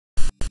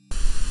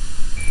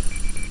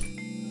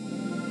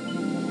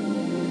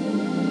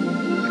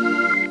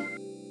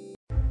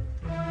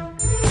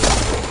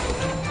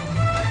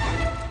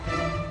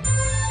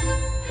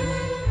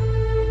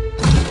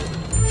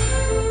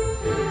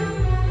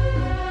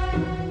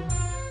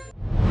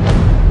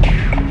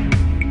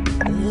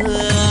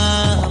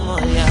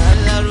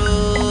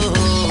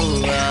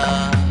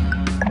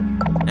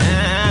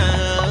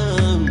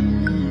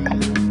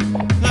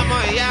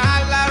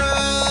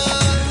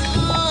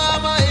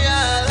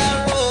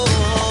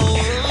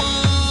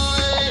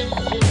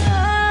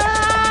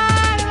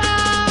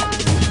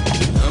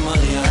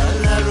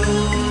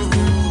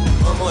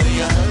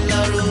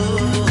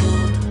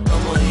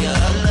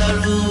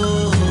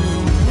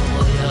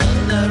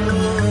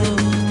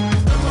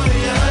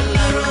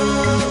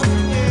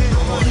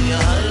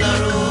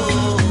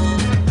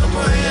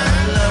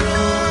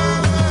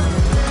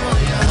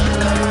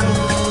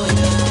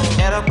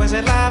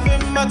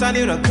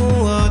tani rakun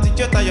o ti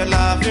jota yo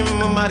la fi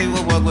mo mari wo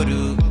gbogodu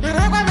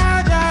irepa ma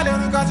ja le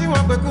orúkọ tí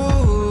wọ́n pè kú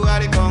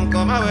ari konko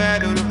ma we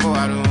lórúkọ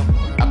àrùn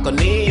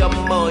akoni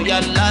ọmọ ya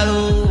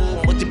Alaro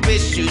mo ti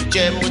Peju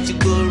jẹ mo ti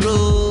goro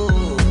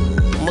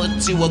mo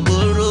ti wọ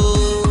goro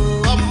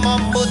ọmọ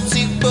mo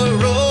ti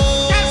gboro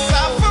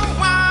esa fún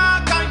wa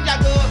kan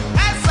yago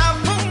esa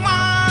fún wa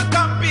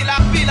kan pila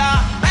pila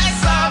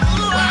esa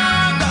fún wa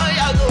kan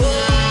yago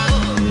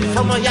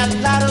ọmọ ya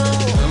Alaro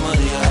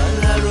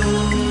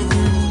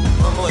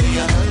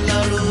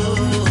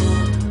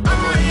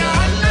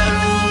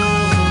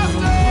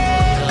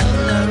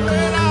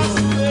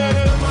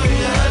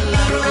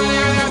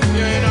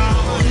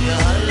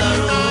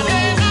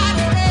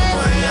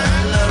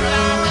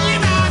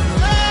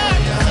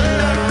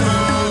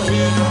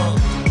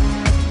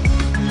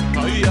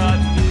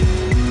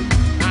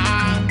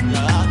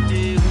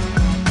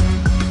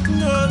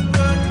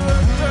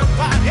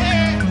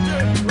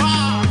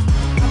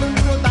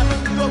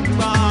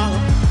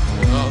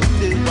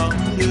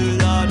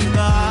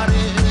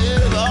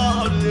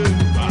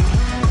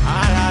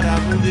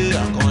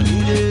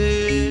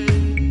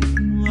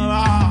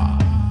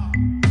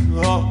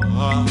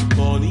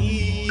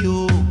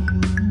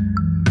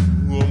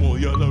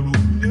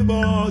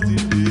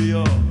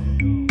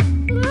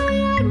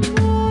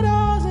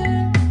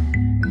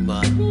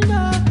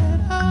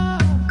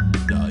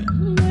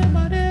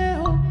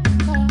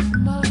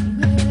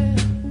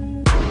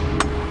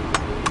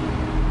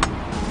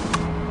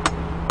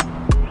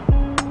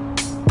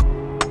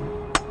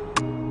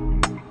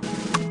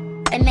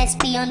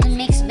MSP on the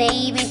mix,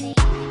 baby.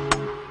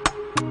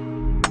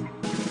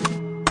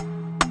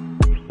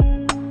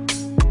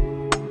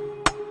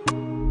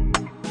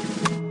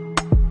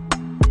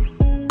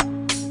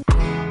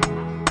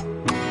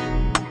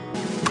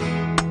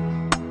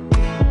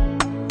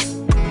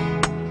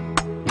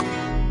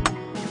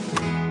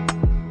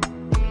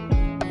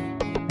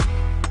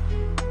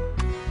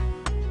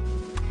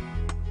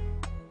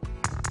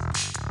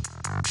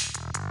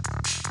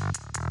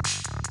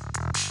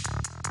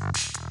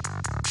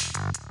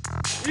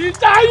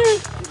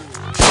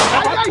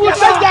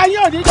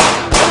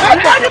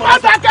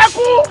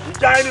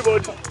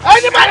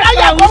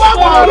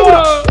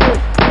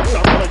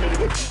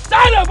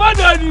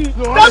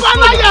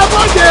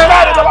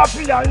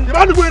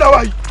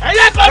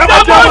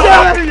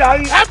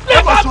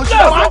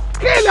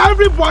 Kill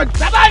everybody.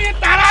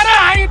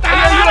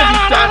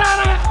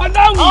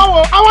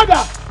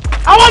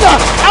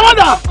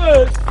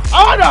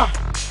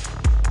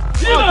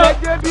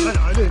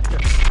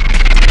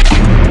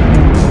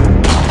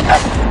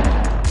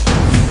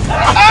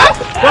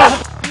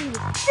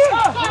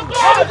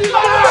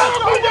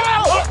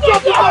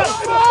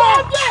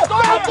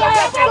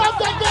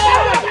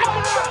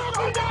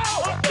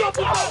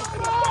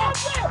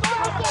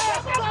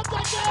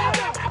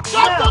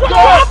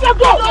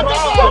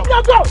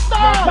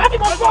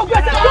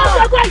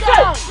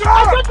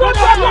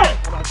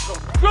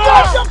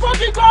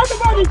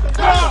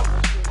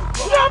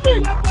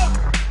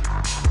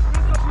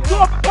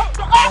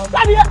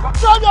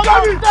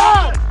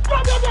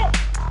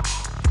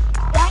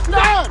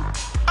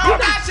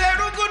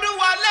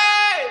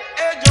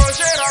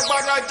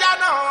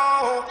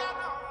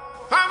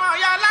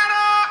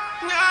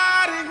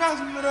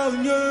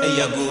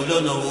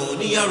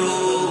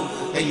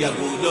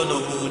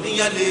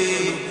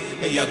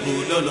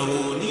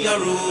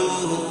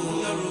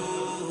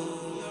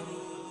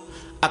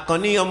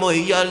 Akoni ọmọ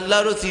ìyá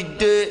Alaro ti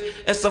dé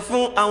ẹ sọ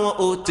fún àwọn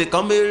òtè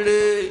kan mèrè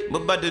bó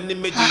bá dé ní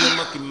méjì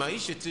ọmọ kì máa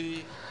ṣe ti.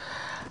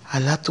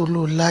 Àlá tó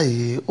ló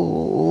láyé ó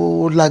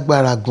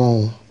lágbára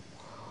gan-an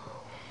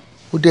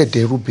ó dẹ̀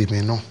dẹ́rù bèmí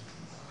náà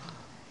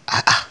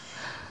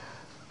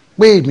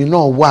pé èmi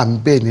náà wà ń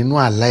bẹ̀ nínú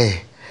àlá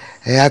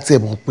ẹ̀ á tẹ̀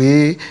mọ̀ pé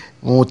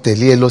mo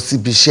tẹ̀lé ẹ lọ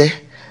síbi iṣẹ́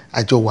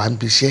àjọ wà ń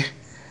bi iṣẹ́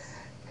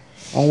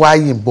wọ́n wá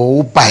yìnbọn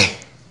ó bà ẹ́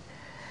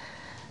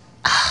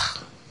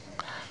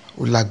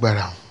ó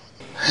lágbára o.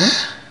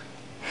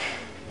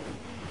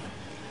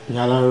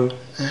 Ìyá Alaro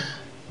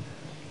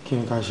kí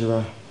n ká ṣe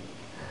báyìí.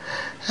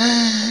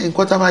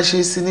 Nǹkan tá a máa ṣe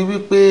sí ni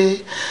wípé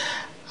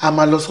a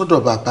máa lọ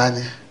sọ́dọ̀ bàbá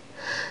ni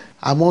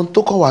àmọ́ ohun tó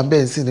kọ̀ wá ń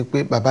bẹ̀ sí ni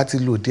pé bàbá ti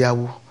lòdì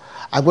awo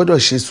a gbọ́dọ̀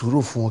ṣe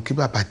sùúrù fún wọn kí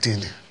bàbá dé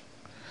ni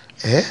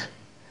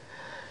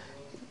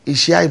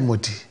iṣẹ́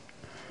àìmọ̀dí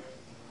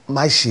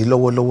má ṣe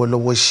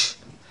lọ́wọ́lọ́wọ́ ṣe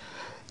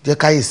jẹ́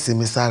ká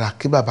ìsinmi sára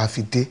kí bàbá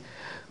fi dé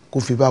kó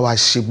fi bá wa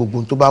ṣe gbogbo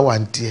ohun tó bá wà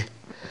ní díẹ̀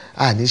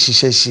àní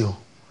ṣiṣẹ́ ṣe o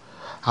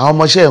àwọn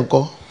ọmọọṣẹ́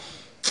ńkọ́.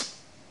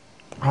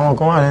 Àwọn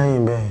kan wà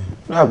lẹ́yìn bẹ́ẹ̀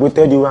láà pé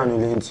tẹ́dí wà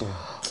nílé tí.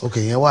 òkè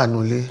yẹn wà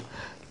nílé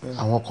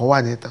àwọn kan wà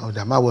níta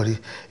ọ̀dà má wọrí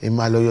èmi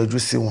máa lọ yọjú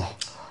sí wọn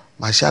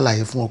màá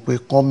ṣàlàyé fún wọn pé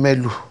kán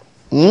mẹ́lò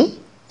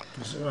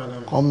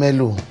kán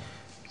mẹ́lò.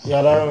 Ìyá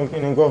Alaro kí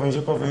ni kọ́fin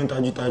ṣe kọ́fin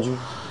tajútajú.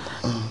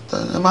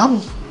 ẹ máa mú.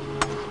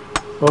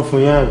 Ọ̀fun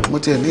yá rẹ̀. mo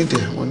tiẹ̀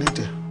nídẹ̀ mo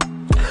nídẹ̀.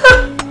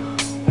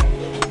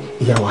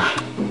 Ìyá wa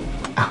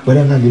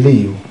àpẹẹrẹ náà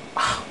lélẹ́yìí o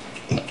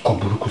nǹkan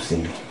burúkú sí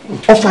mi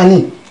ọfà ni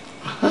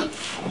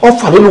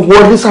ọfà ló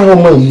wọlé sára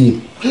ọmọ yìí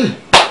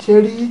ṣe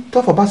rí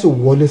tọ́fà bá sì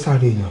wọlé sára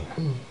èèyàn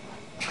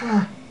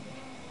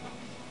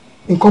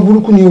nǹkan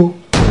burúkú ni o.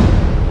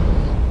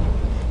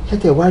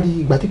 ṣẹ́tẹ̀ wá rí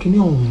ìgbà tí kinní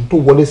ọ̀hún tó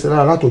wọlé sí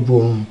lára látọ̀jú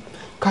ọ̀hún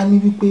ká ní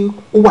wípé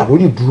ó wà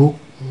lórí ìdúró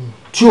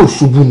tí ò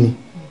ṣubú ni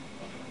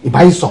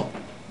ìbáyìí sàn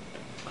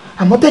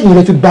àmọ́ tẹ̀yìn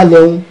rẹ ti balẹ̀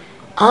ọ̀hún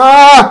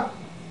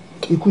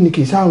ikú ni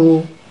kì í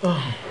sáàrùn o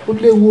ó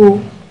léwu o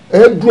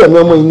dùn ẹ̀mí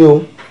ọmọ yìí ni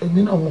o.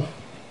 èmi náà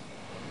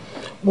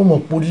mo mọ̀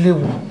pé ó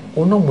léwu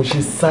òun náà mo ṣe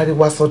sáré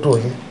wá sọ́dọ̀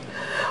yín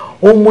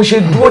òun mo ṣe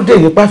dúró dè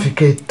yín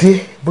pàfikẹ́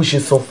dé bó ṣe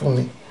sọ fún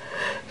mi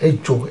ẹ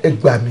jọ̀ọ́ ẹ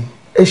gbà mí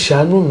ẹ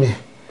ṣàánú mi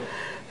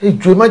ẹ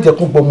jọ̀ọ́ ẹ má jẹ́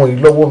kó gbọmọ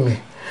yìí lọ́wọ́ mi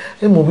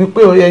ẹ mọ̀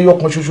wípé ẹyọ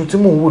kan ṣoṣo tí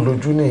mò ń wò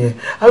lójú nìyẹn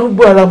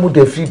arúgbó ara mo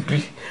dẹ̀ fi bí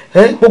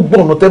gbogbo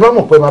ọ̀nà tẹ bá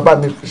mọ̀ pé màá bá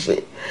mi fi ṣe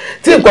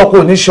tí nǹkan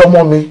kò ní ṣe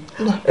ọmọ mi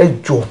ẹ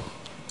jọ̀ọ́.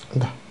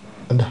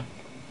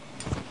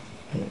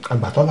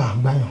 àgbàtọ́ là ń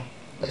gbàyàn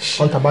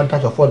wọ́n ta bá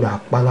dájọ́ fọ́ọ̀dù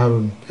àpáráró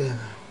ni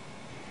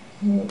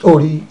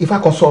orí ifá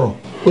kan sọ̀rọ̀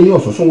ó ní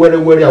ọ̀sùnsún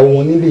wẹ́rẹ́wẹ́rẹ́ àwọn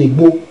wọn nílé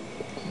igbó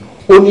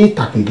ó ní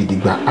ìtàkùn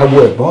gidigba awọ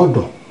ẹ̀gbọ́n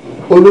ọ̀dọ̀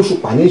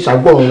olóṣùpá ní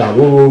ìṣàgbọ̀run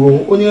làróróró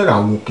ó ní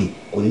ìràwọ̀ òkè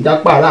kò ní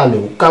jápá aráàlú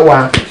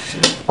káwa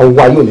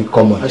àwòwá yóò ní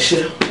kọ́mọ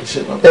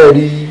ẹ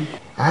rí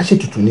a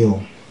ṣètùtù ní o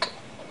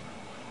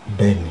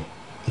bẹ́ẹ̀ ni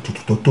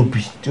ètùtù tó tóbi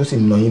tí ó sì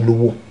ná yín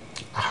lówó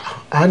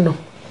àná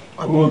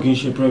owó kì í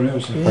ṣe problem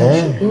sí.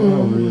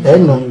 ẹ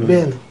nà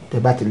bẹ́ẹ̀ ni tẹ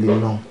bá ti lè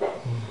ná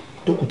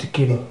tó kù ti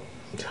kéré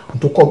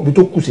bí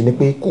tó kù sí ni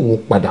pé kóun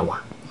padà wá.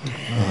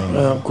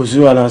 kò sí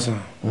wàhálà sàn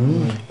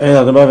ẹ̀yìn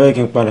àti bá fẹ́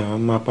kí n padà wá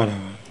máa padà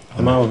wá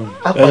ẹ má wọlé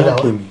ẹ yà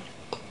pè mí.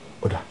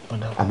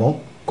 àmọ́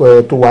kọ́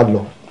ẹ tó wá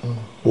lọ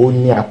ó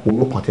ní àpò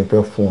owó kan tí ń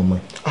fẹ́ fún ọmọ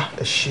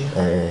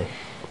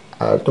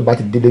ẹ tó bá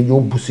ti délé yóò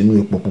bù sínú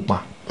epo pupa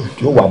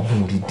yóò wá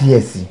bùrì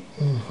díẹ̀ sí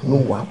yóò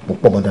wá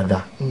púpọ̀ mọ́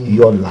dáadáa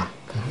yóò la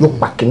yóò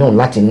pàkí náà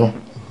láti inú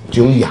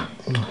tí ó yà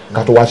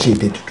ká tó wá ṣe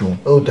èdè tuntun.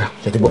 ó dà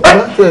ṣètì bọ̀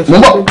mo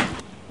bọ̀.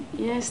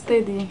 Yes,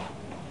 steady.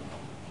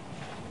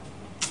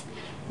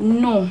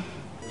 No,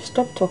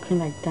 stop talking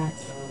like that.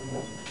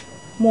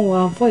 Mo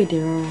avoid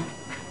it.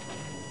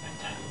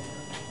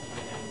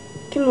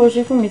 Kí ló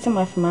ṣe fún mi tí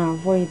màá fi máa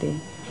avoid it?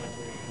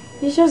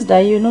 It's just that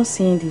you're not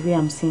seeing the way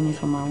I'm seeing it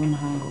from my own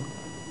angle.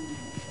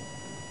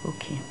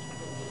 Okay.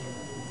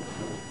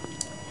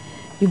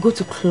 You go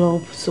to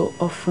club so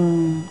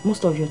often,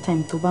 most of your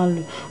time to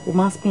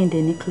man spend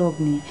in the club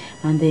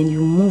and then you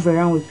move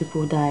around with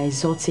people that are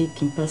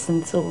exotic in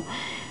person. So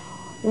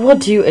what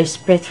do you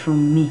expect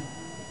from me?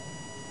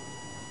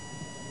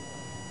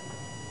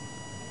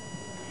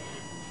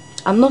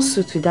 I'm not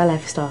suited to that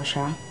lifestyle,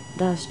 Sha.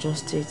 That's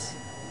just it.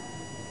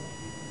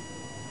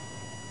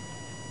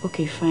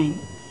 Okay, fine.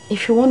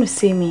 If you want to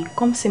see me,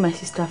 come see my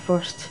sister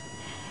first.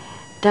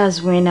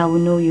 That's when I will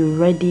know you're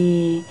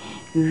ready,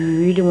 you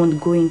really want to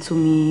go into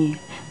me.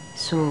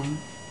 So,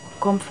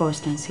 come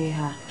first and say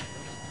her.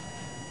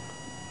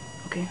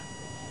 Okay?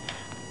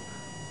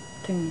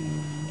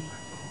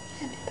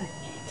 Anytime.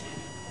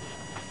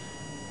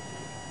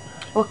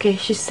 Okay,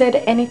 she said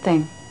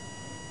anytime.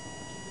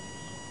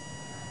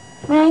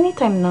 Well,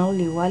 anytime now, I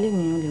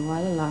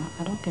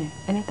don't care.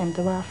 Anytime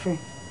to buy free.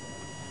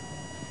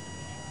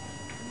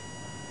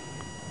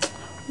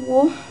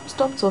 Whoa,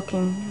 stop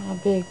talking, I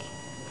beg.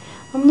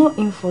 I'm not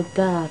in for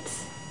that.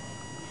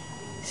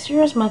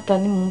 Serious matter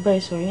ni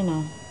Mumbai, sorry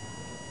now.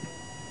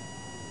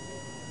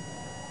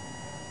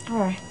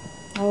 Alright,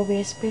 I will be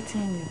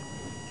expecting you.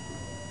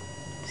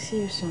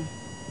 See you soon.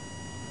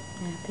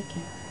 Yeah, take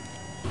care.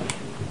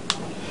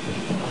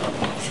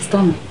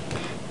 Sister,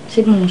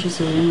 she didn't want you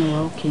to know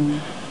we're okay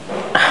now.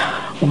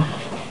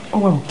 Ó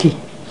wà okay.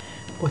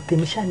 But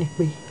tèmi ṣá ni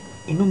pé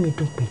inú mi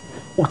dùn pé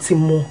ó ti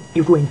mọ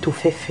irú ẹni tó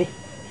fẹ́ fẹ́.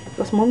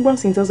 Because mo ń gbọ́n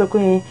sí tó sọ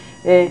pé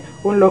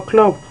ó ń lọ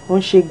club, ó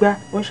ń ṣe gbá,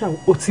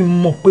 ó ti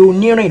mọ̀ pé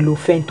onírìn ló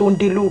fẹ́ tó ń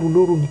dé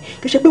lóru ni.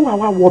 Kì í ṣe pé wàá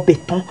wá wọ ọbẹ̀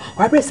tán,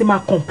 wàá bẹ̀rẹ̀ sí máa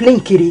complain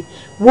kiri.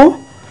 Wo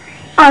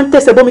à ń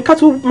tẹ̀sẹ̀ bọ́mi ká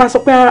tún máa sọ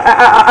pé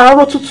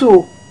àárọ̀ tútù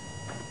o.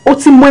 Ó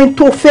ti mọ ẹni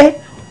tó fẹ́,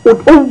 ó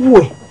wù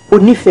ẹ́, ó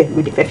nífẹ̀ẹ́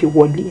ló dẹ̀ fẹ́ fi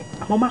wọlé ẹ̀.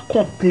 Àmọ́ má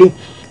complain.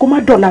 Kó má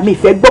dọ̀la mi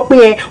ìfẹ́ gbọ́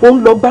pé ó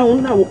ń lọ gbá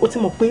òun náà ó ti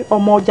mọ̀ pé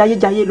ọmọ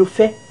jayéjayé ló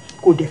fẹ́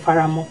kò dẹ̀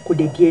faramọ́ kò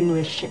dẹ̀ di ẹnu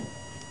ẹ̀ṣẹ̀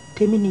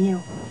tèmi nìyẹn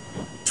o.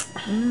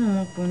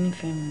 Mo pọ̀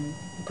nífẹ̀ẹ́ mi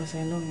because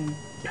I love him.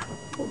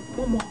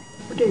 Mo mọ̀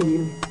ó dẹ̀ yé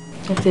mi.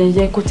 Ẹ tẹ̀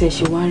jẹ́ kó tẹ̀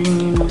ṣe wá rí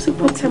nínú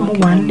sípò tẹ̀ mo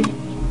wà nílé.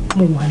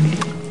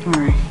 All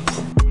right.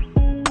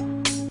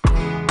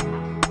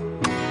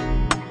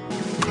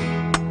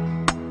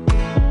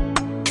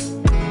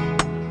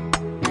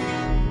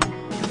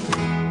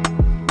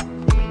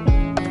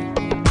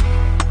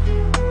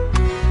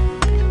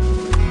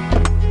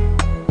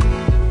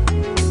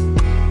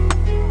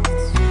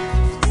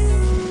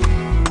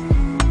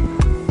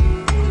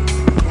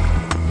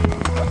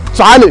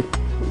 Sale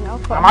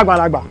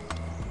àmàgbàlagbà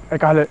ẹ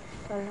kalẹ̀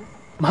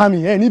mami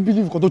ẹ ní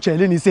believe kan tó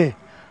ṣẹlẹ̀ ní sẹ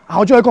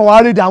àwọn ọjọ́ ẹ̀kan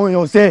wàá rédè àwọn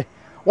èèyàn sẹ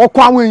wọ́n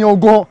kọ́ àwọn èèyàn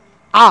gan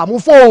mo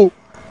fọ́ o.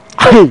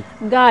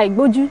 Guy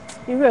gbójú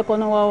irú ẹ̀kọ́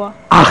náà wá wá.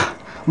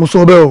 Mo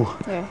sọ bẹ́ẹ̀ o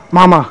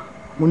mama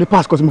mo ní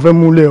pass kan tí mo fẹ́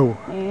múlẹ̀ o.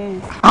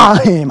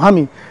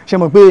 Mami ṣe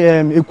mọ̀ pé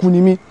eku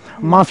ni mí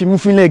máa ń fi mú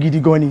fínlẹ̀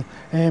gidi gan ni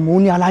mo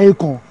ní aláyé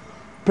kan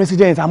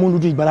president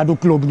amúlùdí ìgbàládó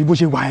club ní bó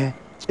ṣe wà yẹn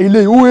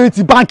eléyìí ó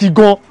ti báǹkì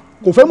gan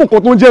kò fẹ́ mọ̀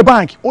nǹkan tó ń jẹ́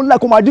bank ó ń láì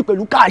kó máa dín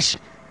pẹ̀lú cash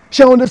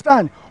ṣe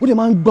understand ó dẹ̀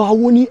máa ń gba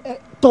owó ní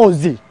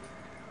Thursday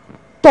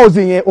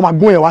yẹn ó máa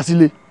gbóhùn ẹ̀ wá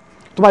sílé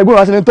tó bá gbóhùn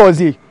wá sílé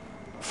Thursday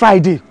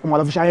Friday ó máa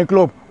lọ fi ṣayẹn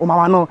club ó máa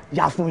wá náà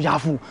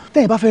yàfun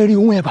tẹ́yìn bá fẹ́ rí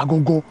owó yẹn bá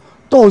gangan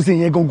Thursday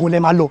yẹn gangan lẹ́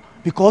máa lọ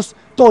because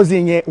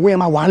Thursday yẹn owó yẹn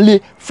máa wà nílé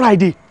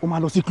Friday ó máa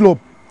lọ sí club.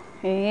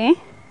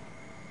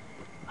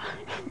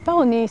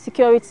 Báwo ni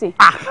security?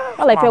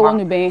 Wọ́n lè fẹ́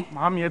wọnú ibẹ̀ yẹn.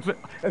 Màámi ẹ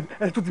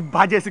tún ti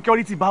bàjẹ́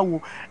security báwo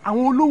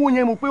àwọn olówó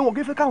yẹn mọ̀ pé wọn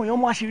kì í fẹ́ káwọn èèyàn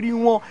mọ àṣírí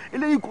wọn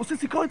eléyìí kò sí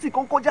security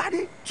kan kọjá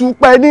dé.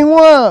 Tùpẹ̀ ni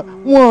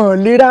wọ́n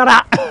lè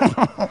rárá.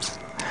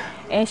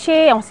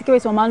 Ṣé àwọn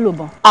security wọn máa ń lò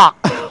bọ̀n?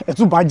 Ẹ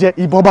tún bàjẹ́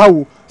ìbọn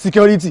báwo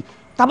security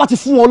tá bá ti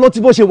fún wọn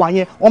lọ́tí bó ṣe wà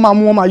yẹn wọ́n máa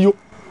mú wọn máa yó.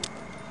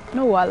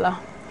 No wàhálà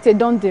it's a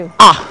done deal.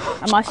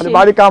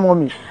 Àlùbáríkà mọ́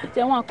mi.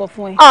 Jẹ́ wọ́n àkọ́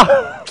fún ẹ.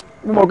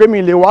 Mo mọ̀ pé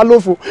mi lè wá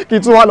lófo kí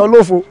n tún wá lọ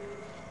lófo.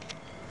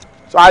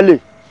 Sale.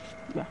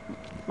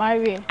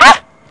 Marie.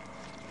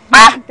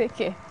 Take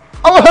care.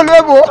 Oh,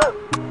 hello.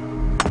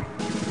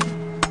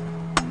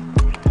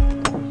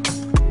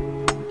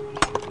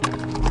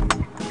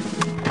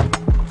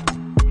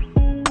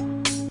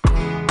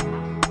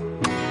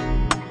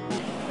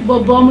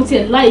 Bọ̀bọ̀ mo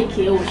tiẹ̀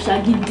láìkẹ́ ò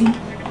ṣàgídí.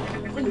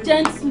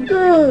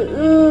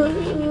 Gentle.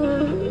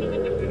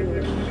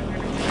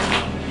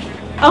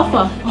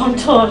 Alpha,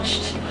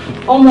 untouched.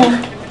 Ọmọ.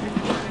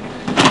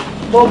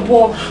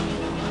 Bọ̀bọ̀.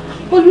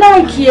 Mo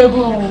láìkí ẹ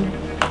gan.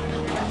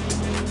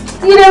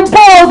 Ilé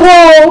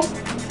bọ́ọ̀gọ́.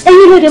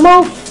 Ẹyin lè dè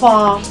máa ń fà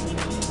á.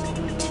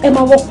 Ẹ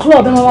máa wọ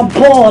club, ẹ máa wọ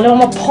ball, ẹ máa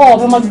wọ pub,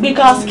 ẹ máa gbé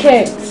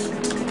casket.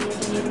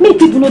 Make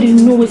people know they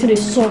know wetin dey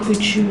sup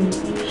with you.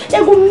 They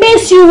go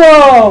mess you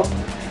up.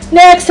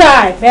 Next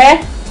time,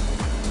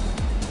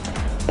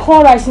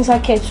 pour rice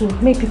inside kettle.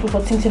 Make people for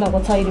thinking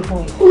about how you dey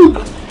boil.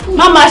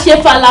 Mama ṣe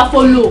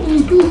falafolo.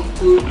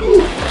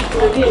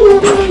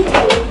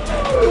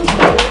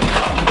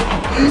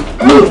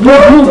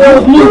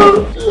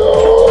 Move.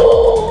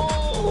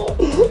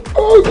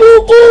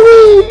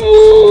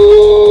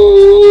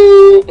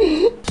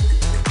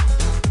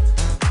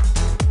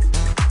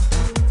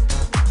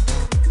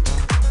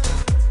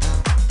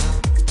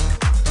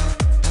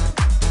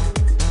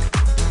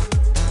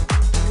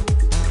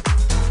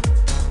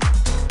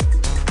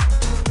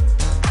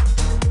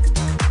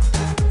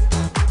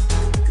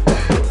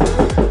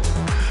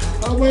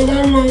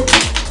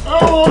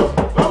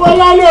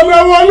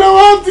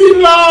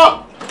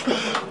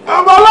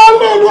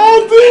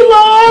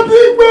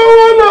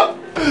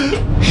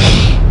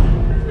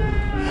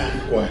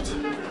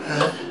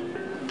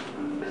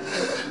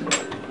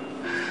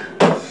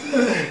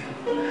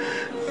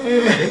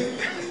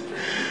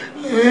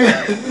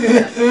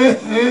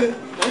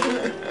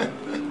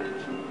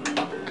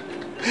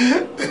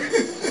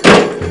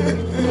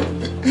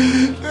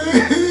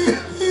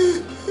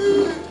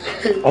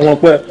 Àwọn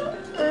pẹ́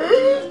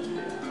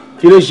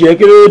kí ló ṣe ẹ́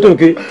kí ló tó ń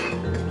ké.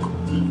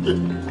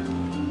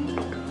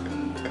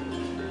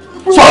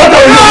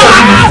 Sọ́jọ́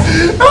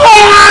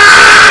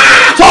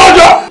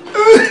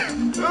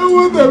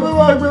owó tẹ̀mí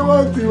wá gbé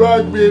wọ́n ti wá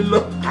gbé lọ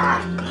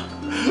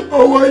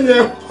owó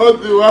yẹn wọ́n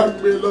ti wá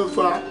gbé lọ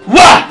sá.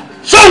 Wá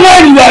sọ́wọ́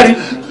ènìyàn rí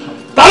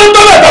ta ló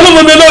tọ́ bẹ̀ ta ló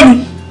mọ mi lónìí.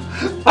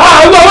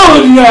 Àwọn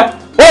ọlọ́run nìyẹn.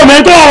 Ó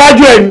mẹ́rin tó wà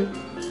wájú ẹ̀ ni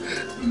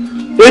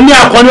èmi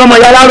àkànní ọmọ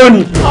ìyá Alaro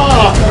ni.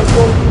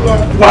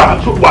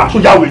 Wà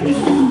sójà wẹ̀ ni.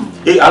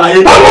 Àlàyé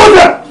báwo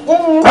ọ̀sẹ̀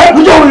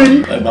sójà wẹ̀ ni.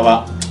 Bàbá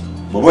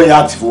bọ̀bọ̀ yẹn á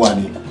ti fún wa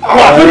ni.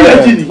 Wà sórí ẹ̀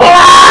jì ni.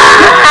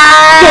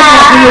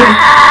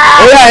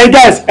 Ẹ̀yà ẹ̀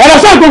guys ẹ̀ lọ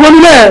sọ́ọ̀ gbogbo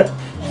nílẹ̀ ẹ̀.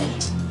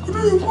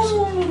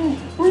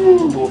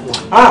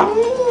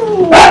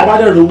 Bá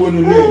dẹ̀ lówó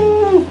nílẹ̀.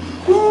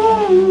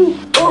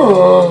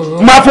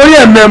 Máa forí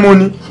ẹ̀ mẹ́mu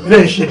ni. Ilé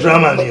ìṣe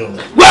dírámà ni o.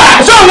 Wà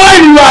sọ́ọ̀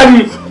ènìyàn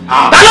ni.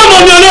 Ta ló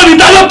mọ̀ mi olóòní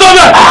ta ló tó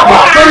bẹ̀.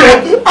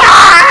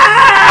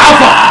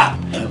 Alpha.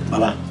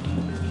 Bàbá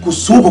kò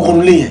sówó kankan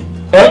nílé yẹn.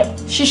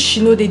 Shishi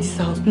no dey this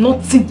house,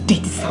 nothing dey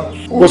this house.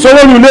 Kò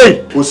sówó nílé yìí.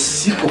 Kò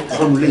sí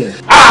kankan nílé yẹn.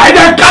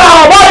 Ẹ̀jẹ̀ kára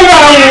ọ̀bọ̀ ìrọ̀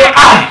àwọn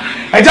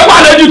ẹ̀jẹ̀ wà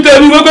lójú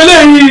tèmi gbogbo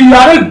eléyìí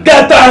ìyàrá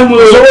gẹ́ta ẹ̀mú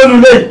sówó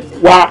nílé yìí.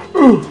 Wà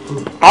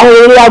àwọn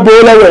olórí wa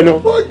gbowó lọ́wọ́ ẹ̀ náà.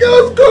 Ọ̀gá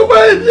ọ̀gá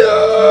báyìí ni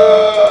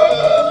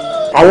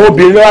àwọn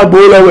obìnrin wa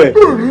gbowó lọ́wọ́ ẹ̀.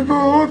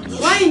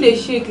 Why you dey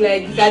shake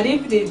like this? I dey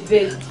dey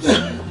vex.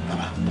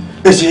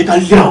 Ẹ ṣe ká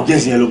lé àwọn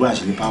gẹ̀ẹ́sì yẹn ló bá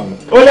ṣe pa wọn.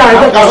 Ó yà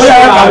ẹ̀jẹ̀ ká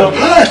lọ.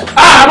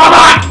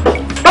 Bàbá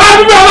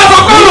bíbí ọba sọ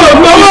pé òun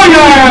lọ́wọ́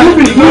yẹn.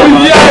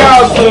 Ìyá yà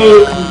sọ.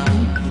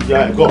 Ìyá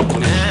ẹ̀ gọ́ ọ̀kan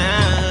ní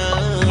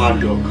máa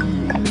lọ.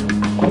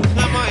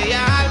 Ọmọ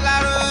ìyá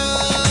Alaro,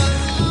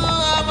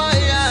 ọmọ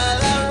ìyá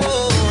Alaro.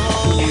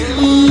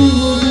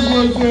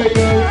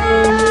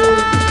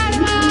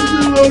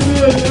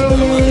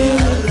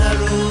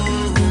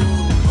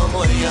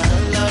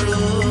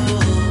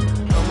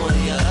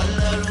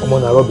 Ọmọ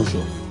na rubbish o.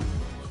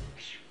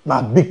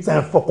 Na big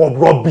time fuck up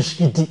rubbish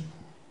gidi.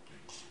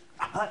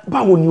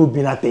 Báwo ni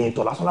obìnrin àtẹ̀yìn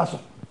tọ̀ lásán lásán?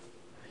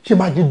 Ṣé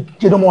máa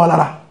jẹ dánmọ́ wa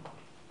lára?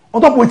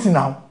 On top wetin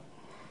now?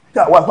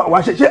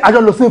 Wà ṣe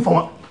àjọ lọ sí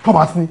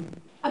Thomas ni.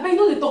 Abeg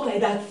no dey talk like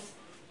that.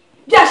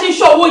 Bí a ṣe ń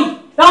ṣọ́ owó yìí,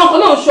 làwọn kan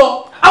náà ń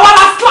ṣọ́. Our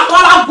last slack,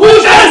 our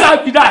whose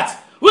can be that?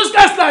 Whose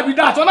can be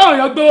that? Ọ̀nà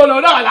òyìn gbówó lọ,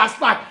 ọ̀nà last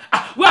slack.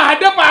 Wọ́n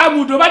àdé pa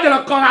àmùdó, má jẹ́ lọ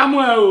kan amú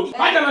ẹ o.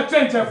 Má jẹ́ lọ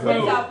change ẹ fún ẹ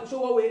o.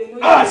 Wait.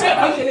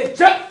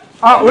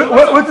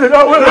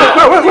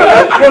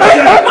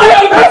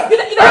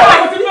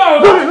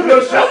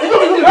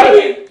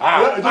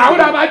 Àwọn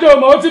àbájọ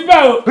ọmọ ó ti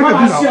bẹ̀ o.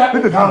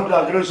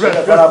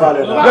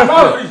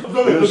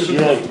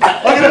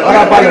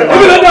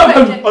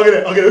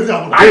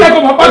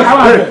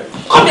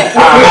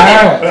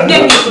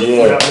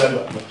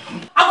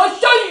 I will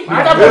show you.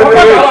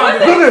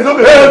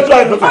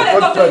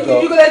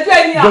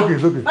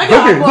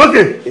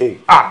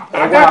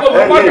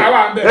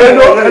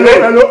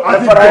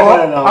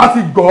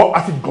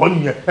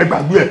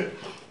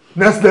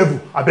 Next level,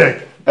 I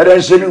beg. And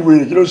then say we,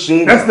 you know,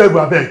 say next level,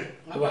 I beg.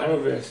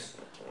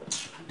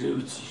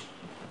 Duty.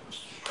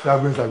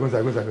 Go inside. Go inside,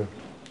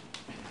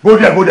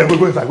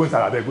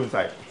 I beg, go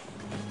inside.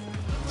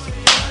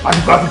 I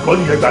think that's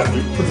calling you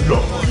exactly. Put it low.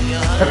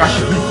 Take a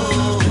shit.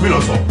 Give me no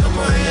song.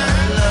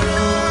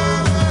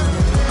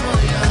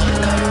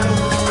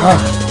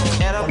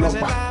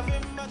 Ọlọ́pàá.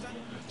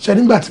 Ṣé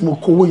nígbà tí mo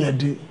kówó yẹn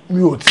dé,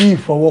 mi ò tí ì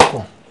fọwọ́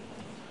kàn.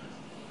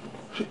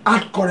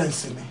 Hard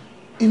currency ni.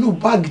 Inú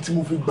báàgì tí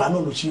mo fi gbà náà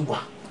ló ṣì wà.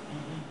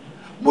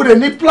 Mo dẹ̀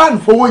ní plan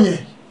fowó yẹn.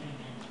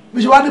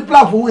 Bí ṣe wá ní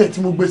plan fowó yẹn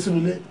tí mo gbé sínú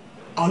ilé,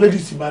 àwọn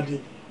ladies sì bá dé.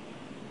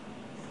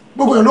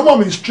 Gbogbo èèyàn ló mọ̀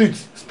mí street,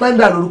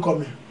 spender lórúkọ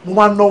mi. Mo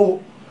máa ń náwó,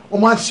 mo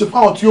máa ń ṣe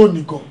fáwọn tí ò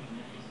ní gan.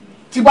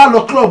 Tí bá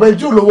lọ club ẹni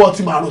tí ò lówó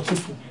ọtí máa rọtí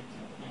fún.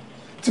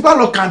 Tí bá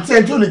lọ canteen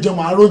ẹni tí ò lè jẹun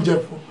máa róúnjẹ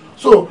fún.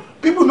 So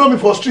people know me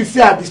for street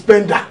say I be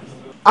spender.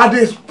 I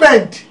dey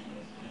spend.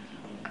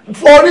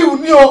 For real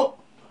ni o.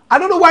 I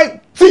don't know why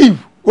thief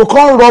go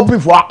come rob me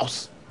for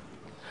house.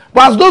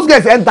 But as those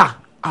guys enter,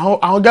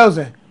 àwọn girls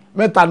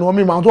mẹ́ta ni wọ́n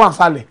mi máa tún wà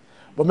sálẹ̀.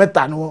 But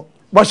mẹ́ta ni wọ́n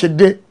bọ́ ṣe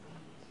dé.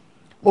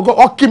 Mo go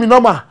okay me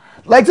normal.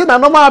 Like say na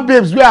normal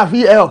babes wey I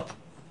fit help.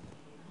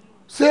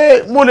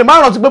 Say mo lè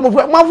má rántí pé mo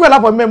fẹ́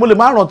lápò mi mo lè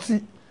má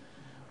rántí.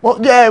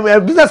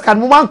 Business card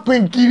mo máa ń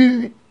pín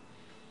kiri.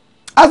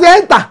 As they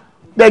enter,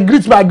 they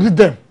greet me, I greet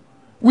them.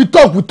 We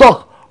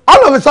talk.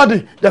 All of a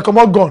sudden, they come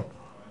out gun.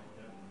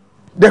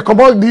 They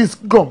come out this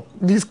gun,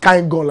 this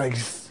kind gun like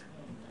this.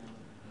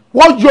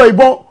 What joy,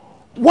 but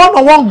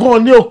one-on-one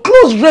gun, you know,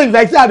 close range,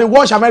 like say they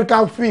watch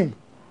American film.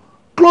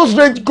 Close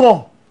range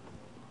gun.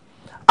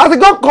 As they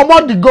gun come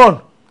out the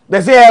gun,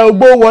 they say, hey,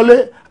 Ogbo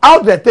Wole, how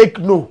they take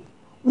no?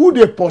 Who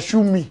they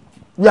pursue me?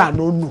 We are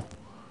no know.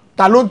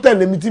 Ta ló ń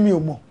tẹ̀lé mi tí mi ò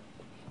mọ̀.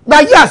 Now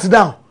here sit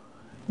down.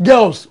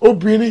 Girls,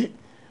 obìnrin,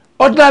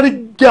 ordinary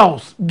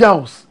girls,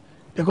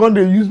 they come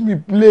dey use me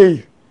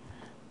play.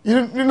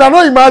 You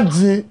no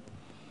imagine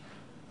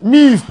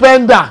me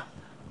spender,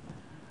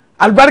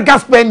 albarika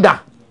spender.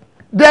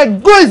 They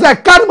go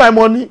inside carry my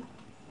money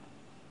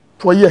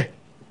for here.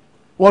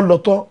 One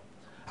lotto.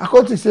 I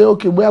come to say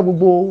okay, bóyá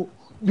gbogbo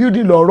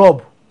building lọ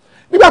rob.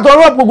 Nígbà tó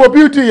rob gbogbo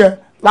building yẹn,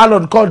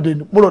 landlord call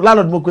den.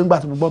 Landlord mo ko nígbà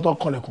tí mo gbọ́ tó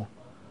call ẹ̀kan.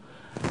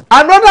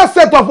 Another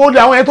set of only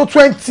àwọn yẹn tó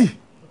 20.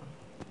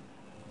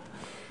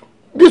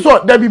 This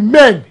one, there be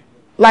men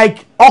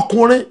like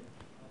ọkùnrin.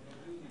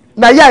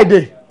 Na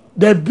here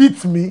they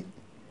beat me.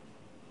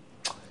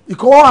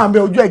 Ìkọ́wọ́ àmì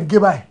ojú ẹ̀ gé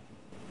báyìí.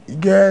 He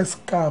get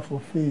scar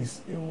for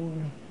face.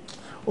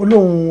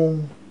 Olóhùn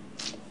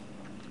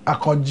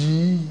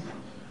Akànjí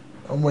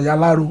ọmọ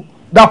Alaro.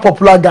 That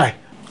popular guy.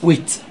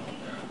 Wait,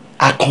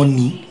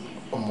 Akànní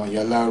ọmọ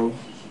Alaro.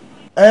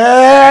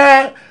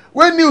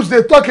 When news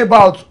they talk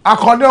about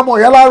Akànní ọmọ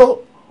Alaro,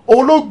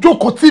 òun ló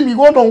jókòó tì mí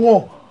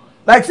one-on-one.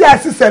 Like say I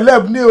see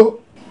celeb ni o.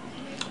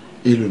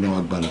 Èló náà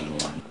wá gbà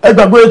lọ́wọ́. Ẹ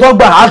gbàgbé tó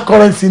gba hard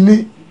currency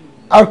ní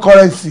hard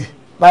currency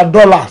na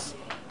dollars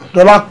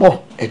dollar pọ̀.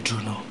 Ẹ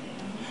dúró náà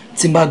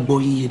tí n bá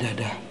gbọ́ yín yé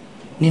dáadáa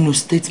nínú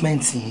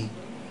statement yín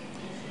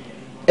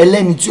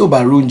ẹlẹ́ni tí ò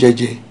bá ro oúnjẹ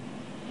jẹ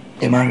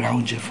ẹ máa ra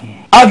oúnjẹ fún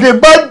wọn. I dey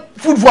buy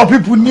food for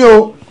people ní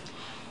o.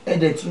 Ẹ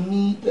dẹ̀ tún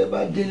ní tẹ́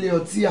bá délé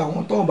ọtí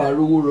àwọn tó ń bá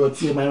rówó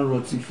rọtí ẹ máa ń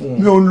rọtí fún wọn.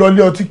 Mi ò ń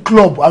lọlé ọtí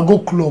club I go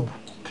club.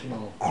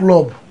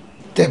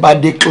 Tẹ́ bá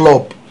dé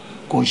club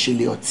kò ń ṣe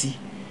lé ọtí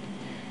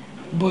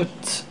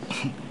but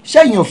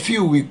ṣẹ́yìn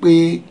feel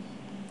wípé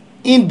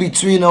in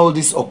between all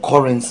these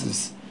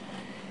occurrences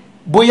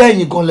bóyá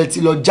ẹ̀yin kan lẹ ti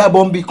lọ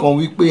jábọ́ nbí kan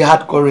wípé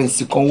hard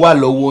currency kan wà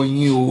lọ́wọ́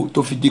yín o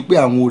tó fi di pé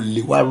àwọn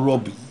olè wá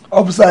rọ́ọ̀bì.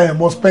 Officer ẹ̀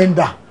must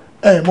spender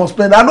I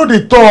no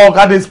dey talk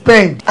I dey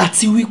spend.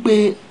 Àti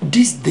wípé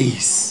these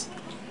days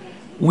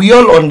we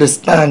all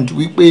understand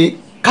wípé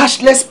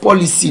cashless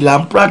policy là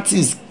ń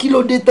practice kí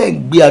ló dé tẹ̀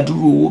ń gbé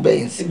adúrú owó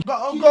bẹ́ẹ̀ sí.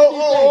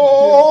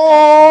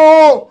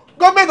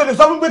 Gọ́ọ̀mẹ̀ntì ò lè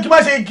sọ fún mi pé kí n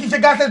má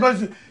ṣe cashless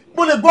policy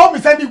mo lè gbọ́ mi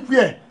send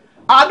anywhere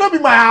I no be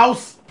my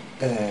house.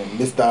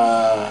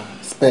 Mr.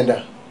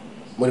 Spender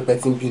mo rí pé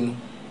tí ń bínú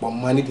but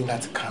mo máa nídìí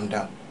láti calm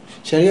down.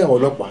 Ṣé rí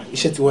àwọn ọlọ́pàá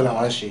iṣẹ́ tí wọ́n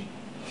làwọn ń ṣe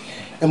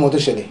ẹ mọ̀ tó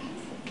ṣẹlẹ̀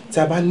tí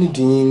a bá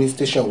nídìí yín ní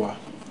station wa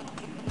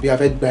bí a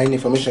fẹ́ gba yín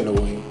information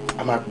lọ́wọ́ yín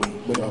a máa pè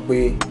é gbọ́dọ̀ pé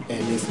ẹ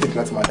ní state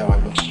láti máa dá wa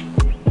lọ.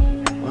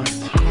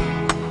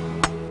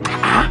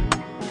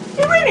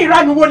 Irú ìrìn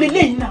ìranu wo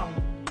leléyìí náà?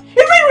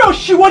 Irú ìrìn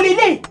òṣì wo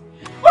leléyìí?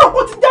 Mo rò pé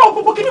ó ti dáwọ́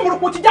gbogbo kí ni mo rò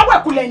pé ó ti dáwọ́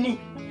ẹ̀kúnlẹ̀ ni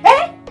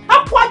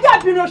àpò ajé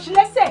àbìnrin òṣì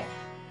lẹ́sẹ̀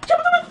ṣé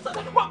mo tó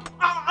bá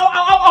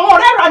àwọn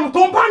ọ̀rẹ́ ìrànù tó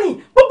ń bá rìn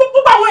gbogbo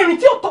àwọn ìrìn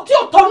tí ò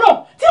tọ́ náà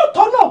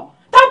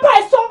tá a bá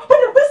ẹ sọ pé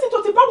ní pé sí tó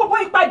ti bá gbogbo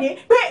ìpàdé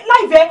pé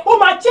láìfẹ́ ó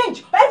máa change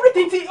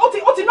everything ó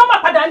ti normal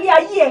padà ní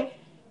ayé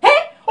ẹ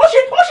ó ṣe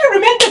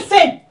remain the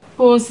same.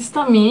 Oh,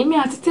 sister mi, èmi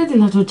àti Teddy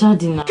lẹ́jọ́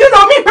jáde náà. Kí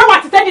ló mi pé wà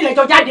àti Teddy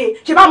lẹ́jọ́ jáde?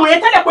 Ṣé bá mo yẹn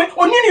tẹ́lẹ̀ pé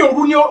onírìn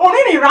òru ni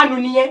onírìn ìranù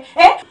nìyẹn?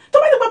 Tó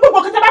bá ti pé gbogbo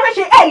nǹkan tí a bá fẹ́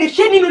ṣe ẹ lè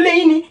ṣe nínú ilé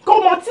yín ni. Kó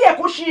mọ tí ẹ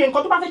kó ṣe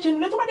nǹkan tó bá fẹ́ ṣe nínú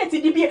ilé tó bá dẹ̀ ti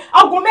di bí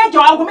aago 8,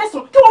 aago 9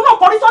 kí wọn náà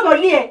kọrí sọ́nà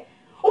ilé ẹ̀.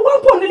 Ó wá ń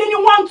bọ̀ nílé ní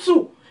 1,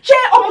 2. Ṣé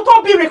ọmọ tó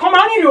bí rè kan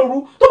máa ń rìnrìn òru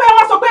tó bá yẹ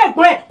wá sọ pé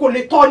ẹ̀gbọ́n ẹ̀ kò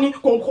lè tọ́ ni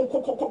kò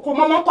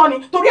mọ́mọ́ tọ́ ni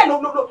torí ẹ̀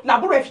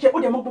làbúrò ẹ̀ fi ṣe ó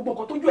dẹ̀ mọ gbogbo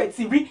nǹkan tójú ẹ̀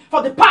ti rí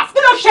for the past. Kí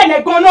ló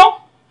ṣẹlẹ̀ gan-an?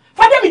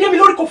 Fádémidémi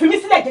lórí kò fi mí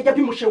sílẹ̀ jẹ́jẹ́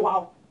bí mo ṣe wà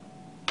o.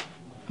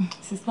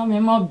 Sister mi, ẹ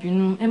má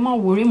bínú, ẹ má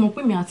worry, mo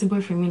pé mi àti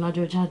boyfriend mi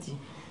lọ́jọ́ jáde.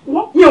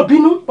 Mi ò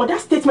bínú, but that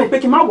statement pé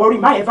kí n má worry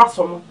má ever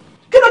sọ mọ́.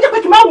 Kí ló jẹ́ pé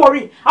kí n má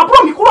worry?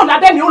 Àbúrò mi kúrò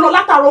lábẹ́ mi ó lọ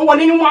látàrọ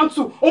wọlé ní 1,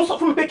 2. Ó ń sọ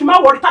fún mi pé kí n má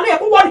worry. Ta ló yẹ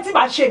kó worry tí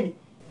bá ṣe mi?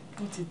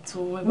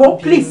 Well,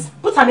 please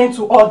put an end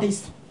to all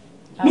this.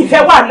 Mi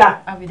fẹ́ wàhálà.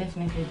 I will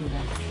definitely do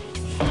that.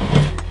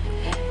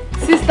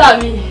 Sister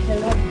mi.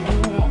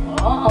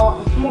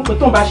 Mo pé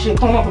tó ń bá ṣe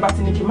tán náà kó bá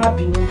ti ní kí n má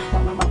bínú.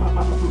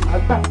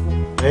 Àgbà.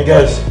 Hey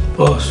guys.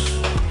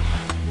 Boss.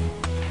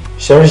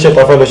 Ṣé iṣẹ́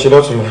ta fẹ́ lọ ṣe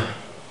lọ́tùnmá?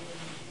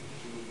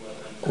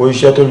 Kò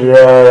iṣẹ́ tó lè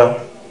rárá.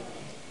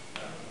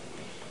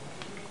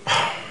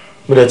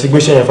 Mo dẹ̀ ti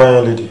gbéṣẹ́ yẹn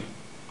fáyán lédè.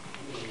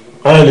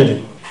 Fáyán lédè.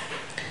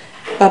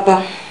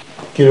 Bàbá.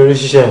 Kí ló rí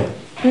ṣiṣẹ́ yẹn?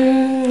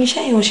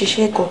 Iṣẹ́ yẹn ò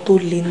ṣiṣẹ́ ẹ̀kọ́ tó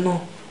le náà.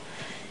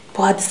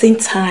 But at the same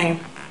time,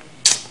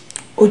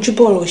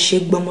 ojúbọ̀rọ̀ ṣe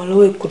gbọmọ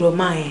lọ́wọ́ ìkúrọ̀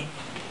máa yẹn.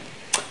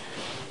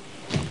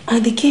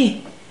 And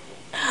again,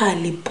 a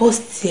lè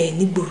bọ́ọ̀sì ẹ̀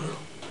nígboro.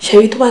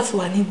 Ṣẹ̀rí tó bá ti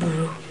wà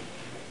nígboro.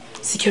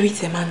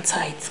 Security man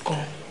tight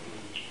gan.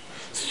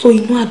 So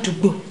inú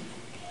àdúgbò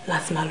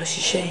láti máa lọ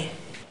ṣiṣẹ́ yẹn.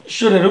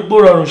 Ṣé o lè rí pò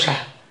rọrùn ṣá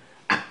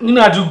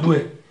nínú àdúgbò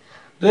ẹ̀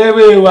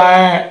lẹ́wẹ̀ wà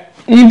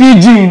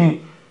indíjìn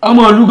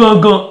ọmọ ìlú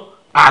gangan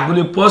àgò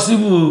lè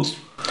possible.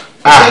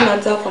 No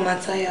matter for my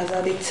tires,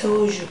 I dey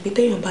tell you pé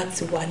téèyàn bá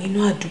ti wà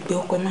nínú àdúgbò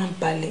ọkọ ẹ̀ máa ń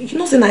balẹ̀. You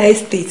know say na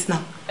estate now.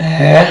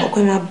 Ọkọ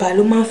ẹ̀ máa balẹ̀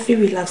ó máa ń feel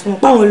relax fún wọn.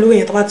 Páwọn olówó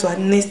yẹn tó bá ti wà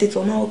nínú estate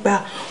wọn máa ń gbà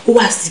ó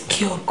wà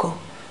secure gan.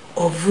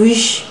 Of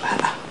which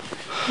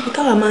ibi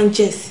táwa máa ń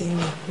jẹ́ sí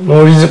ni.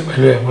 Mo rí sí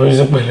pẹ̀lú ẹ̀. Ó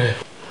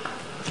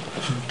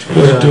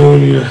ti tó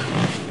rí rẹ̀.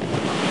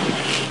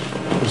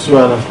 Kò sí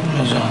wàhálà.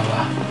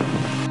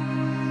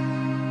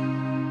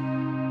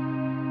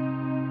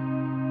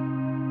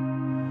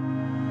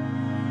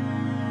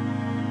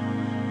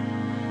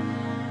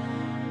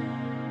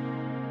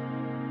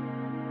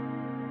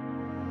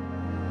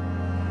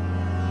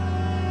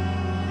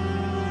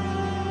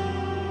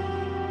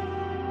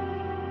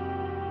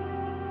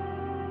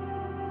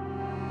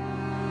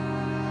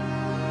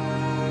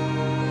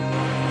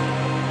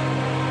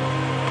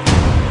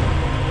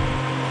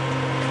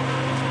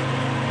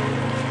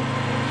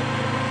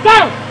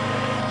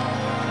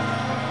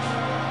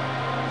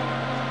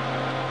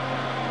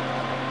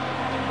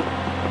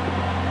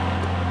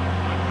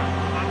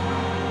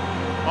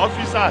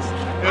 Officers,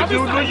 èdè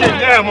olóyè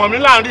ní ẹ̀mọ́ mi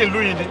láàrin ìlú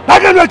yìí ni.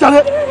 Lákẹ́ ló jalè.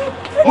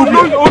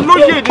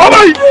 Olóyè ni. Bàbá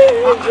yìí.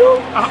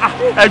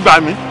 Ẹ gbà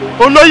mí,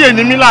 olóyè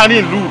ni mí láàrin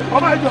ìlú.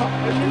 Bàbá yìí jọ.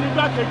 Èmi ní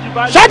gbàkejì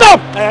báyìí. Shut up!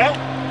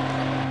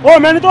 O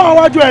mẹ́ni tó wà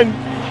wájú ẹ̀ ni.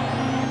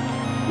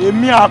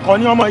 Èmi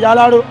Àkànní ọmọ ìyá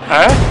Alaro.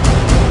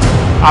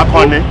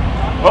 Àkànní,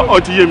 ó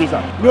ti yé mi sà.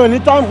 Mi ò ní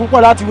time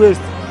púpọ̀ láti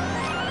waste.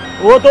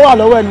 Owó tó wà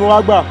lọ́wọ́ ẹ̀ ni mo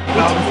wá gbà.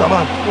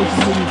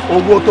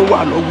 Owó tó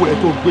wà lọ́wọ́ ẹ̀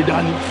tó gbé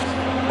dání.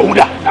 Òun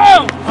dà.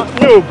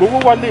 Mi ò gbowó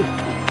wálé.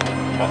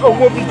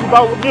 Owó bíi ti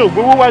báwo mi ò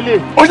gbowó wálé.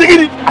 Ó ṣe kí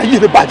ni? Ayé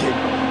mi bàjẹ́.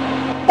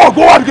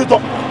 Ọ̀gbọ́n wà ní kí n tọ́.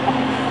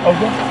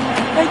 Ọ̀gbọ́n.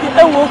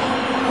 Ẹ wo,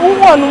 owó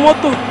wà nú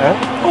mọ́tò.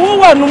 Owó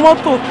wà nú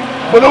mọ́tò.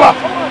 Bọ́lá wà.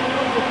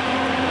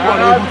 Wọ́n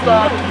rẹ̀ ibùdó.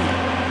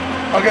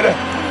 Ọ̀gẹ̀dẹ̀.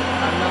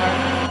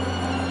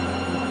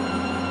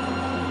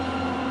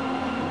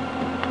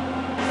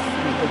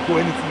 Ẹ̀kọ́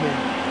ẹni tí mẹ́rin.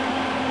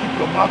 Keep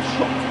your mouth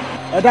shut.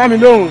 Ẹ dá mi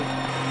lóhùn.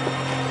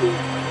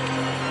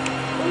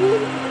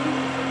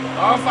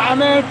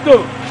 Ọ̀fàmẹ́ntò.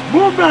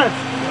 Movement.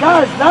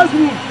 Guys, let's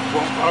move.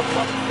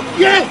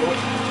 Yeah.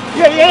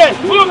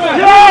 Movement.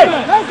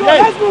 Let's go.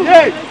 Let's move.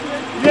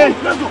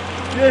 Let's go.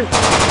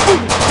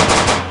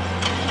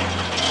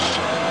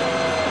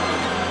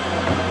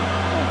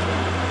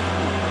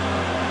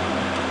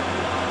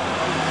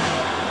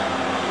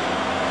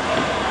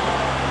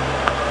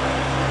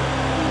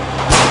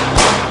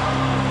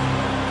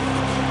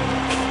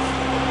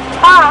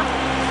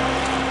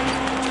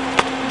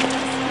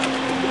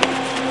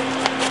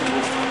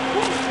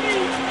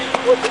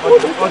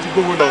 Wọ́n ti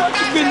gbówó lọ.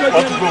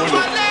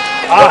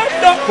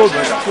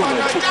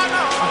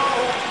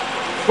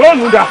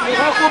 Fóònù dà.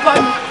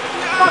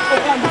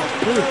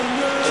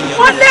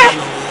 Wọlé.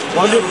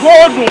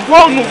 Fóònù.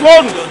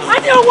 A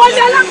ní owó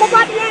ilé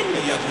alákọ̀ọ́bá ní ẹ̀yìn.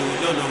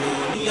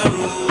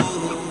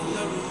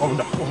 Ọ̀hún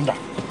dà.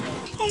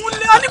 Òun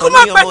lé, a ní kó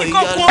má pẹ́ ní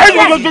kankan. ẹ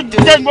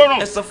jẹ́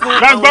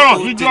gbọ́ràn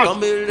idiot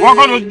wọ́n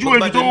kọ́ ló ju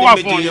ibi tó wà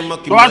fún ọ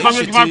tó wá sọ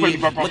pé kí n má pẹ́ ní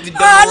kankan.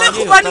 alẹ́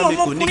kó bá ní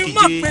ọmọkùnrin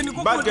má pẹ́ ní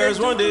kankan.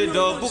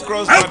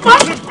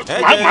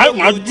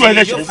 màá ju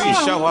ẹlẹ́sẹ̀ sí i.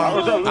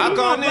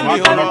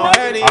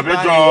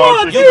 àbẹ́jọ́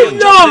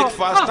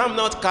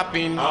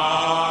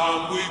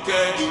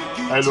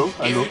hello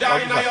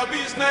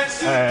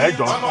ẹ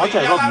jọ ọtí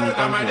ẹ lọ́ọ̀bù mi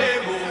kan jẹ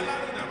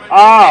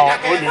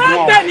o lè mú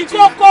ọ. bẹ́ẹ̀ni kí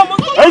ọkọ ọmọ.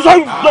 ẹ sọ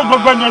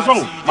gbogbo ẹni ẹ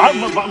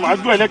sọ̀rọ̀ màá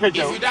ju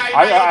ẹlẹ́kẹ̀jẹ o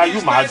ayú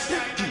màá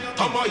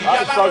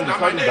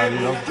sọ́ọ̀nì dàní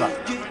lọ́gbà.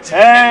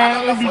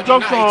 ibi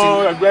dọ́kítọ̀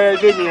ẹgbẹ́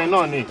lẹ́mi yẹn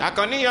náà ni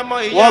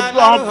wọ́n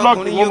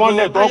blọ́ọ̀kì wọn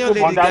mọ́lẹ̀ tó kó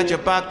mọ́ dání.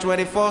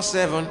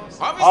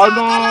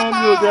 ọ̀nà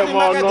mi ò tẹ̀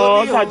mọ́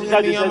ọ̀nà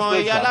jáde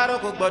sẹ́sẹ̀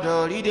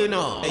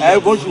ẹ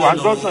bó ṣe wà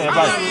dọ́kítọ̀ yẹn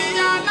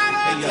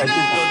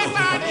báyìí.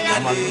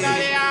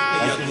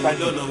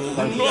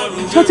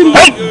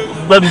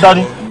 Gbẹ̀mí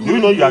dání, you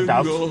know you are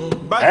doubt.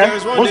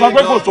 Mo sọ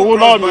pé kò sówó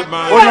lọ́wọ́ mi,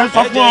 ó lè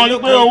sọ fún ọ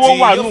pé owó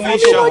wà nínú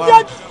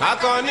mọ́tò.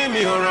 Akọni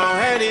mi ò ràn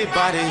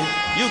anybody,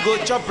 you go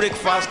chop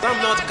breakfast, I'm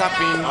not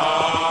capping.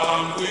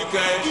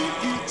 Wicked,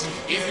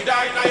 if you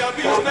die na your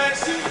business,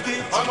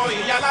 ọmọ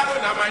ìyá Alaro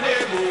na my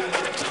name o.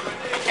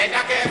 Ẹ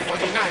dákẹ́ for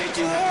the night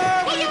o.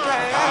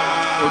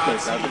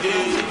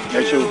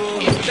 Ẹ ṣeun,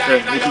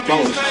 ibi tí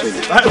wọ́n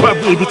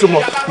ṣiṣẹ́ ibi tí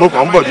mo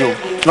kàn ń bọ̀ ni o,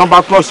 nọ́mbà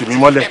klọ́ọ̀sì mi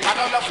mọ́lẹ̀,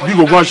 bí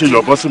gbogbo wọn ṣe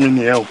yọ̀bọ sí mi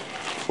nìyẹn o.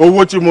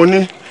 Owó tí mo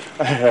ní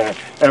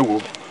ẹ wò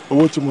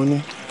owó tí mo ní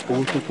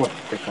owó tó pọ̀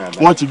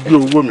wọ́n ti gbé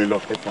owó mi lọ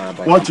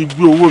wọ́n ti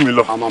gbé owó mi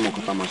lọ. àwọn àmọ̀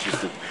kan tá a máa ṣe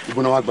sí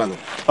ìbọn náà wá gbà lọ.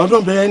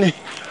 ọdún bẹ́ẹ̀ ni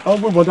àwọn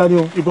gbọ́dọ̀ dání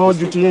o ìbọn wọn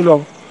ju ti yín lọ.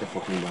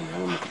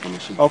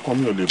 ọkàn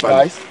mi ò lè balẹ̀.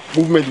 guys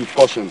movement with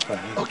caution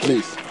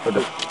please.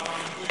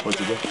 o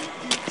ti bọ́.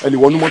 ẹ lè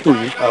wọnú mọ́tò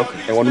yìí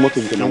ẹ wọnú mọ́tò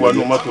yìí tẹ̀lé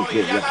wọnú mọ́tò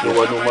yìí.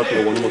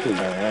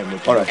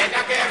 all right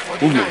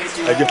movement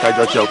ẹ jẹ́ ká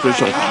jọ ṣe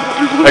operation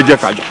ẹ jẹ́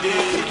ká jọ.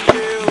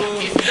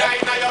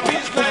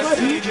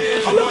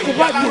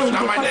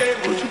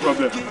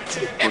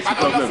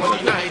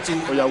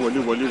 Oya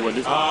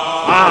wọlé.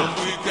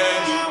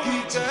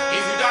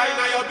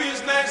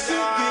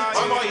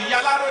 Ọmọ ìyá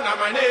Alaro na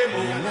my name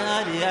o.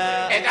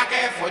 Ẹ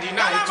dákẹ́ for the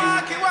night o.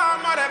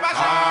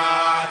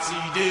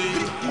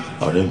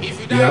 ọ̀rẹ́ mi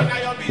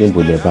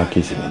níbo lẹ bá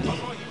kéèsì mi dé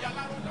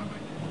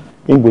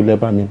níbo lẹ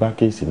bá mi bá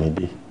kéèsì mi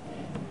dé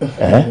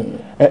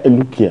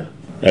lùkìá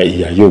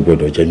ìyá yóò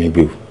gbọ́dọ̀ jẹ mí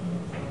gbé o.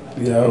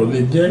 ìyá ò lè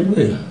jẹ́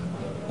gbé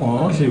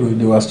wọ́n ṣe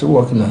they were still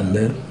working on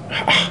them.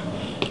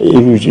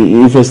 irú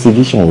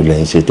investigation ò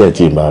lẹ́yìn ṣe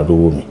tẹ́ẹ̀tì máa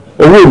rówó mi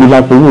owó ìlú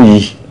lápòwò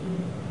yìí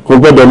kò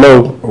gbọ́dọ̀ lọ.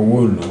 owó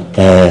ìlú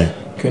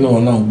kí ni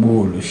wọn náà gbó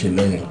òòlù ṣe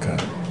lẹ́yìn kan.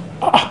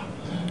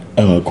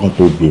 ẹ̀wọ̀n kan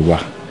tó gbé wá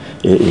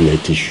ilẹ̀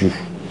ti ṣú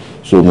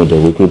so mo dẹ̀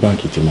wí pé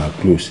báńkì ti máa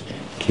close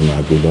kí n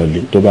máa gbé lọ́lé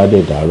tó bá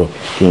dẹ̀ dàárọ̀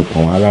kí n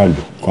kàn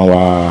aráàlú kán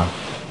wá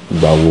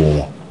gba owó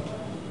wọn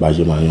bá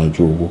ṣe máa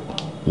yanjú owó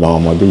làwọn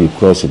ọmọdé yìí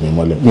cross mi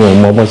mọ́lẹ̀ mi ò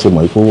mọ bọ́n ṣe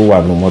mọ̀ pé owó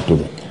wà nínú mọ́tò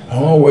mi.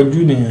 àwọn wẹjú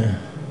nìyẹn.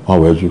 wọ́n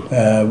wẹjú.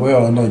 bóyá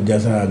ọ̀nà náà já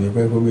sára mi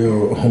pé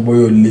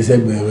bóyá o lè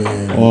sẹ́gbẹ̀ẹ́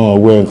rẹ̀. wọ́n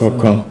wẹ nǹkan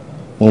kan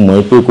mo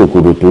mọ̀ pé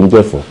kòkòrò tó ń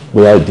jẹ̀fọ́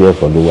bóyá ìdí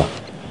ẹ̀fọ́ ló wà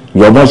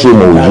ìyọ̀bọ̀n ṣe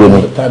mọ̀ òye ni.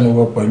 táni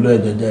wọ pẹ̀lú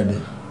ẹ̀jẹ̀ jáde.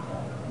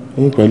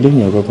 ní pẹ̀lú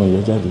èèyàn kankan yọ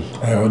jáde.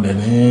 ọ̀dẹ̀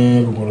ní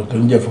kòkòrò tó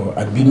ń jẹ̀fọ́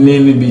àbí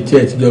níbi tí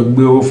ẹ̀ ti jọ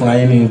gbé owó fún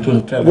ayé ní tó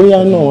ń tẹ̀lé. bóyá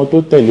náà wọn tó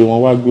tẹ̀lé wọn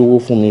wá gbé owó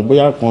fún mi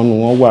bóyá kan nu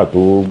wọn wà tó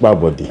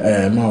gbàbọ̀dé.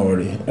 má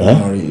worry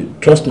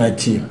trust my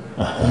team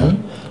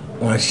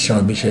wọn á ṣiṣẹ́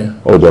wọn bí iṣẹ́.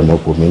 ọ̀dọ̀ ọmọ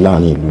kò mí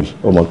láàrin ìlú yìí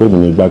ọmọ pé mi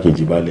ní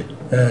igbákejì balẹ̀.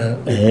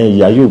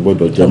 ìyá yóò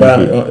gbọ́dọ̀ jẹ́ mi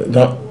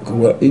pé.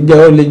 ìjà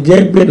ò lè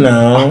jẹ́ pé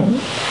náà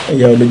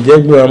ìyá ò lè jẹ́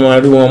pé wọn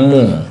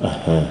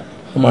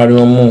máa rí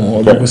wọn mú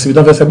ọ̀dọ̀ kò síbi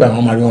tó fẹ́ sẹ́gbà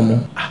wọn máa rí wọn mú.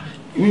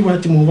 wíwá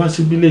tí mo wá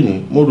síbí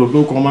lẹ́yìn mo rò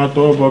ló kan máa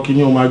tọ́ bọ kí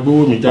ni o máa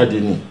gbówó mi jáde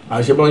ni.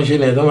 àṣebọ́n ń ṣe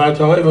ní ẹ̀tọ́ máa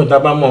tọ́ ìfọ̀n tá a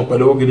bá mọ̀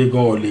pẹ̀lú owó gidi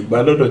gan ò lè gbà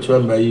lọ́dọ̀ tí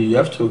wọ́n bá yìí you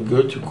have to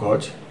go to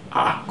court.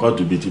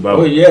 kóòtù bíi ti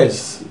báwo. oh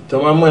yes tí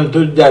wọ́n bá mọ̀ ẹni tó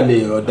jalè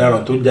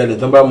ọ̀daràn tó jalè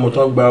tí wọ́n bá mú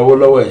tán gba owó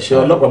lọ́wọ́ ẹ̀ ṣé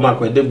ọlọ́pàá máa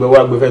pẹ̀ dé gbowó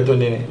agbẹ́fẹ́ tó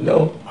ní ni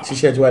lọ́wọ́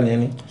ṣiṣẹ́ tí wà ní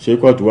ẹni. ṣé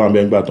kóòtù wà ń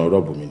bẹ́ ń gbà tán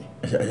rọ́ọ̀bù mi ni.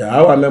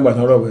 àwọn àmẹ́gbà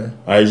tán rọ́ọ̀bù ẹ̀.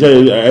 àìṣe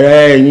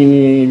ẹ̀yin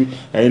ni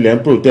ẹ̀yin lẹ́ ń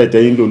protect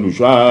ẹ̀yin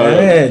lolùṣọ́.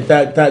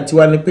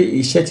 tiwa ni pé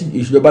iṣẹ́ tí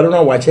ìjọba ló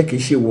náà wá ṣẹ́ kì í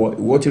ṣe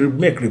ìwọ ti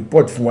make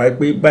report fún wa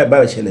pé báyìí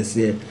báyìí ṣẹlẹ̀ sí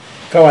ẹ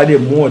káwa lè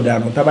mú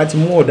ọ̀daràn tá a bá ti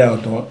mú ọ̀daràn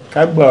tán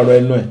ká gba ọ̀rọ̀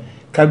ẹnu ẹ̀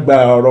ká gba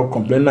ọ̀rọ̀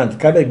complainant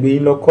ká lè gbé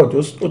yín lọ court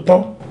ó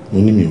tán. mo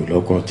ní mi ò lọ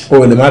court.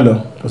 o lè má lọ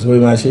kò sí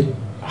bóyá máa ṣe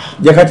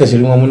jẹ́ ká tẹ̀sí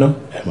rí wọn mú ná.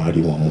 ẹ máa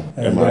rí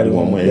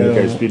wọn mú ẹ̀yin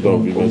kẹ́ speed up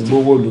investigation.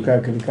 gbogbo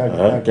olùkáàkiri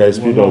kẹ́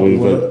speed up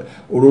investigation.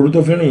 òróró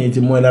tó fi rìn yìí ti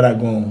mú ẹ lára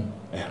gan-an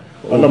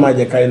ọlọ́mọ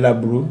àjẹkárí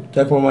laburo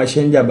jẹ́ kí wọ́n máa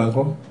ṣe ń jà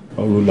báńkọ́.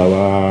 ọrù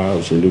làwa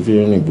òṣèlú fi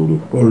ń rìn gbòòrò.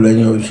 ọrù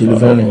lẹ́yìn òṣèlú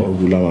fi ń rìn.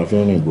 ọrù làwa fi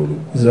ń rìn gbòòrò.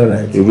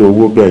 irú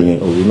owó bẹ́ẹ̀ yẹn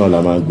ọrù náà la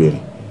máa ń gbèrìn.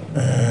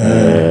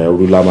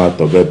 ọrù la máa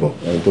tọ̀ bẹ́ẹ̀ bọ̀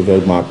ẹni tó fẹ́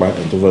máa pa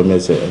ẹni tó fẹ́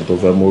mẹ́sẹ̀ ẹni tó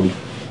fẹ́ mórí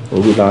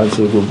ọrù la ń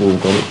ṣe gbogbo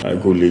nǹkan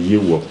kò lè yé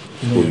wọ̀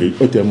kò lè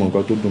ó tẹ́ mọ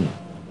nǹkan tó dùn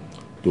mọ́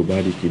tó bá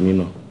rí kinní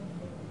náà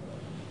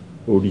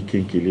ó rí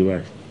kékeré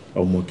báyìí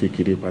ọmọ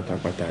kékeré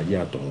pátápátá ayé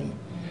àtọ̀run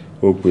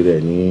ó pè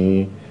rẹ̀ ní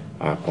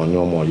Àkànní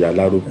ọmọ ìyá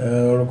Aláró.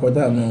 Orúkọ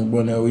tá a mọ̀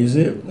gbọ́ náà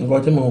òye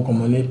nǹkan tí mo kàn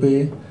mọ̀ ni pé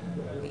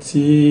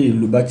tí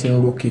ìlú bá ti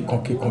ń ro kíkan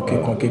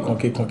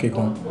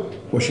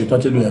ó ṣetán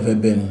tí ìlú yẹn fẹ́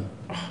bẹ́ẹ̀ ni.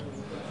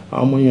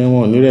 Àwọn ọmọ yẹn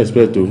wọn ò ní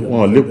respect o, wọn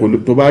ò lépo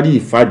tó bá rí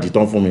ìfàdí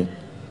tán fún mi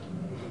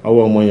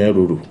ọwọ́ ọmọ yẹn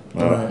rorò.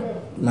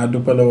 Máa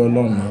dúpẹ́ lọ́wọ́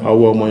Ọlọ́run náà.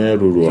 Ọwọ́ ọmọ yẹn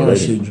rorò ọ̀rẹ́ mi. Kí wọ́n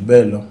ṣe jù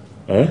bẹ́ẹ̀ lọ.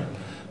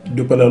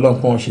 Dúpẹ́ lọ́wọ́ Ọlọ́run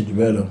kí wọ́n ṣe jù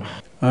bẹ́ẹ̀ lọ.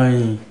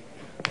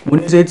 Mo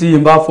ní ṣé tí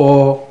n bá fọ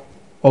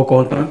ọkọ̀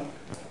tán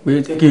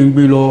pé tí kì í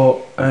gbé lọ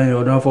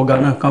ọ̀dọ̀ fọgá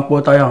náà kán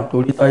pọ́ táyà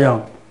torí táyà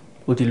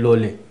ó ti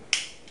lọlẹ̀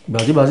ìgbà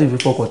tí bá sì fi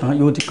fọkọ̀ tán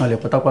yóò ti kanlẹ̀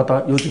pátápátá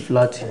yóò ti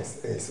fúláàtì.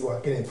 sí wa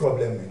kí ni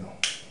problem mi náà.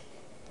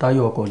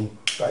 táyà ọkọ̀ ni.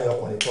 táyà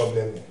ọkọ̀ ni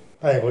problem mi.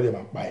 táyà ìkọ́ lè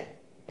máa pa ẹ̀.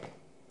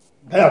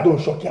 táyà tó ń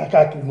ṣọ́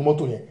káàkiri nu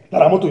mọ́tò yẹn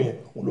lára mọ́tò yẹn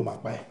òun ló máa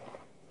pa ẹ̀.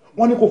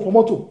 wọ́n ní kó fọ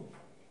mọ́tò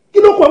kí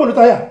ló kọ́ ẹ̀ mọ́tò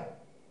táyà?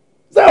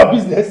 is that your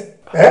business?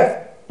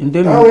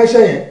 táwọn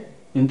ẹṣẹ́ yẹn.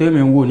 ntẹ́mi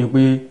ń wò ni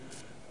pé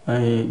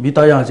bí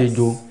táyà ń ṣe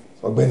jo.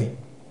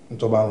 ọ̀gbẹ́ni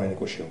nítorí bá ń rìn ní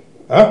kò ṣe o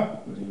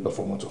lọ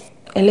fọ mọ́tò.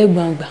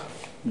 ẹlẹ́gbàǹgbà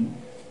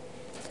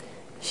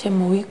ṣe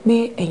mọ̀ wípé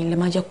ẹ̀yin lè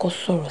máa jẹ́ kó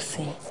sọ̀rọ̀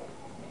sí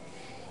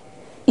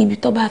i ibi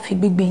tó bá fi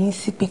gbégbé yín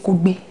sí pé kó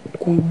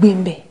gbé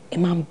ń bẹ̀ ẹ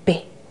máa ń bẹ̀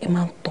ẹ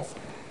máa ń tọ̀.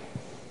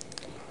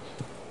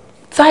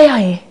 táyà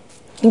yẹn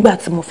nígbà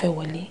tí mo fẹ́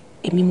wọlé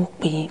èmi mo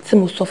pè yín tí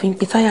mo sọ fún yín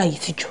pé táyà yìí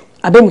ti jò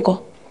àbẹ́mi kọ́.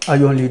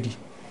 Iron Lady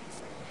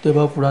tẹ́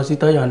bá fura sí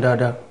táyà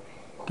dáadáa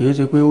kì í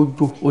ṣe pé ó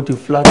jò ó ti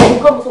flat.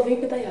 nǹkan mo sọ fún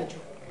yín pé táyà jò.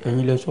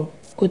 ẹ̀yin lẹ sọ.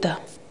 ó dáa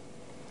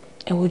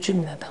ẹ wojú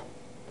mi dáadáa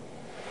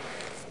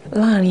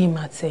láàrin èmi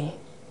àti ẹ̀yin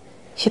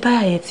ṣé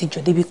táyà yẹn ti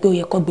jò débi pé ó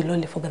yẹ kó gbé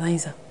lọ́lẹ̀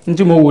fọ́gánáìsà. n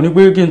tí mo wò ni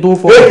pé kí n tó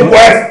fọ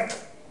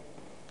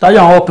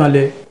táyà wọn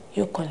kanlẹ̀.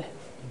 yóò kanlẹ̀.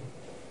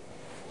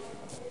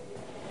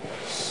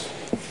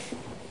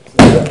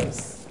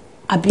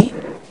 àbí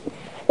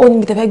ó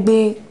ní tẹ́ fẹ́ gbé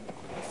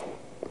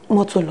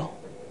mọ́tò lọ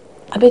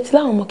àbí tí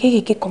láwọn ọmọ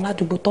kéékèèké kan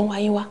ládùúgbò tó ń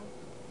wáyé wá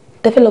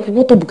tẹ́ fẹ́ lọ fi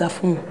mọ́tò bùgà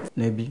fún wọn.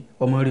 nẹ̀bí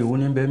ọmọ rẹ̀ wo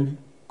ní bẹ́ẹ̀ bí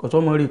kò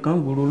sọ́mọ rẹ̀ kan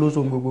gbòòrò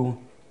lóṣù gbogbo wọn.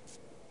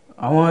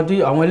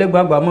 àwọn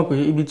ẹlẹ́gbàgbà mọ̀ pé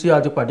ibi tí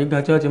a ti pàdé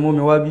gan tí wọ́n ti mú mi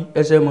wá bí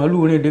ẹsẹ̀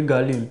màálù rìn dé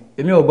gàálẹ̀ mi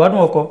èmi ò gbádùn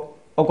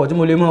ọkọ̀ tí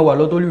mo lè máa wà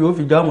lọ́tọ́lù yóò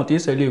fi jáàmù tí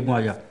ìṣẹ̀lẹ̀ ègún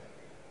àyà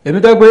èmi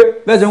tẹ́ pé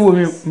bẹ́ẹ̀ ṣe ń wo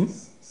mi.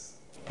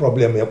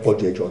 problem yẹn pọ̀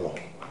ju ẹjọ́ lọ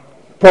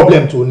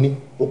problem tó ní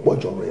ó pọ̀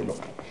ju ọ̀rọ̀ yẹn lọ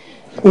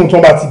ohun tí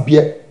wọ́n bá ti bí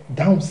ẹ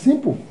down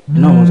simple.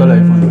 iná àwọn sọ́la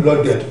yìí fún mi.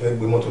 lọ́dẹ̀ tó fẹ́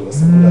gbé mọ́tò lọ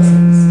sí kúlá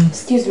service.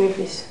 excuse me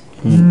please.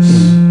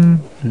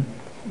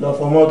 lọ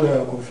fọ mọ́tò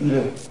yẹn kò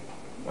fílẹ̀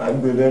máa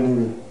gbé lẹ́nu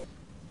rẹ̀.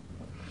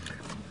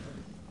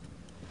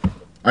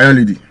 Iron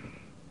Lady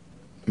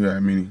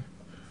mi ni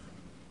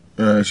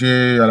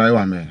ṣé aláyé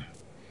wà mẹ́ẹ̀.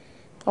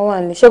 ọwọ́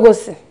àná ṣé kò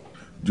sí.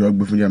 jọ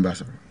gbé fún jẹ́ǹbà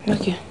sọ̀rọ̀.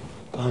 ok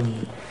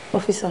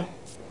officer.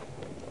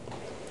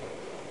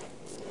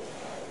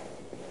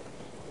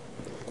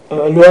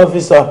 hello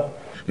officer.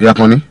 ìyá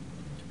kan ní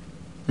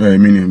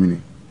èmi ni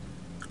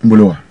ń bọ́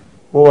ló wà.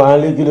 mo wà á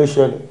lé kí ló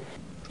ṣẹlẹ̀.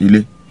 ilé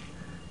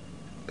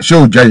ṣé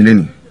ò jáde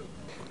lẹ́nìí.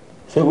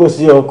 ṣé kò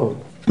sí ọkọ̀.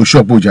 kò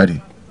ṣọ́ọ̀pù ò jáde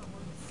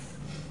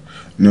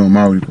ni o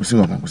máa rí kò sí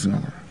kankan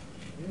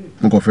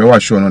mo kàn fẹ́ wá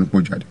ṣọ́ ọ̀nà nípò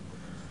jáde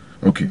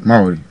ok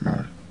máa rí.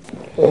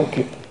 ok.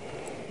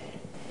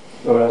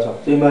 ọ̀rọ̀ àṣà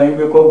ṣé máa ń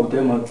gbé kọ́ọ̀bù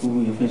tẹ́ máa tu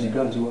ìfín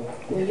sìgá àti wá.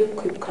 will you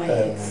keep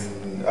quiet.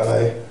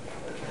 alaye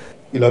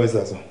ilé ọ́fíìsì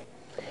àṣà.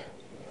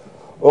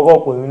 ó kọ́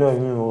pè mí náà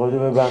ní ìmọ̀kọ́ tó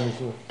fẹ́ bá mi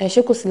sọ. ẹ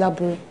ṣé kò sí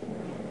láburú.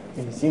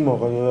 èyí sí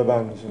ìmọ̀kọ́ tó fẹ́ bá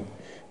mi sọ.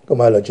 kó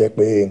má lọ jẹ́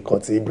pé nǹkan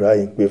tí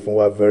Ibrahim pè fún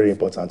wa very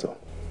important o.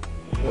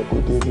 ẹ kò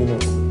débi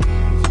náà.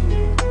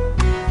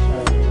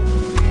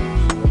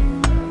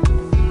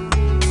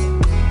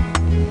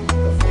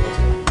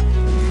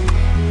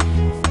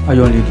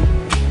 Iron Lady.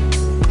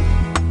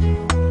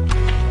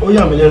 ó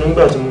yà mí lẹ́nu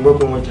nígbà tí mo gbọ́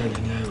pé wọ́n jalè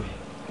ní àìwẹ̀.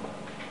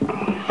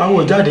 àwọn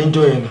ò jáde ń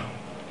jọ yẹn náà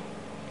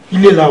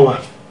ilé la wà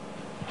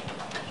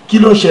kí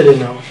ló ń ṣẹlẹ̀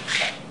náà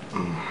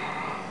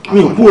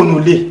mi kú ònú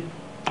ilé.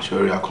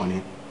 ṣòrí Akànní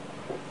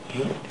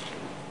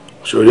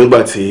ṣòrí nígbà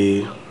tí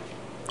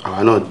àwa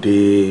náà dé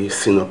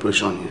scene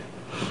operation yẹn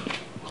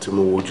tí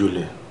mo wojú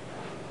lẹ̀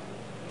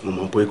mo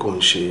mọ̀ pé kò ń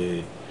ṣe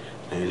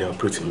ilé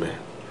operating bẹ́ẹ̀.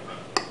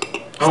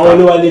 àwọn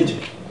olówó lè jẹ.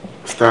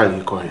 style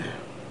yìí kọ yẹn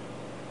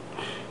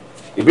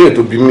ìbéèrè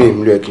tó bí mi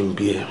ìmúlò ẹ kí n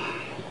bí ẹ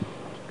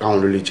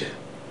báwọn ló lè jẹ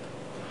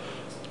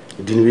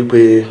ìdí ni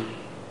wípé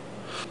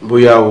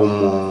bóyá o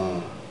mọ̀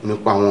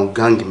nípa àwọn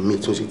gáàngì míì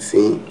tó ti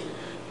tí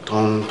tó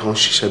ń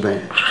ṣiṣẹ́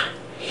bẹ́ẹ̀.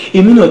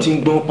 èmi náà ti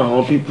ń gbọ́n pa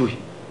àwọn pípù yìí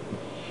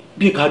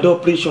bíi card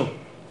operation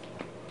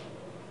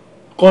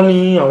kọ́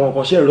ní àwọn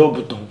kan ṣe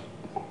rọ́ọ̀bù tán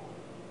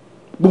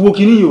gbogbo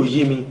kìíní yóò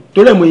yé mi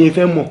torí ẹ̀ mo yẹ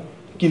fẹ́ mọ̀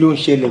kí ló ń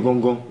ṣẹlẹ̀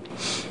gangan.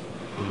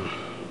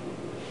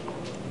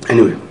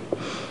 anyway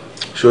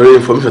ṣòro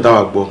information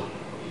táwa gbọ́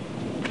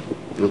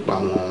nípa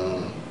àwọn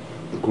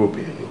group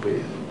yẹn ni pé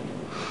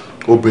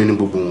obìnrin ní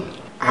gbogbo wọn.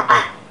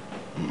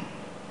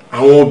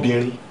 àwọn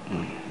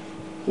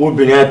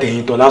obìnrin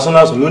àtẹ̀yìntọ̀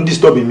lásánlásán ló ń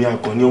disturb mi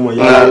Àkànní ọmọ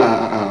ìyá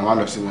rẹ̀. wà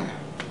lọ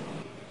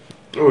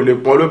síbẹ̀ o lè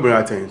pọ́n lóbìnrin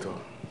àtẹ̀yìntọ̀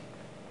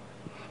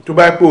tó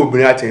bá pé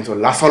obìnrin àtẹ̀yìntọ̀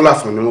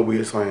lásánlásán ni wọ́n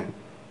bóyá sọ yẹn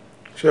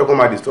ṣé ẹ kó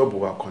máa disturb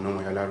Àkànní ọmọ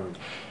ìyá Alaro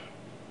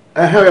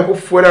ẹ kó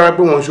fún ẹ lára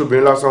pé wọ́n ń ṣe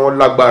obìnrin lásán wọn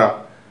lágbára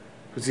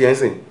tó ti yẹn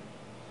sìn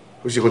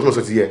ó ṣe kan tí mo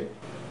sọ ti yẹ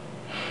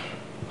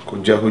kò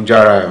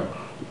jára ẹ̀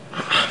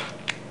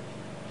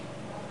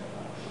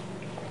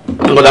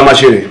nǹkan tá a máa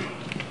ṣe rè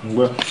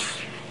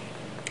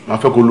máa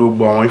fẹ́ kó ló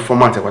gbọ́ àwọn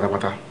informant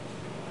pátápátá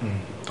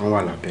tó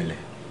wà lábẹ́lẹ̀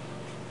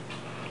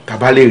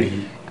tàbá lè rí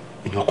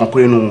èèyàn kan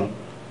péré nínú wọn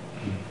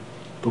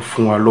tó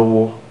fún wa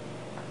lọ́wọ́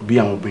bí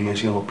àwọn obìnrin yẹn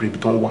ṣe ń ọpẹ́rẹ́ ibi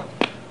tó ń wà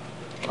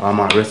àwọn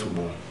máa arrest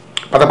gbogbo wọn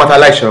pátápátá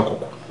láìṣe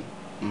ọkọ̀ọ̀kọ̀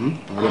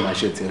àwọn lè máa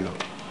ṣe tiẹ̀ lọ.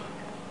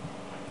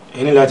 ẹ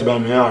ní láti bá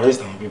mi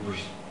arrest àwọn people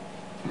yìí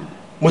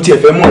mo tiẹ̀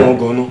fẹ́ mọ̀ wọ́n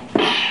gan-an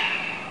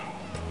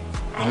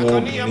àwọn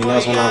obìnrin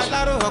lásán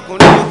lásán.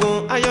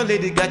 Iron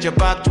lady got your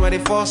back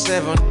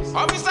 24/7.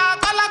 Officer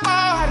Kalako,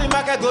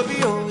 Harimaka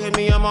Gobio,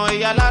 Emi ọmọ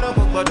ìyá Alaro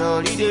kò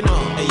gbọdọ̀ rí dènà.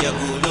 Ẹyẹ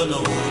kò lọ́nà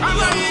òun.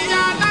 Ọmọ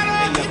ìyá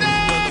Alaro ti dé.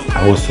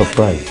 I was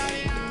surprised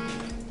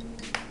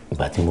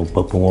ìgbà tí mo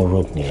gbọ́ pé wọ́n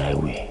rob ní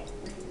highway.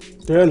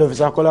 Tẹ́lẹ̀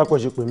lọ́fíìsà Kọ́lápọ̀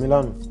ṣe pè mí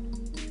lánàá.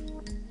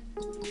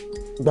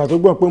 Ìgbà tó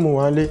gbọ́ pé mo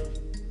wà nílé.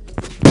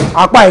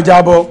 Apá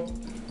ìjà bọ̀.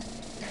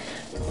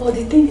 But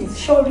the thing is,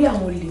 ṣọ́ọ́rí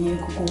àwọn olè yẹn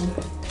gbogbo mú.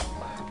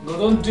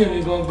 Gọ́dọ̀ ń dùn mí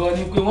gangan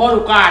ni pé wọ́n rò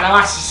ká àná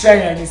wá ṣiṣẹ́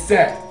yẹn ní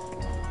sẹ́ẹ̀.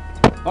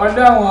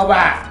 Ọlọ́run ọba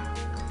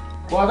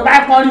kò tó bá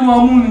pọ́n rí wọn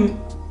mú ni.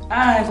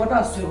 Ẹ̀kọ́ tà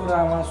sọ ẹ̀kọ́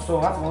náà máa sọ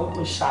láti wọ́n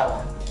kò ṣàrà.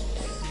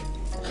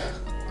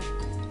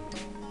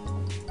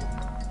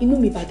 Inú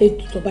mi bàtẹ́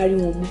tó bá rí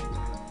wọn mú.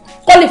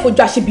 Kọ́ lè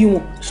fojú aṣebi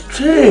wọn.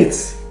 Straight.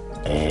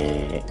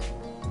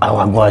 Àwọn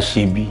àgbọn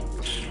aṣebi.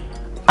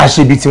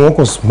 Aṣebi tí wọ́n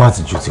kò smart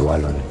ju tiwa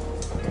lọ ni.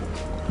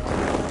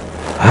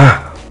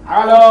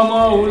 Àwọn ọmọ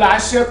òun là ń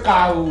ṣèkà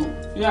o.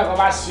 Bí ẹ̀kọ́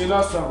bá ṣe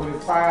lọ́sàn-án kò lè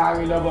fara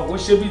rí lọ́bọ̀ kó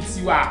ṣe bí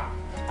tiwa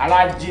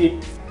alájẹ.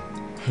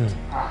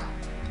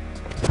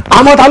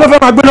 Àmọ́ ta ló fẹ́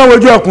máa gbéná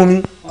wojú ẹkùn mi?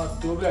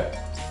 Ọ̀tọ̀ bẹ́ẹ̀.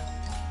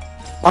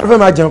 Ta ló fẹ́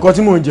máa jẹ nǹkan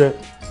tí mò ń jẹ?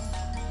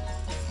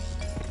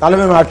 Ta ló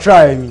fẹ́ máa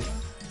try mi?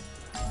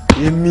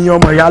 Èmi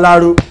ọmọ ìyá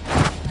Aláró.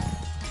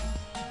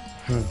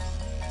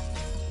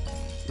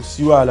 Kò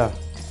sí wàhálà.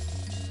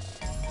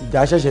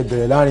 Ìjà ṣẹ̀ṣẹ̀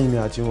bẹ̀rẹ̀ láàrin mi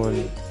àti wọn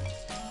ni.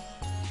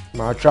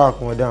 Màá track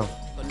wọn down.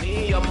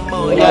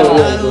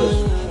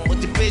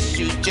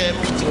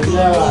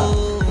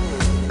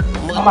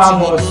 Wọ́n máa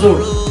mọ̀ ọ́sọ́.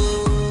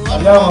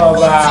 Ọlọ́run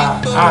ọba.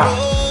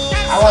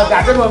 Àwọn ọ̀gá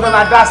tí mo fẹ́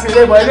máa dá sí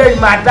ilé ìbọn eléyìí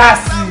máa dá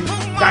sí i.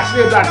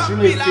 Gàṣílẹ̀ dà sí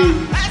ilé ìfẹ́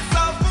yìí.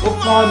 Ó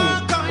kàn mí,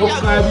 ó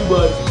kàn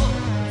everybody.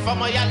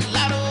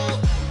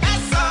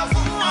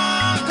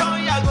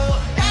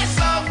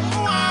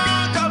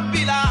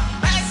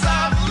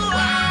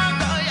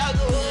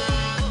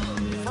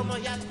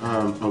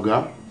 Ọ̀gá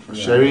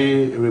ṣẹ́rí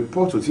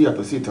rìpọ́ọ̀tù tí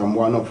yàtọ̀ sí ìtàn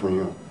wá náà fún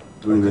yín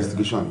lórí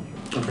investigation yìí.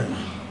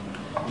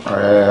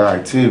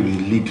 Àìtí rí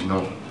lead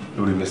náà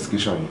lórí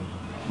investigation yìí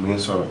mo ń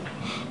sọ̀rọ̀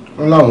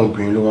wọ́n láwọn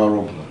obìnrin ló wá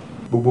rọ̀bù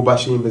gbogbo bá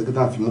ṣe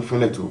investigator fi mú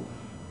fínlẹ̀ tó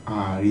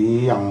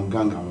àárí àwọn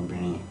gángà àwọn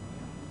obìnrin yẹn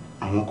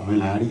àwọn ọkùnrin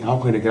là ń rí àwọn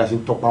ọkùnrin rẹ̀ ṣe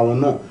ń tọpa wọn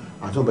náà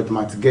àti wọn bẹ̀tẹ̀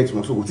máa ti gẹ́ẹ̀tì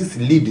wọn sókò tí sì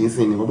lead ń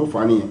sìn nìkan tó fà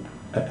á nìyẹn.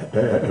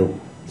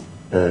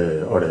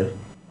 Ọ̀rẹ́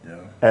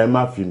ẹ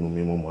má fi nù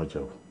mí mo mọ̀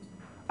jẹ́ o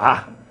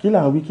kí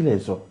là ń wí kí lẹ̀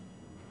sọ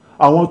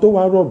àwọn tó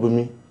wá rọ̀bù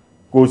mi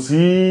kò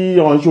sí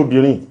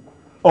ọ̀nṣobìnrin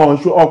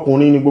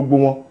ọkùnrin ni gbogbo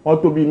wọn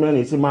wọ́n tó bí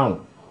 4 sí 5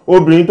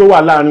 obìnrin tó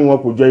wà láàrin wọn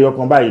kò jẹ́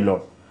ẹyọkan báyìí lọ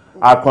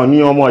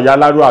àkànní ọmọ ìyá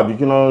Aláró àbí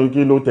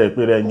kí ló tẹ̀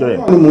pé rẹ̀ ń jọ ẹ̀.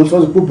 wọ́n ní mo ń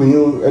sọ́ọ́ sí pé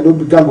obìnrin ẹni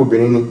bí gáàgì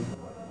obìnrin ni.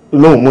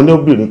 lóhùn mo ní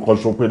obìnrin kan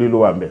ṣo péré ló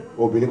wà ń bẹ̀.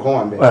 obìnrin kan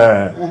wà ń bẹ̀.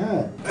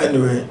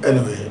 Anyway,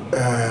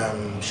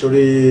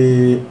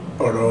 sórí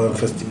ọ̀rọ̀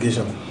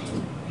investigation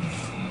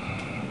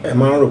ẹ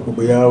máa ń rò pé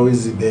bóyá ó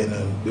easy bẹ́ẹ̀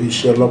náà lórí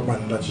iṣẹ́ ọlọ́pàá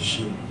ní láti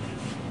ṣe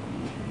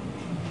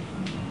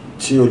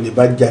tí o lè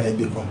bá jà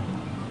níbi kan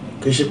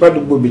kì í ṣe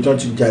pàdúgbò ibi tí wọ́n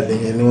ti jà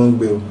lẹ́yìn ni wọ́n ń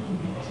gbé o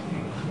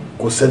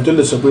kò sẹ́ni tó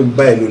lè sọ pé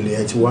báyìí ló lè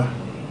yẹn ti wá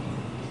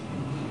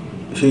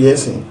ṣe yẹn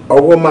sìn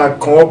ọwọ́ máa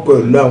kàn ọ́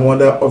pẹ̀lú àwọn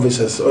other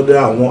officers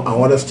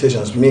àwọn other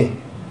stations míì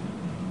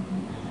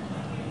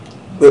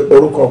pé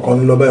orúkọ kan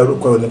ń lọ báyìí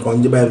orúkọ nìkan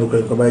ń jẹ́ báyìí orúkọ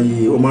nìkan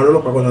báyìí o máa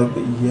rọ́lọ́pàá kan náà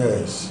pé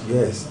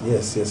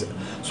yes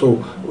so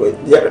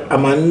a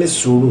máa ní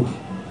sùúrù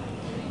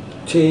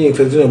tí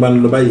infection bá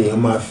ń lọ báyìí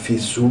èèyàn máa fi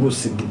sùúrù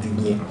sí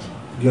gidi yẹn.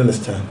 You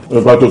understand?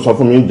 Ìgbà tó sọ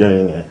fún mi jẹ́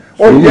yẹn.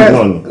 Sùúrù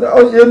náà ni. Ó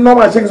yẹ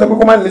normal ṣe kí sọ pé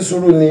kó má ní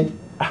sùúrù ni.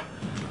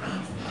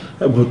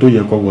 Ẹ̀gbọ́n tó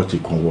yẹ kọ́wọ́ ti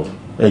kàn wọ̀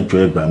ẹjọ́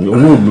ẹgbàá mi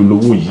owó ìlú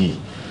lówó yìí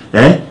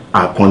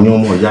àkànní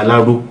ọmọ ìyá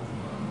Aláró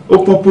ó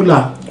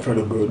popular.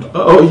 Very good.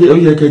 Ó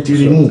yẹ kẹ́ ti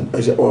rí mú.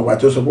 Ọ̀gbà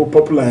tó sọ pé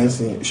popular yẹn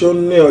sìn ṣé ó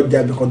ní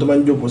ọjà ibì kan tó máa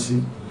ń jókòó sí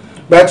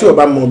báyìí tí o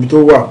bá mọ ibi tó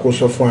wà kó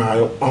sọ fún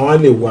àwọn á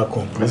lè wà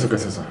kan.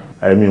 lẹ́sẹ̀kẹsẹ̀ sà.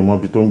 Èmi ò mọ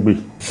ibi tó ń gbé.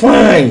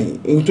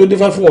 Fine n tó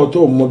dífá fún wọn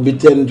tó mọ ibi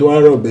tí ẹni tó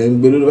wá rọ̀ bẹ́ẹ̀ ń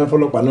gbé ló dífá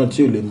fọlọ́pàá náà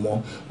tí ò lè mọ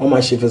wọ́n máa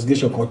ṣe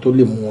investigation kan tó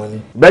lè mú wọn ni.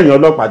 Bẹ́ẹ̀ni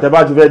ọlọ́pàá tẹ́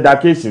bá ti fẹ́ da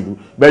kéèsì rú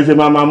bẹ́ẹ̀ ṣe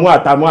máa mú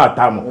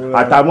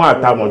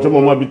àtàmọ̀ tí mo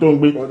mọ ibi tó ń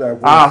gbé.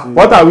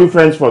 What are we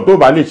friends for tó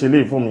bá lè ṣe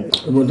léè fún mi.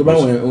 ohun tó bá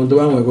wọn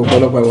ẹ̀kọ́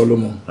ọlọ́pàá wọn ló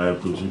mọ̀.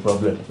 Kò sí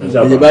problem.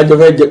 ìjọba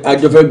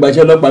àjọfẹ́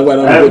gbaṣẹ́ ọlọ́pàá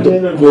gbàdá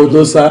kó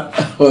tó sá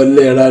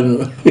ọ̀lẹ́ ránu.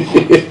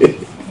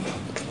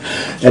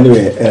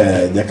 Anyway,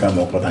 jẹ́ ká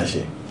mọ̀ pọ́tà ṣe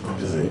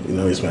you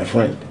know he's my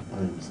friend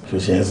so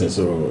ṣe ń sìn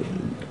so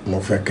mo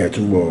fẹ́ kẹ́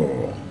túbọ̀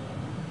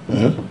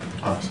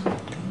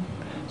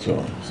so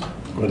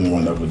Kọ́ ni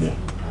wonderful day.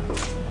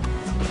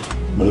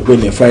 Mo rí pé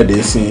ní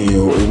Friday sin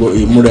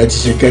ìmúra ti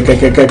ṣe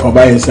kẹ́kẹ́kẹ́kẹ́ kan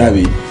báyìí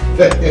sábì.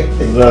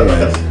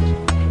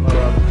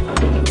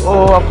 Ó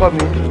ọkọ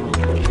mi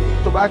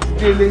tó bá ti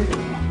délé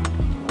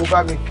kó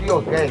bá mi kí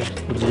ọ̀gá ẹ̀.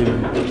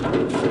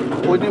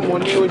 Ó ní mo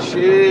ní ó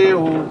ṣe é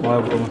o.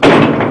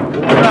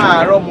 Òun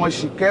náà àrọ́mọ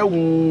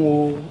ṣìkẹ́hùn o,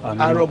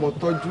 àrọ́mọ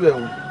tọ́jú ẹ̀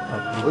o.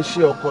 Ó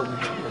ṣe ọkọ mi.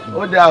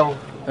 Ó dáa o.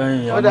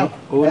 Ó dáa.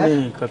 Ó ní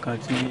nǹkan kan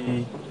tí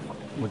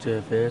mo ti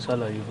fẹ́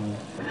ṣàlàyé fún mi.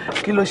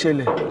 Kí ló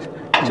ṣẹlẹ̀?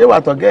 Ṣé wà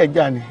tọ̀gá ẹ̀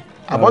jà ni?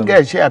 Àbọ̀gá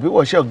ẹ̀ ṣe àbí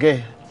wọ̀ ṣe ọ̀gá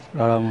ẹ̀?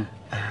 Rárá mọ́.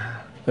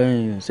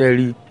 Ṣe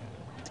rí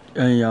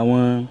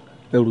àwọn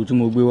ẹrù tí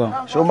mo gbé wá.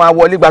 Ṣé o máa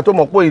wọlé gba tó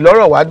mọ̀ pé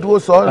ìlọ́rọ̀ wá dúró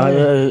sọ?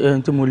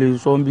 Tí mo lè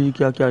sọ bí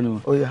kíákíá ni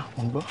wọ́n. Ó yá,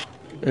 mo ń gbọ́.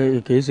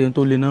 Kì í ṣe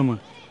tó le náà mọ̀.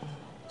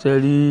 Ṣe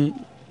rí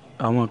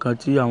àwọn nǹkan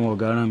tí àwọn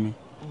ọ̀gá rán mi.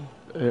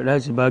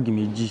 Ráìsì báàgì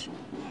 2,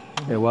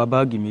 ẹ̀wà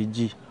báàgì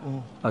 2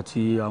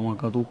 àti àwọn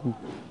nǹkan tó kù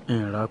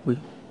ìrà pé.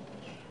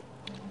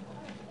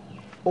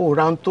 Ó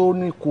ra ohun tó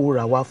ní kó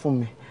rà wá fún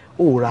mi,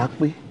 ó rà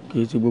pé. Kì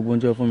í ṣe gbogbo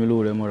oúnjẹ fún mi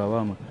lówó rẹ̀ mo rà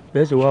wá mọ̀.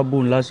 Bẹ́ẹ̀ sì wá bò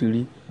ń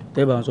láṣìírí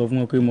tẹ́ bá ń sọ fún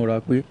wọn pé mo rà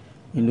pé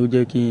ni ló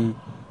jẹ́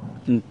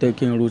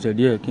kí n rosẹ̀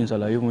díẹ̀ kí n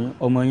ṣàlàyé fún yín.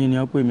 Ọmọ yín ni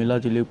wọ́n pè mí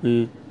láti lé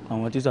pé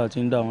àwọn tíṣà ti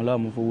ń dà wọ́n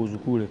láàmú fowó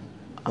sùkúù rẹ̀.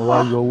 Mo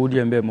wá yọ owó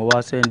díẹ̀ ńbẹ̀ mo wá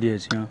sẹ́ǹdì ẹ̀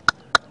sí wọn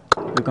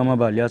pé ká má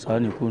bàa lé àṣà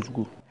nìkó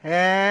sùkúù.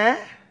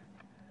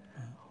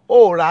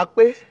 Ó rà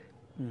pé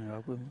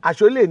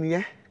àṣọlẹ̀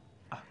nìyẹn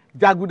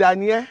jàgùdà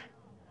nìyẹn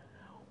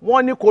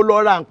wọ́n ní kó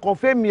lọ ra nǹkan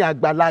fẹ́mi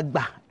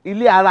àgbàlagbà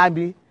ilé ara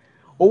mi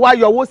ó wá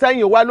yọ owó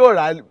sẹ́yìn ó wá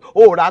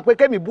ó rà pé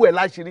kémi bú ẹ̀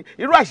láṣìírí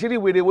irú àṣírí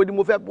wèrè wo ni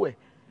mo fẹ́ bú ẹ̀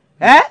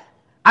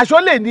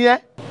àṣọlẹ̀ nìyẹn.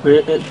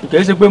 Kì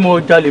í ṣe pé mo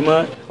jalè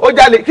mọ́. Ó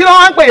jalè kí ló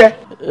wá ń pè yẹn.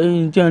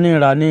 Tí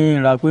wọ́n ní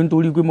ìrà pé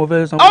nítorí pé mo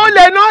fẹ́ san. Ó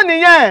lè náà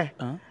nìyẹn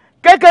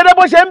kékeré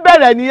bó ṣe ń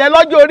bẹ̀rẹ̀ nìyẹn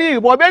lọ́jọ́ orí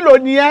ìwọ̀n mélòó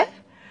nìyẹn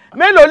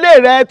mélòó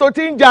lè rẹ tó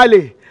ti ń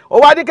jalè ó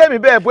wá ní kémi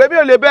bẹ́ẹ̀ bó èmi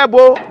ò lè bẹ́ẹ̀ bó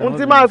ohun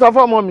tí máa sọ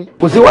fọ́mọ mi.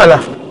 Kò sí wàhálà.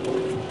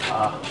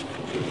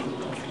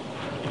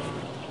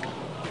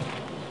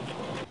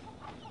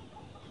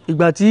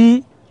 Ìgbà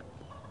tí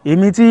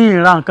èmi tí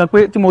ìra nǹkan pé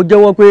tí mo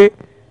jẹ́wọ́ pé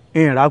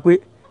ìrà pé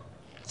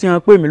tí wọ́n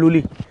pè mí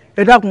lólè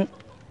ẹ dákun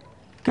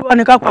kí wàá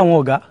ní ká pa àwọn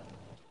ọ̀gá.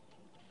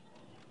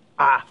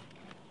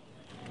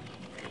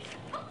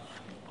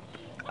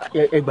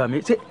 Ẹ gbà mí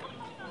ṣé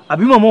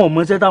àbí mọ̀mọ́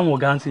ọ̀mọ́ ṣẹ́ táwọn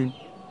ọ̀gá ń ṣe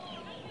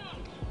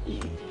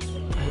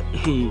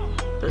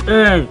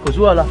kò sí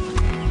wàhálà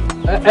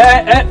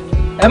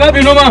ẹ má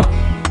bínú mọ́.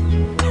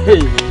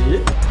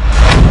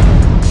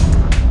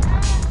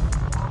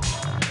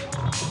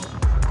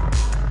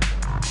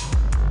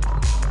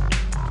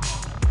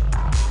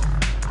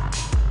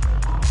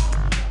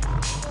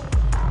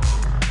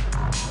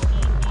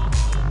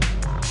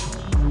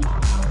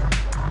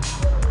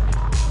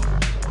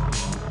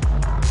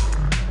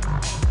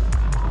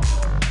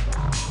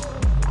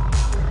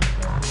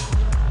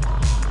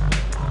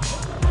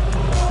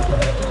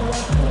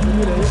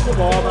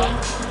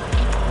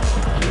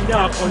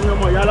 Akọni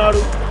ọmọ ìyá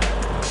Alaro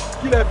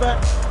kí lẹ fẹ́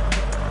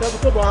tẹbi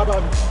tó bọ̀ wá bá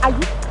mi.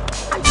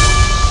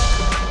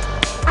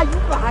 Ayú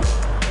bàá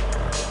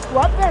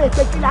wọ́n bẹ̀rẹ̀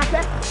pé kí la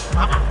fẹ́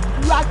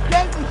you are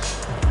crazy.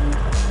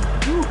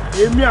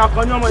 Èmi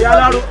akọni ọmọ ìyá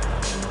Alaro.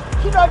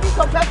 Kí ló ní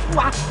tó fẹ́ fún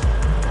wa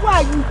fún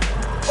àyù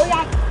ó yá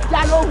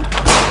já lóhùn.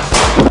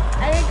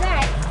 Ẹyin ká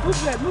ẹ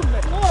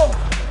movement.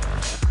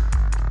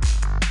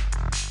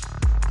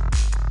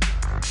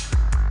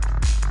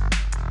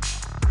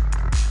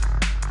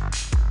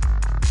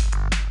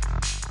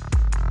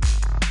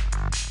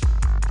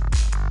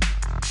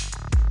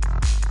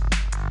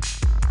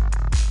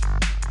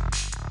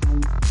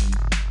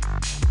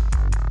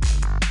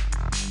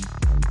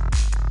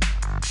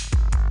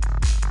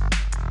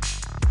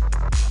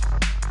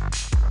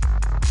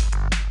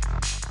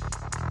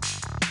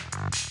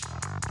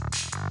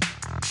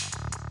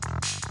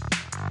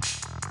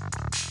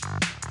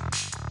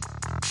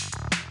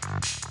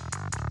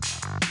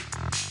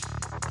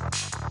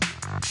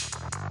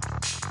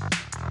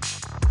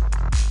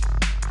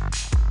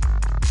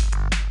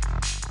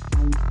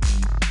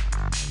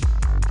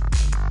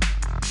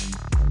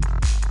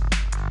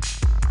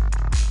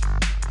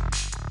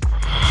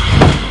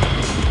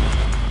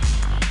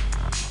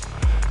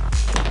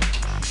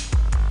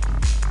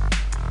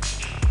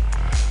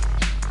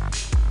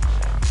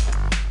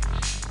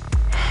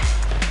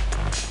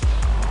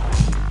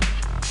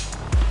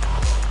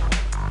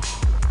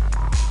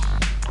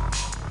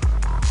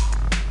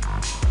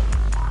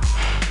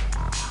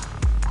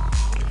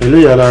 Hello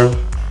Alaro.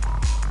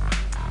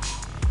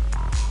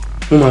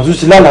 Mo máa tún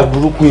ti lálàá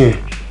burúkú yẹn.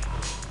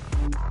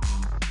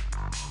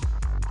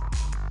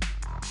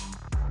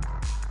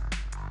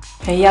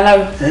 Ẹ̀yin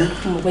Alaro,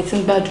 mo pẹ́ tí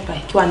ń gbádùn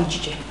báyìí kí wàá ní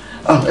jíjẹ.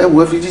 Ẹ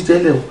wo ẹ fi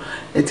jíjẹ lẹ o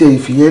ẹ ti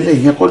ìfìyẹ́lẹ̀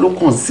ìyẹn kọ́ ló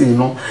kàn sí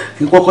iná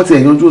kí kọ́kọ́ ti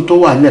ẹ̀yanjú tó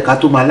wà nílẹ̀ ká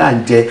tó máa láà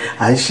ń jẹ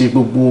à ń ṣe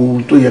gbogbo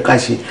ohun tó yẹ ká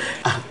ṣe.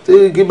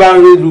 Tí kí bá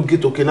ń rí lu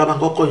gítòkè lábá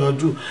kọ́kọ́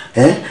yanjú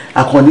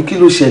Àkànní kí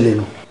ló ṣẹlẹ̀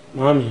nù.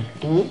 Màámi,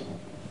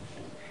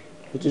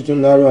 ó ti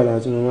tún lárò àlá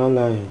tí mo máa ń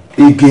lá yẹn.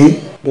 Ègé?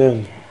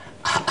 Bẹ́ẹ̀ni.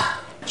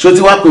 Ṣé o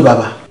ti wá pe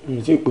bàbá? Mi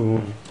ò tí ì pè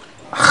wọ́n.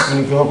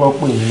 ní kí wọ́n kọ́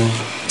pè mí náà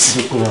sí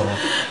pé bàbá.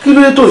 kí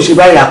ló dé tó ń ṣe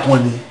báyìí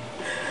àpọ́nni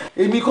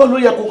èmi kọ́ ló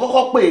yẹ kó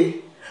kọ́kọ́ pè é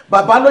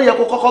bàbá ló yẹ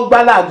kó kọ́kọ́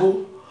gbá láago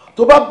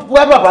tó bá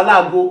wá bàbá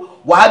láago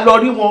wàá lọ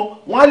rí wọn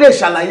wọn á lè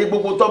ṣàlàyé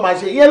gbogbo tó máa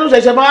ṣe ìyẹn ló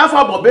ṣẹ̀ṣẹ̀ máa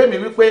fàbọ̀ bẹ́ẹ̀ mi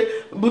wípé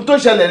tó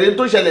ṣẹlẹ̀ rí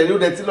tó ṣẹlẹ̀ rí ó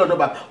dẹ̀ tí lọ́dọ̀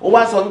bá ó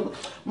wá sọ wípé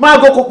máa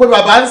gókó pé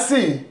bàbá ń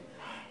sìn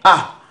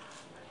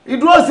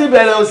ìdúró sí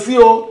bẹ̀rẹ̀ ò sí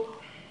o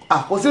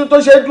kò sí tó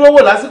ṣe dúró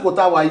wò lásìkò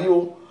tá a wà yìí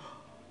o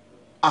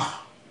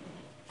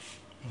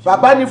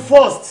bàbá ni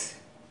first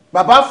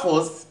bàbá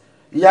first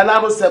ìyá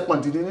Alaro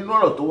second ní nínú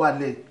ọ̀rọ̀ tó wà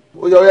lẹ̀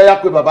ó yọ ya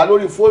pé bàbá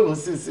lórí fóònù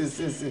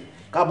sí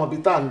ká mọ̀ bí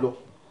tá à ń lọ.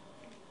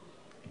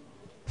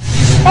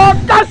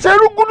 ọ̀ká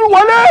ṣerúgúdú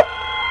wọlé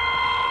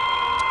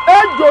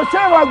ejò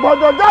ṣẹ̀wà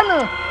gbọ̀dọ̀ dáná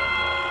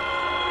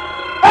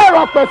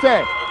ẹ̀rọ pẹ̀sẹ̀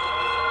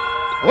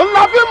òun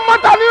la fi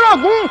mọ́ta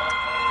nírọ̀gùn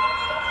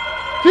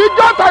tí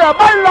jọ́tàyà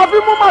báyìí la fi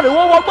mú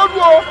màrìwò wọgbọ́dú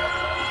o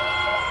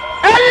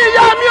ẹ̀yin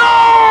ìyá mi o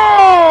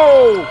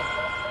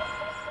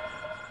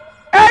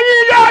ẹ̀yin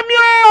ìyá mi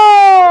o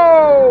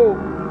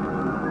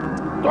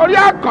torí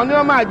àkànní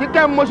ọmọ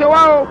àjíkẹ́ mo ṣe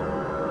wá o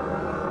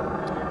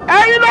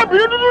ẹ̀yin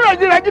lóbìnrin dúdú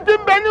rẹ̀jìrẹ̀jì tí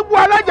ń bẹ nígbó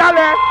alájà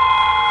rẹ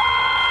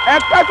ẹ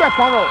pẹ́sẹ̀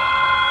kan rọ̀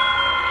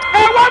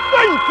ẹ wá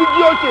fẹ̀yìn tí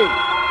di òkè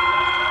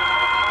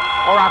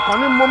ọ̀rọ̀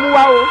àkànní mo mú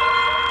wá o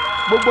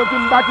gbogbo tí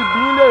n bá ti bí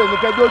yín léèrè ní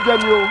kẹjọ jẹ́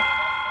mi o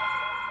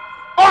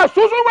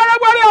ọ̀ṣunṣun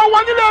wẹ́rẹ́wẹ́rẹ́ ọwọ́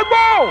nílé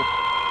gbó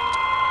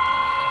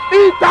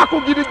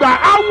ìtàkùn gidigba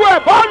awọ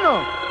ẹ̀bọ ọ̀nà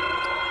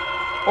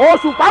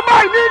oṣù pápá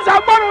ìní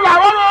ìṣàgbọ́nù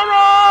làwọn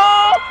rọrọ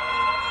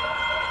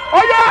ó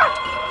yá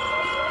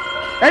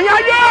ẹ̀yin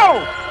ayé o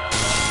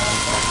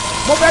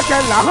mo fẹ́ kẹ́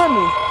là hàn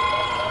mí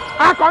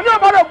àkànní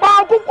ọ̀bọ̀dọ̀ gba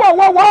kúkú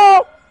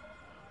ọ̀wọ́wọ́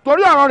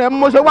torí ọ̀rọ̀ rẹ̀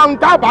mo ṣe wá ń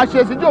tábà ṣe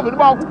sí tí òfin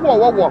bá kúkú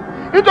ọ̀wọ́wọ́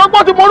nítorí pé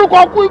ó ti morúkọ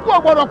kú ikú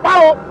ọ̀gbọ̀dọ̀ pa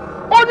o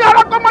ó ní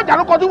arákọ́mọ̀jà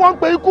lóko tí wọ́n ń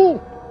pe ikú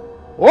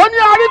ó ní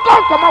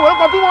aríkọ̀ọ̀kan máa wọlé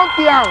kan tí wọ́n ń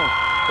pe àrùn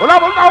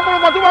olóòbòsí àwọn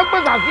ọkùnrin kan tí wọ́n ń pè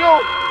sàfí o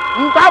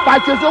ń tábà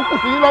ṣe sí ó kù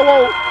sí yín lọ́wọ́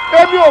o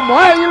èmi ò mọ̀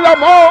ẹ̀yin lọ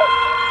mọ́ o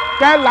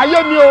kẹ́ láyé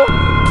mi o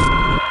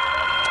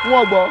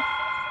wọ́n gbọ́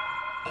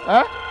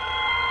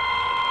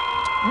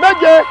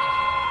méje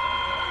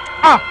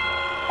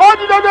ó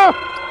di dandan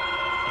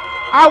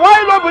àwọn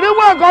ìlú obìnrin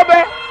wọ nǹkan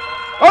ọbẹ̀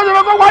ó ní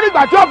lọ́kọ́ wá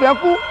nígbà tí ọ̀fẹ́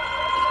kú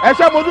ẹ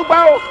ṣé mo dúpẹ́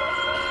o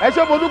ẹ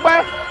ṣé mo dúpẹ́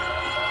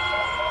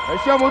ẹ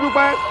ṣé mo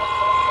dúpẹ́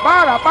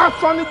báàrà bá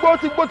sán ní gbó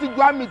ti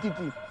ju àmì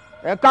tìtì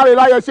ẹ káre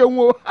láyé ṣe ń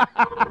wo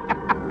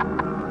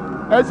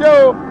ẹ ṣé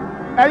o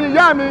ẹ̀yin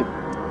ìyá mi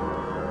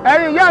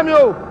ẹ̀yin ìyá mi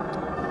o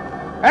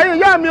ẹ̀yin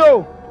ìyá mi o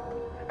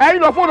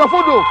ẹ̀yin lọ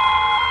fòdòfòdò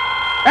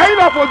ẹ̀yin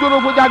lọ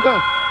fòjòròfòjàgàn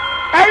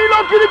ẹ̀yin lọ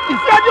kìrìkì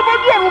sí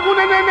ajíbọ́jú òrùngún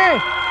nẹ́nẹ́nẹ́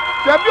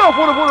ṣebí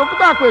òfòdòfòdò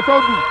kúta pé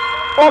tọ́jú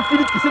ó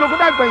kìrìkì sí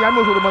lókúta gbẹ̀yìn àmì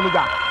òṣòro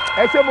mọ́nìjà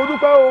ẹ ṣé mo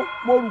dúpẹ́ o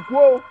mo rùkú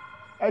o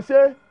ẹ ṣé.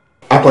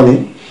 akọni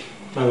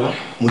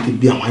mo ti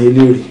bí àwọn ayé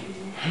léèrè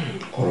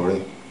ọ̀rọ̀ rẹ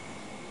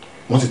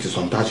wọ́n sì ti sọ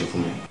níta ṣe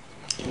fún mi.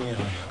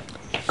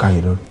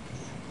 káyọ̀ lórí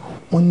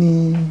wọ́n ní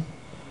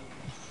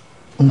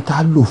n ta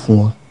lò fún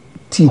ọ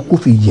tí ikú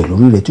fi yẹ̀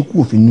lórí rẹ̀ tí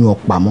kò fi ní ọ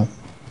pamọ́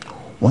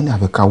wọ́n ní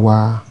àfi ká wá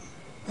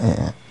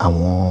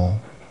àwọn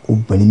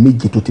obìnrin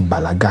méje tó ti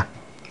bàlágà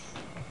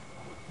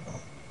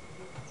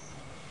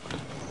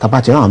tábà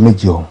tí ráwọn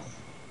méje ọ̀hún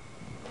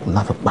òun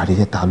láfi parí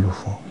iṣẹ́ ta lò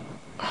fún ọ.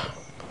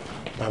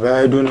 bàbá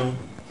ẹdúnà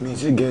mi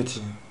ti gẹ̀ẹ́tì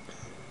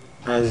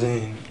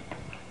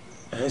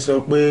ẹ sọ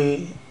pé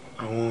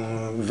àwọn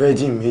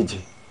virgin méje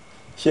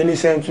ṣé ní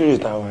century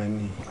tàwa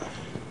ni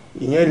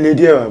ìyẹn lè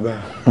díẹ̀ bàbá.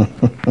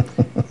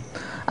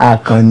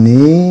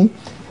 àkànní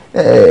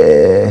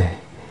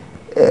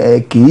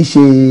kì í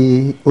ṣe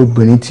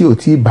obìnrin tí ò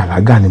tí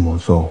bàlágà ni mò ń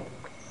sọ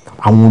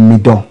àwọn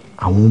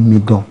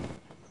omidan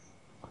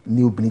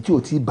ni obìnrin tí ò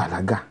tí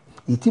bàlágà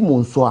èyí tí mò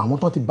ń sọ àwọn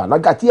tó ti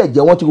bàlágà tí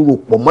ẹ̀jẹ̀ wọn ti rò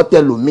pọ̀ mọ́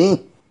tẹlòmíì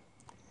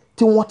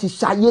tí wọ́n ti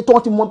ṣayé tó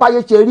ti mọ báyé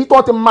ṣe rí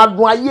tó ti máa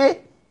dùn ayé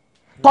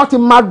tó ti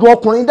máa dùn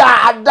ọkùnrin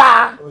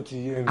dáadáa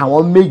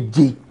àwọn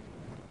méje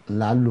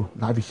ńlá lò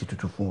láfi ṣe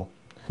tutù fún ọ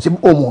ṣé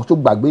o mọ̀ tó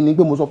gbàgbé ni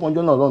pé mo sọ fún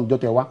ọjọ́ náà lọ́run jọ́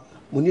tẹ wá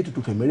mo ní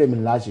ètùtù fẹ̀mẹ́rẹ̀ mi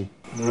ńlá ṣe.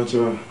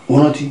 mo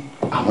rántí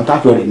àwọn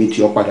táfẹ́ rẹ̀ mi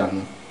ti ọ́ padà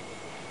nù.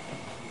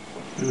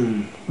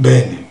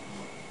 bẹ́ẹ̀ ni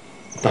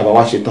tàbá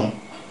wá ṣe tán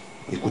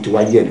ikú ti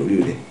wá yẹ̀ lórí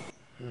rẹ̀.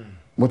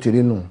 mo ti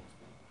rí nù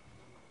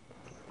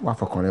wá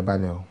fọkàn rẹ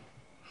balẹ̀ o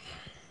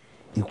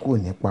ikú ò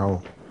ní pa ọ́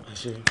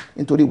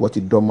nítorí ìwọ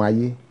ti dọmọ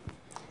ayé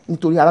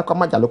nítorí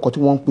arákọ́májà lóko tí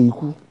wọ́n ń pe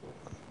ikú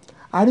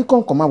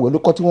aríkọ̀ǹkọ̀ máa wẹ̀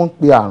lóko tí wọ́n ń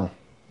pe àrùn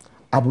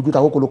àbójútó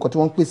àkókò lóko tí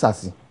wọ́n ń pè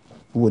sàsì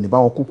ìwò ní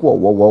báwọn kúkú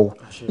ọ̀wọ́wọ́ o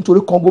nítorí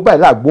kọ́ńgó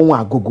báyìí làgbóhùn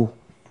àgógó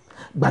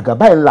gbàgà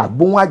báyìí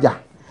làgbóhùn àjà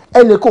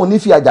ẹnìkan ò ní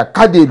fi àjà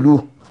káde ìlú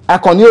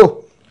akọni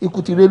o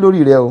ikú ti ré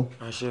lórí rẹ o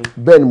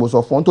bẹ́ẹ̀ ni mo sọ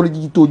fún ọ nítorí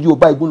jíjí tó jí o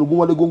bá ìgbónogún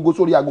wọlé góńgó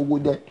sórí agogo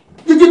jẹ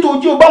jíjí tó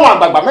jí o báwọn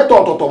àgbààgbà mẹ́ta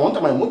ọ̀tọ̀ọ̀tọ̀ wọn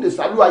tàbí ìmúdè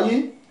sálú ayé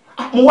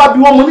mo wá bí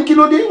wọn mo ní kí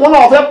ló dé wọn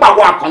náà fẹ́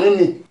pàwọ́ àkànní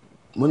ni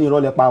mo ní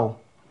irọ́ lẹ pa o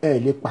ẹ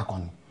lè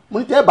pàkànní mo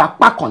ní tẹ́ ẹ bá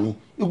pàkànní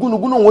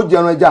igúnnugún náà wọn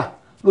jẹran ẹja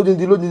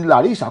lódindi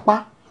làrí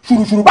ìsapá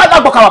ṣùrùṣùrù bá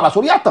dàgbọ́ kàwàbà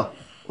sórí àtàn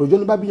òjò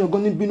ní bá bí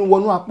yangan ní bínú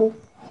wọnú apó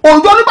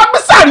òjò ní bá bí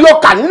sàárì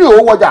ọkà nílé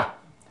owó wọjà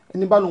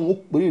ẹni bá lóun ó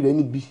pèrè rẹ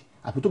níbi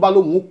àbí tó bá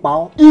lóhùn ó pa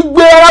ọ́.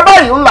 Ìgbé ara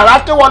báyìí ń lára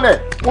ké wọlé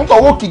wọ́n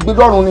tọ̀ wó kì í gbé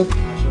dọ́run ni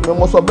ẹ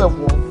mọ sọ bẹ́ẹ̀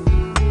fún ọ.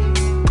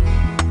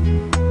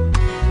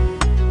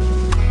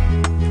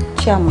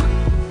 Ṣáàmà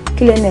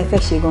kí lẹ́nu ẹ fẹ́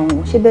ṣe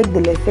gan-an ṣé bẹ́ẹ̀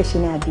gbèlè fẹ́ ṣe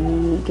ní àbí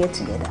get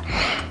together.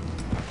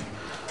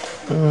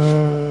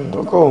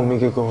 ọkọ òun mi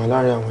kíkọ wọn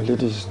láàrin àwọn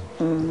ladies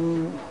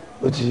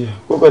ó ti yẹ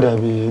kókò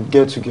dàbí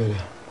get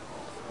together.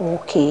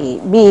 Okay,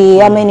 bí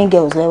how many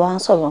girls lẹ wá ń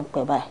sọ̀rọ̀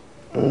pẹ̀ báyìí.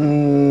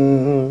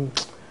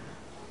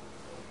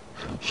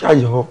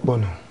 ṣáàyè wọn pọ̀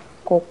náà.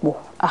 Kò pọ̀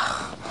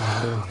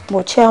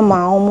but Chiama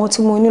àwọn ọmọ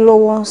tí mo ní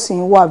lọ́wọ́ ń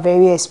sìn wà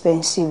very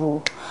expensive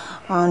o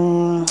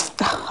and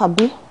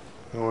àbí.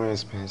 wọ́n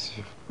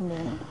expensive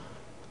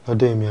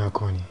lọ́dọ̀ èmi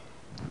akọni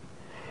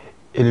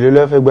èlò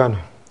ló fẹ́ gbà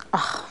náà.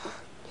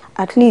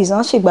 At least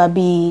wọ́n ṣègbà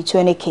bíi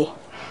 20k.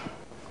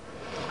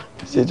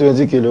 ṣé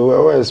 20k ló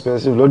wá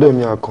expensive lọ́dọ̀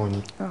èmi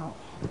akọni.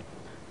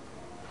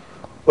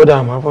 ó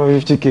dà máa fún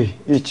 50k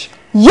each.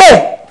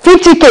 Yeah,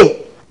 50k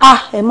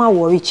ẹ má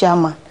worry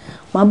Chiama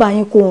màá bá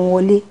yín kó wọn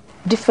wọlé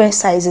different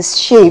sizes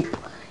shape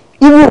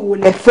irú wo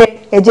lẹ fẹ́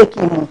ẹ jẹ́ kí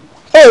n mọ̀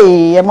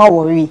ẹ má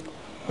worry.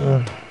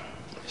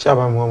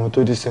 ṣáàbà mọ ọmọ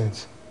tó decent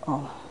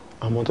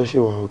àmọ́ tó ṣe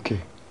wà okay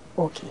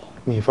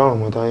mi ìfáwọn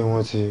ọmọ táyé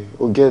wọn ti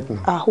ó get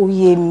náà. ó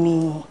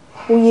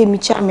yé mi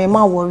Chiama ẹ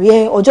má worry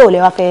ẹ ọjọ́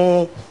òlẹ̀ wá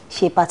fẹ́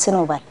ṣe party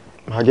náà báyìí.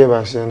 màá gẹ́ bá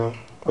ṣe náà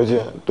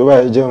tó bá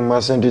yẹ jẹun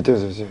máa send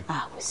details sí. kò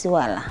sí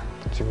wàhálà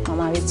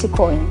màmá retí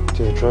kọ yín.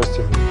 to trust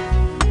you.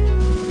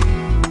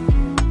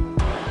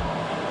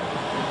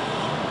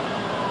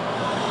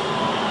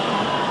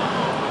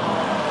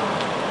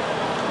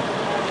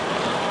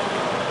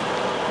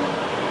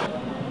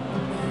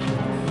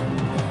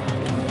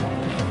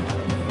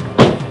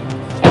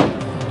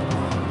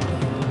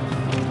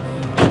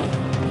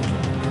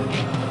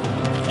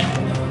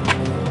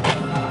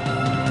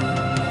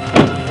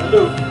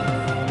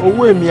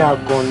 owó èmi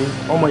àkànní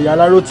ọmọ ìyá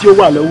aláró tí ó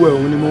wà lọ́wọ́ ẹ̀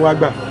òun ni mo wá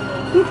gbà.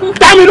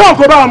 dámi náà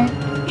kó bá mu.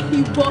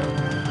 ìwọ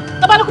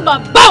tọ́ba ló kó bá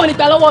báwo ni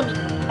gbà lọ́wọ́ mi.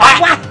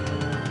 wá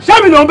ṣé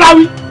mi ló ń bá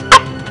wí.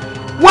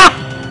 wá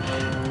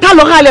ká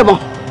lọ ká lè mọ̀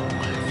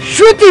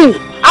shooting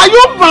are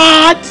you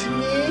mad?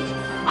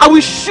 I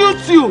will shoot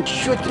you.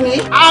 Shoot me?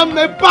 I'm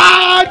a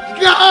bad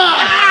guy.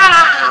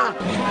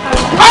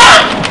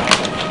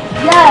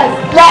 Yes,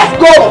 let's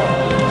go.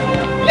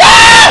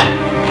 Yeah!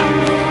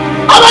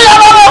 ọmọ ìyá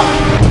aláró.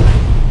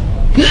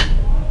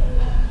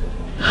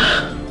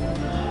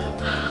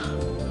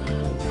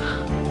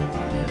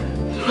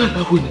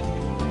 Aláwo ni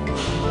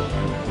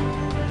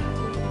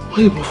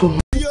wọ́n yìnbọn fún mi.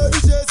 iye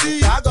oríṣi sí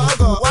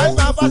àgọ́gọ́ white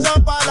man fashion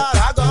parlour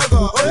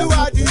àgọ́gọ́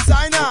olúwa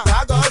designer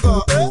àgọ́gọ́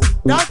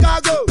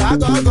dankago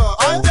àgọ́gọ́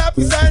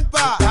 100%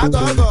 bar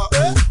àgọ́gọ́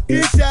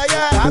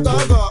ìṣẹ̀yẹ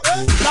àgọ́gọ́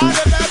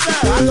sáré pẹ́pẹ́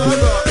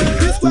àgọ́gọ́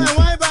disco and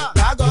wine bar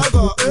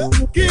àgọ́gọ́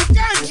king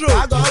kentro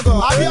àgọ́gọ́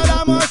abiola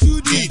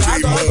mosudi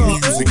àgọ́gọ́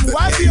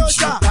wábí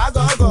ọjà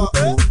àgọ́gọ́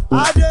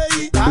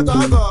adéyí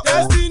àgọ́gọ́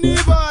destiny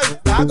boy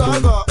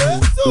àgọ́gọ́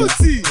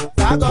suti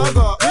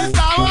àgọ́gọ́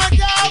mr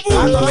wonderful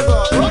àgọ́gọ́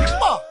ó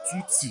pọ̀.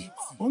 Tutti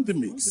on the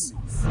mix.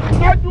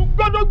 ẹ̀dùn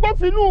gbọ́dọ̀gbọ́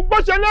finú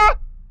gbọ́sẹ̀lẹ̀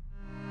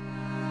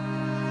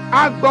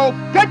àgbà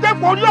òkété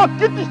forí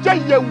òkìtì ṣe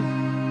ìyẹ̀wù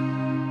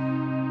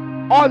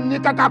ọ̀nì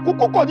kàkà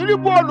kúkú kò ní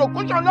ríbu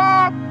olùkúṣọ̀ lọ.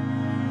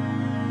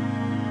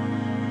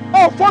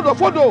 ó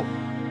fòdòfòdò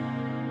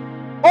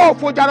ó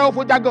fojàrà ó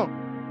fojàgàn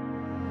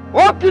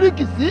ó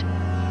kirikìsí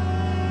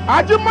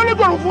àti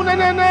mọ́lẹ́dọ̀rùn fún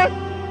nẹ́nẹ́nẹ́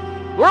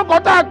lórúkọ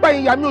tá a pẹ́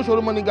ìyá mi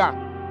òṣòro mọ́nìgà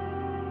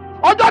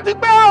ọjọ́ ti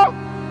pẹ́ ọ́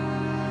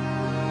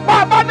bá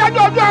a bá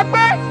dájọ́ ọjọ́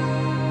apẹ́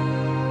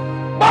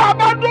bá a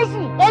bá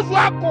dóṣù oṣù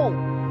àkò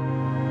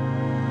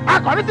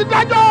akọni ti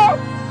dájọ́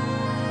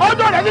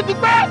ọjọ́ rẹ̀ sì ti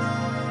pẹ́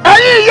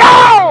ẹ̀yin ìyá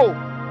o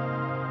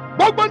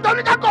gbogbo nǹkan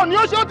oníkàkọ̀ ni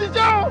ó ṣe ó ti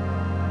ṣe o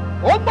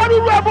ó gbọ́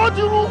rúru ẹ̀fọ́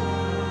ti ru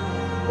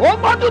ó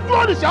gbọ́ tútù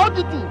òrìṣà ó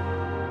ti tù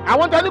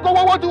àwọn tẹ̀lé kó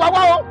wọ́wọ́ ti wá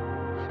wá o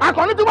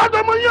akọni ti wá tó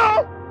mú yín o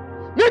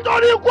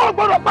nítorí ikú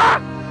ọ̀gbọ́dọ̀ pa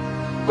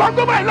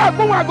kọ́ńgó báyìí là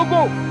gbóhùn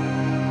àgógó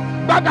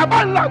gbàgàbá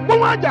ńlá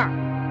gbóhùn àjà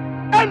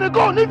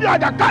ẹnìkan ò ní fi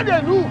àjà káàdì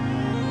ìlú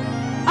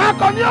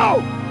akọni o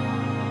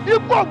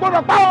ikú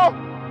ọ̀gbọ́dọ̀ pa o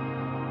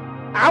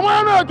àwọn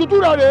ẹran ètùtù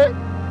rẹ̀ rèé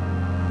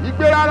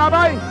ìgbéra ara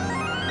báyìí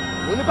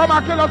òní kọ́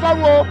máa ké lọ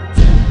sọ́run o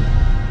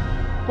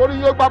kórí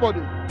yóò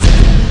gbàbọ̀dè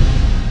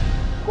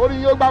kórí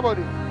yóò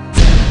gbàbọ̀dè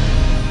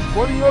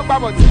kórí yóò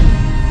gbàbọ̀dè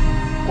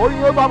kórí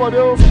yóò gbàbọ̀dè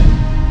o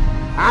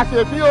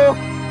àṣèfín o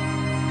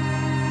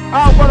a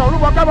ò gbọ́dọ̀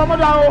rúbọ kábọ̀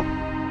mọ́dà o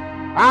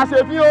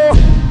àṣèfín o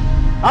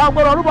a ò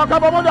gbọ́dọ̀ rúbọ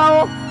kábọ̀ mọ́dà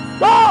o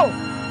tó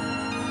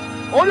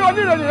orí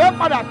onírèlè rẹ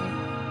padà sí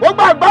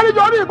gbogbo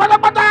àgbáríjọ orí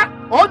pátápátá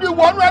ó di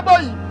wọnú ẹbọ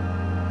yìí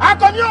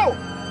akọni o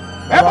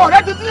ẹbọ rẹ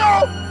ti sí o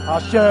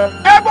àṣẹ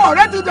ẹbọ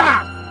rẹ ti dà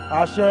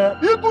àṣẹ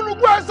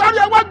ikúnukú ẹ sáré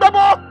ẹwà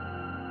gbẹbọ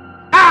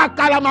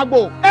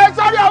àkàràmàgbò ẹ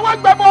sáré ẹwà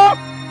gbẹbọ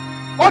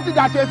ó ti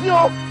dà ṣèfín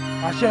o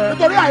àṣẹ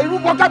nítorí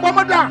àìrúbọ kábọ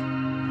mọ́dà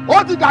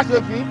ó ti dà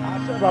ṣèfín.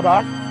 àṣẹ bàbá.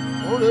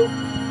 ó rè ó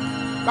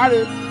káre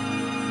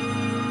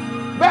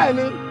bẹ́ẹ̀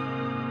ni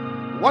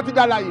wọ́n ti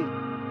dá láàyè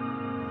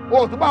o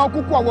ò tún bá wọn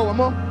kúkú ọ̀wọ̀wọ̀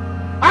mọ́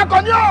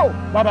akọni o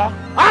bàbá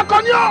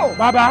akọni o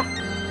bàbá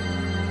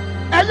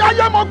ẹ̀yin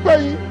ayé mo pè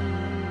yín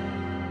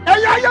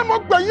ẹ̀yin ayé mo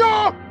pè yín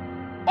o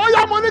ó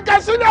yá mo ní kẹ́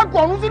sílẹ̀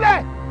kọ̀ọ̀rún sílẹ̀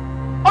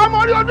ọmọ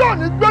orí ọdún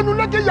òní gbénu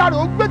lékè yàrá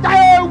ó gbé ta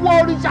ewo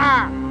òrìṣà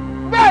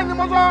bẹ́ẹ̀ ni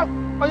mo sọ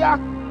ó yá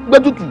gbé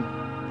tutù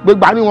gbé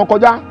gbà ní wọn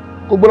kọjá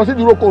kò gbé lọ sí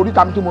ìdúró kó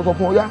oríta mi tí mo sọ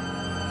fún ọ yá.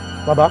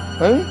 bàbá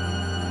àwọn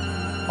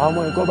ọmọ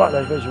nǹkan bá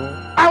àlàyé fẹ́ ṣe wọn.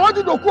 àwọn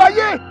ti dòkú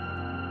ayé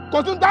kò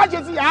tún tá a ṣe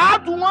sí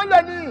àátú wọn lẹ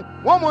ní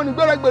wọn mọ ní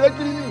gbèrègbèrè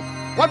kiri ní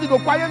wọn ti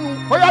dòkú ayé nu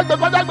ó yá gbé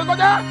kọjá gbé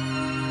kọjá.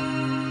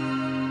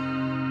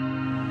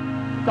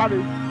 káre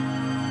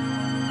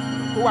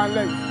tó wà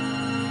nílẹ̀ yìí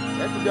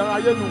ẹ ti jẹun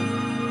ayé nu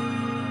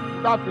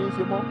tá a fi ń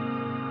ṣe mọ́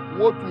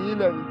wọn ó tù yín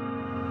lẹ́nu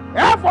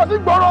ẹ fọ́ sí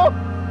gbòòrò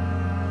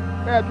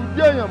ẹ tún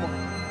dé èèyàn mọ́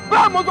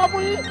bẹ́ẹ̀ mo sọ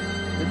fún yín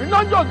èmi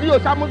náà ń jò sí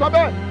òòṣà mo sọ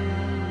bẹ́ẹ̀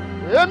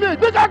èmi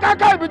ìdí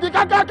kákáká ìbìtì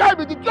kákáká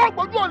ìbìtì tí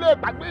ọ̀gbọ́jú ò lè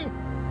gbàgbé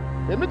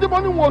èmi tí mo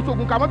ní wọn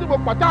oṣoògùn kàmọ́ tí mo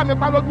pọ̀tá mi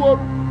pa lójú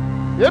ooru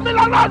èmi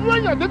lọ́láàánú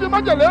èèyàn tí fi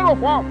májèlé rò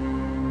fọ́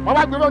wọn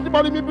bá gbèrò tí mo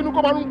rí mi bínú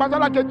kó máa ń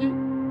gbàsálà kejì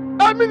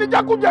èmi ní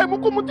jákújẹ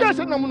ìmúkúmu tí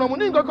èsè nàmùnàmù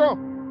ní nǹkan kan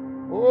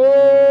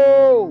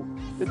ooo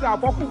ètò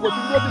àfọ́kù kò sí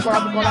dúró ti kọ́ra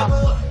ti kọ́ra.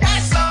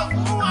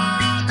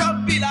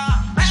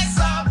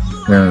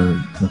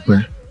 ọpẹ́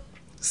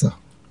sà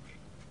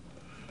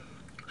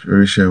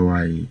oríṣẹ́ wa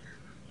yìí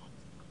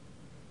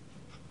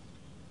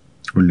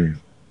ó lè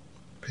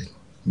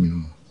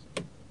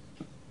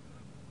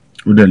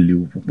ó dẹ̀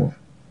léwu púpọ̀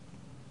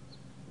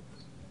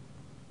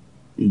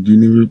ìdí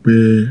ni wípé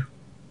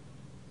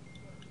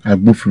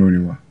agbófinró ni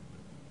wá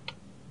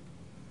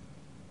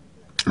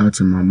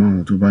láti máa mọ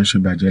àwọn tó bá ń ṣe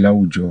bàjẹ́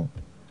láwùjọ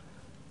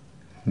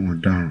àwọn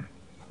ọ̀daràn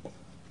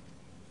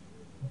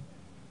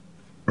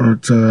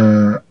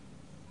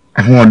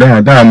àwọn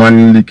ọ̀daràn dára máa ń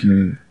nílé kiri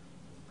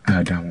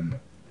dáadáa wọn mọ̀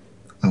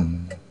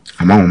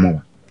àmọ́ àwọn mọ̀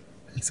wá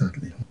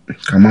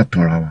ká má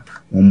tanra wa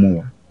wọ́n mọ̀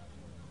wá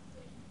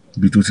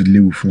ibi tó ti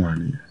léwu fún wa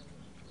nìyẹn.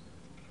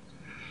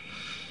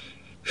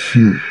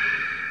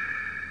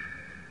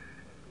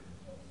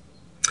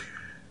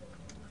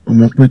 o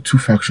mọ̀ pé 2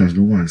 factions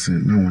ló wà nísìn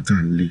láwọn tá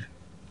à ń lé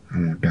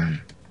àwọn ọ̀daràn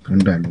tó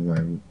ń dà lọ́wọ́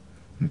ẹ̀rọ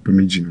mọ̀ pé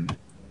méjì nínú.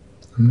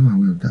 I'm not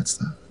aware of that,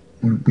 sir.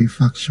 Mo rò pé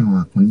faction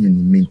àkànní ẹ̀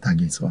ní main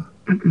target wa.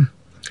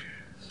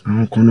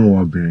 àwọn kan náà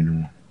wà obìnrin ni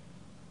wọn.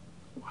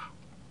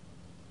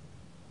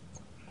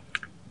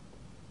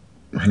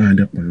 wàhálà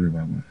dẹ̀ pọ̀ lórí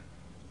wa gan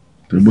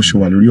torí bó ṣe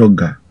wà lórí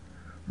ọ̀gá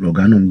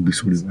lọ̀gá náà ń gbé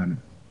sórí wa náà.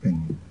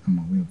 Bẹ́ẹ̀ni, I'm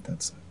aware of that,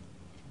 sir.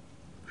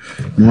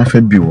 mo wá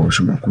fẹ́ bí wọ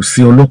ṣùgbọ́n kò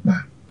sí ọlọ́pàá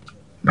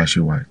bá ṣe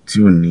wà tí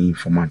ò ní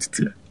informant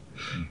tiẹ̀.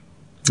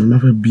 mo máa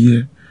fẹ́ bí ẹ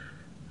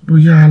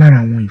bóyá lára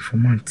àwọn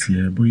informant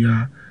tiẹ̀ bóyá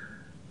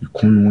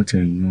ìkànnì wọn ti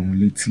yan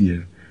létí ẹ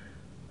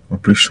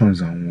operations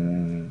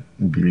àwọn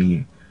obìnrin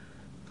yẹn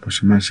bó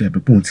ṣe máa ṣe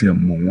àbípò tí ẹ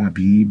mọ̀ wọn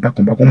àbí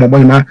bákanbákan mọ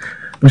bóyá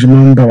bó ṣe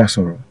máa ń bá wa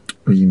sọ̀rọ̀.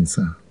 ó yé mi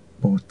sá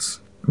but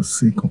kò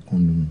sí kankan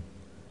nù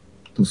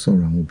tó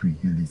sọ̀rọ̀ àwọn obìnrin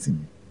yẹn létí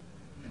mi.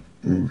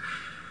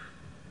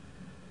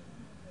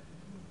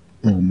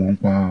 o mọ̀ ń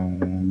pa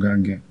àwọn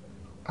gángẹ́.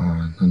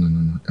 no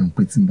ẹ̀ ń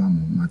pé tí n bá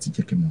mọ̀ máa ti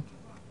jẹ́ kí mọ̀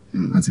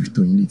máa ti fi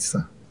tó yín létí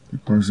sá.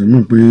 because mi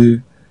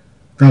pé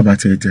tá a bá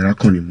tiẹ̀ tẹ̀ra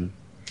kàn ní mú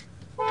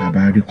tá a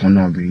bá rí kan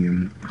náà obìnrin yẹn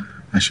mú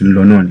a ṣe ń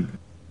lọ náà ni.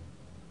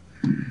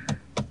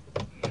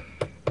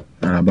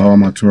 àràbá wa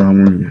máa túra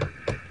mú nìyẹn.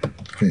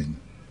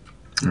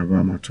 àràbá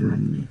wa máa túra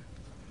mú nìyẹn.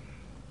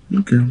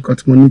 ok nǹkan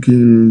tí mo ní kí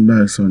n bá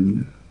ẹ sọ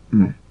nìyẹn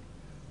mọ̀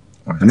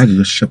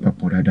alájọjọ ṣiṣẹ́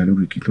papọ̀ dáadáa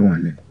lórí kí tó wà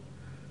lẹ̀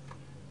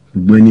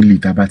gbogbo ẹni lè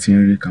tá a bá ti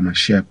ń rí ká máa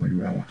ṣe àpẹ̀lú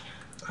ra wa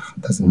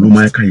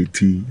olómáyíká yìí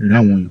ti rí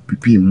àwọn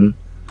pípì mú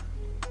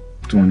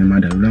tí wọ́n ní máa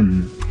dàrú láàmú.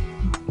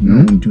 No,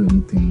 we do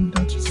anything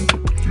without you, sir.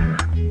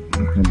 Alright,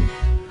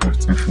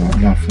 no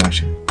problem. I'll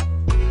flash it.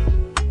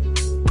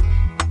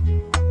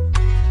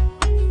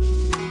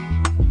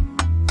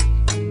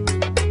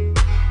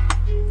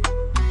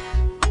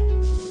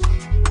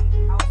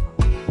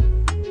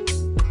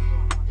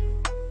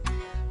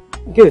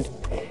 Good.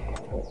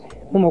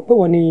 Mo mọ̀ pé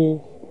wọ́n ní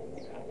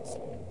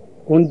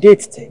on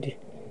date Teddy.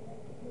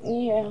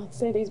 Yeah,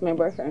 Teddy's my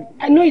boyfriend.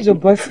 I know he's your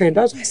boyfriend.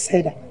 That's why I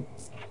said that.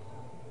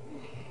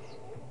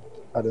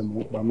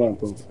 Adam, mama and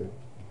Tom say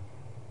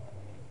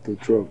the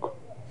drug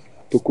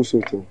to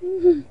kusoto.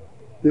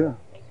 Yeah.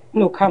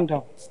 No, calm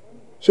down.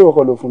 Ṣé o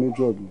kò lọ fún ní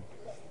drug ni?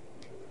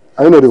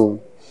 Are you not the one?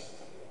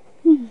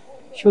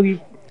 Ṣé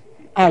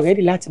a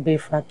ready láti bẹ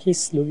fa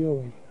case lórí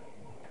ọ̀rọ̀ yìí.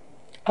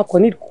 A kò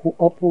need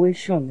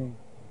cooperation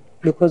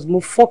because mo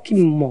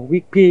fucking mọ̀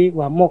wípé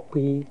wà mọ̀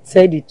pé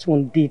Teddy tó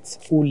ń date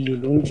olè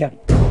ló ń jà.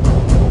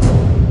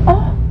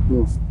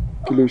 No,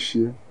 kí ló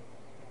ṣe é?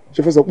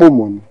 Ṣé fẹ́ sọ pé o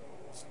mọ̀ ni?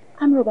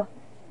 I'm Roba.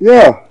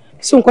 Yeah.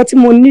 So nǹkan tí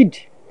mo need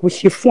kò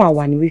ṣe fún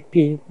àwa ni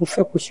wípé mo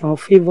fẹ́ kó ṣe àwọn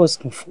favours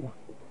kan fún wa.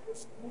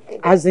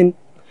 As in,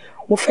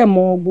 mo fẹ́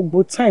mọ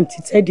gbogbo time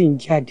tí Teddy ń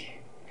jáde.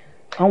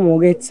 Àwọn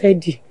ọ̀rẹ́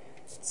Teddy,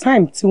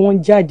 time tí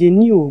wọ́n jáde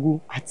ní òru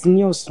àti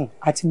ní ọ̀sán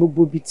àti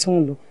gbogbo ibi tí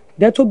wọ́n lọ.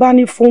 Dẹ́ tó bá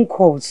ní phone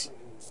calls,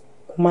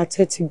 kò máa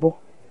tẹ́tí gbọ́.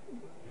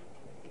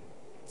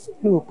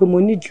 Mi rò pé mo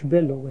ní jù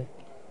bẹ́ẹ̀ lọ́wọ́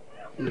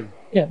ẹ̀.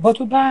 Yeah, but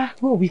tó bá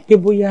rò wípé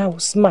bóyá o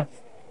smart.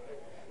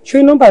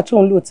 Ṣé nọ́mbà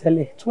tó ń lò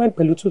tẹ́lẹ̀ 20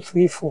 pẹ̀lú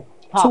 234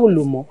 tó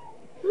lò mọ́?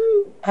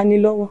 a ní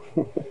lọ́wọ́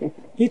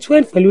it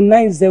went pẹ̀lú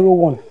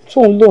 901 tó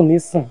ń lò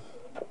nísìn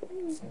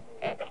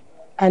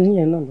a ní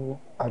ẹ̀ náà lọ́wọ́.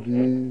 àbí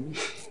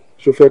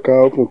ṣo fẹ́ ká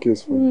open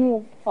case fún.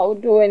 No, I'll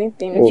do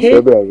anything. o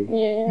fẹ́ bẹ́ẹ̀ àbí.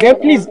 Girl,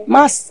 please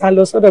má sá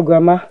lọ sọ́dọ̀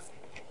grandma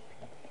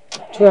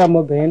tó ra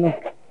ọmọbìnrin náà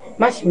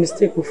má ṣe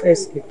mistake o fẹ́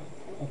sleep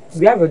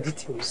we have your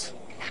details.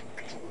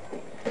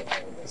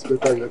 It's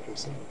better you help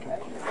yourself.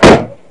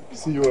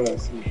 See you when I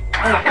see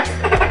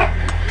you.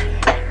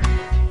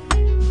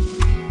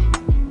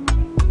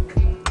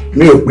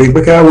 Mi ò pé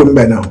pé ká wò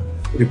nígbà náà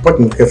report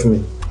mi kẹ́ fún mi.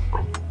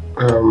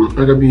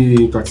 Gẹ́gẹ́ bí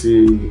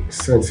 30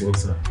 cents ní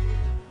sá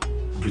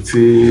bí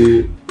tí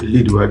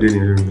lead wa dé ní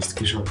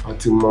investigation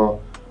àti mọ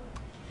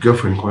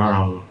girlfriend kan lára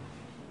wọn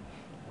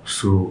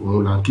so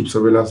òun là ń keep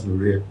surveillance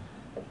lórí ẹ̀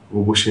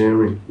wo bó ṣe ń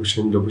rìn bó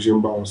ṣe ń lọ bó ṣe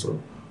ń bá wọn sọ̀rọ̀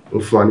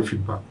òun fún wa ní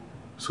feedback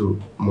so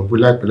mo pé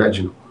láìpẹ́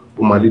láìjìnà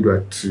ó máa lead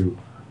right to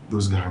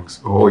those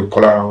gangs or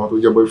ìkan lára wọn tó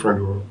jẹ́ boyfriend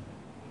wọn.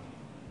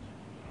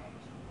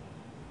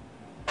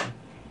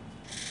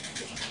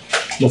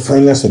 Mo fẹ́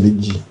ní ẹsẹ̀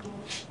méjì.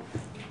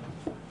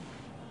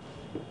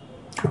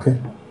 Okay.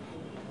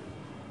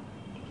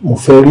 Mo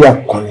fẹ́ rí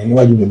Àkànní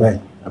níwájú mi báyìí.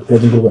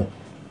 Àpẹẹrẹ tó báyìí.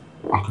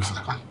 Okay, sir.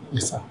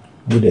 Yes, sir.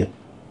 Good day.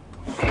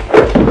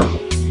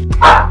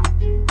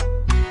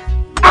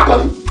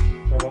 Àkànní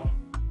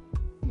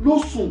ló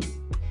sùn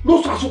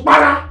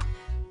àsùnpara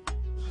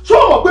ṣé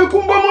o mọ̀ pé kú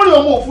ń bọ́ mọ́rin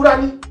ọmọ òfúra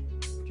ni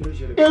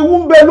ewu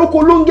ń bẹ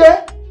lóko ló ń jẹ́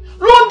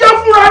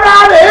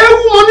fúnra rẹ̀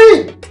ewu mọ́ ní.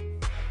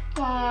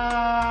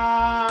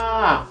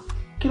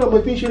 Kí lọ́mọ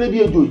fi ń ṣeré bí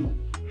ejò yìí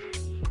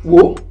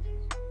wo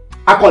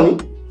Àkànní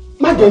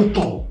má jẹ́ ń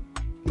tàn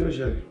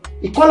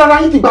ìkan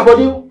lára yín ti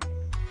gbàbọdé o.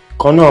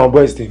 kan náà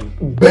boys tèmi.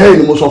 bẹ́ẹ̀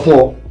ni mo sọ fún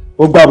ọ.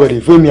 ó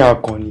gbàbọdè fún mi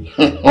Àkànní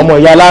ọmọ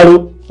ìyá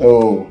Alaro.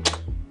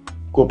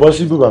 Kò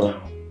possible bàbá.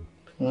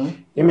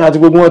 Èmi àti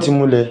gbogbo wọn ti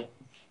múlẹ̀.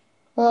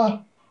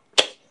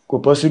 Kò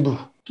possible.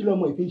 Kí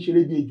lọ́mọ ìfi ń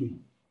ṣeré bí ejò yìí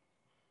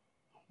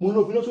mo ní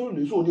òfin lọ́sọ̀rọ̀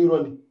lè sóò ní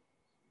irọ́ ni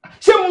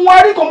ṣé mo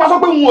wá rí kan bá sọ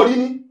pé n ò rí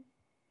ni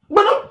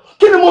gbọ́dọ̀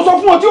kí ni mo sọ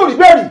fún ọ tí ò rí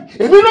bẹ́ẹ̀ rí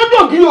èmi lọ́jọ́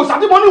ògiri òsà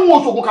tí mo ní wọn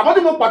òṣògùn kàmọ́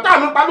tí mo pàtà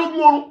mi pa lójú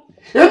oorun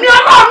èmi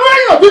aláàánú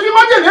èèyàn tí fi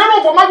májèlé ẹ̀rọ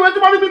òfò mágbé tí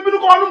mo ní bí bínú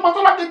kọ́ wọn ní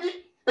pọ́sọ́lá kejì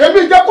èmi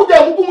ìjẹkújẹ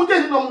ìmúkúmu jẹ́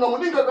ìnàmùnàmù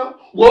ní kankan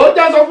wò ó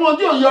já sọ fún ọ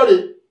tí ò yọ rè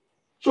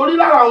sórí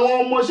lára àwọn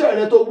ọmọọṣẹ́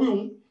rẹ tó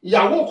wíhun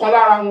ìyàwó kan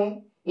lára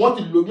wọn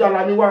ti lò bí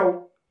ara mi wá o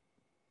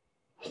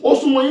ó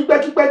súnmọ́ yín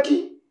pẹ́kípẹ́kí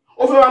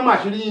ó fẹ́ wá máa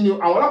ṣe rí yín ni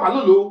àwọn ọlọ́pàá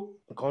ló lò ó.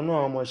 Ìkan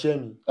náà ọmọọṣẹ́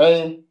mi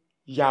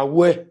ìyàwó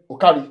ẹ̀ ò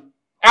kárí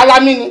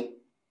alámí ni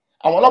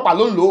àwọn ọlọ́pàá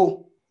ló ń lò ó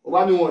ó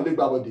wá ní wọn lè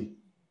gbàbọdè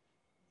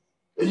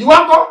èyí wá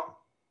kọ́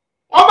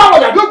wọ́n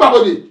gbàbọdè àbí ó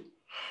gbàbọdè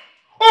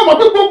ó mọ̀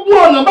pé gbogbo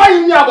ọ̀nà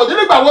báyìí ni àbọ̀dé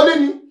lè gbà wọlé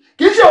ni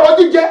kì í ṣe ọ̀rọ̀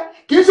jíjẹ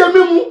kì í ṣe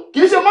mímu kì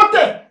í ṣe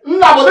mọ́tẹ̀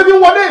ńlá àbọ̀dé fi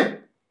ń wọlé.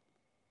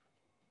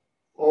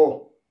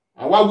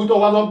 àwa wítọ́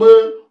wa sọ pé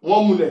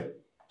wọ́n múlẹ̀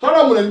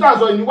sọ́dọ̀ múlẹ̀ níta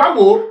sọ ìní wá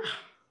wò ó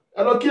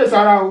ẹ lọ kíyèsí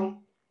ara o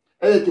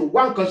ẹ lè tè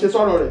wá nǹkan ṣe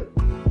sọ̀rọ̀ rẹ̀.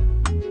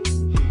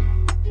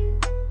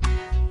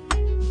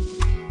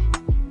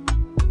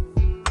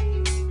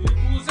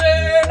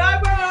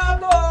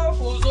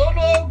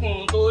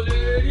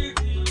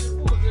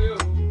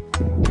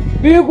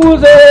 bí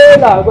kúṣe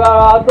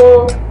lágbára tó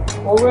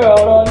òwe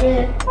ọ̀rọ̀ ní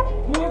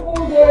bí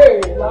kúṣe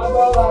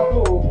lágbára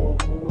tó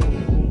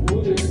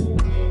kúṣe ní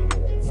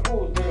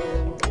kúṣe.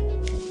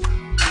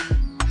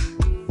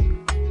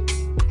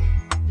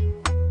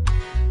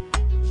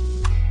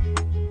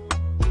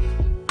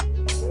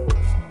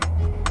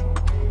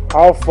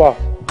 How far?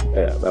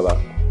 Yeah, baba.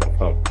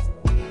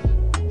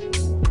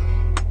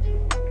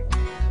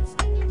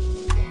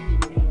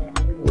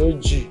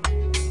 Méjì.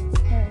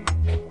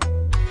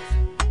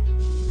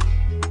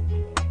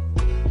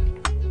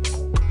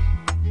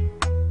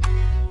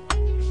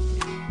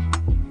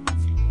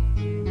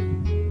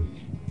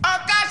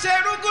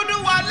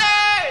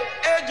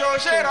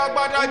 ṣe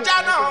rọgbọdọ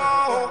jánà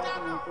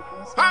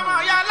ọmọ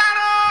ya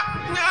lárọ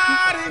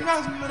nyari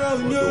gbàgbọdọ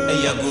nyó.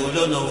 ẹ̀yàgò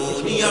lọ́nà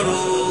oníyàrá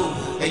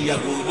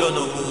ẹ̀yàgò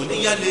lọ́nà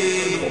oníyàlé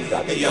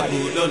ẹ̀yàgò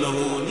lọ́nà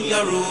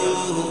oníyàrá.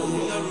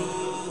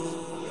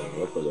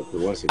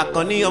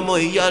 Àkànní ọmọ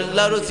ìyá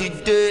Alaro ti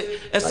dé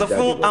ẹ sọ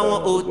fún àwọn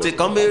òtè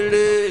kan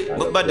méré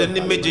bó bá dé ní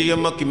méje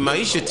ọmọ kì máa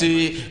ń ṣètè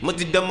mo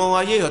ti dẹmọ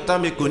ayé ọ̀tá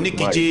mi kò ní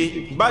kíje.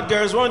 Bad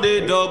girls one day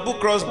double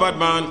cross bad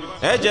man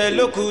ẹ̀jẹ̀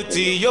lókù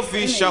tí yóò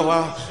fi ṣàwà.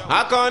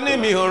 Àkànní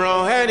mi ò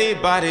ràn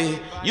anybody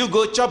you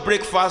go chop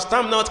breakfast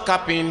I'm not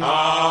capping.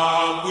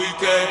 I'm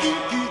wicked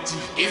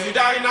if you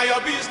die na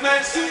your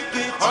business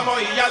ọmọ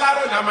ìyá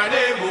Alaro na my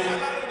name o.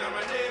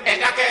 ẹ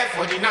dákẹ́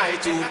for the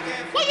night o.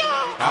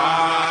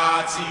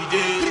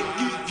 Today,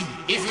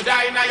 if you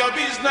die na your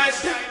business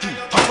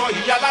ọmọ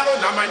ìyá Alaro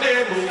na my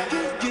name o.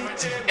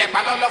 ẹ pa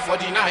lọ́lọ́ for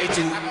the night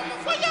o.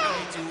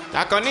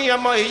 Àkànní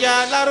ọmọ ìyá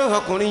Alaro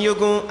ọkùnrin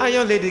yogun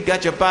iron lady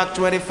got your back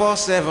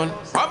 24/7.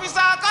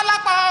 Ọ́fíìsà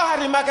Kọ́lápọ̀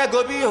àrímákẹ́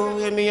gobi o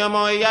èmi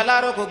ọmọ ìyá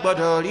Alaro kò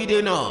gbọ́dọ̀ rí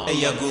dènà.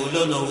 ẹ̀yàgò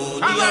lọ́nà o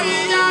níyàrá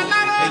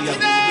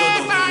ẹ̀yàgò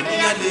lọ́nà o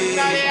níyàlé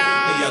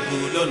ẹ̀yàgò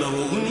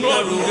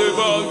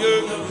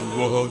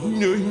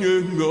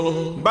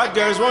Bad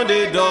girls one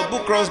day double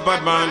cross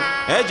bad man.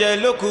 Eje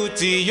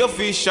lokuti your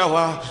fish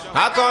shower.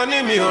 I can't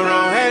me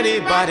around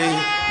anybody.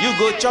 You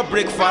go chop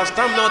breakfast,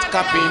 I'm not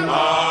capping.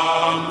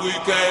 I'm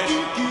wicked.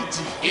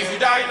 If you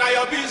die in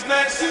your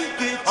business,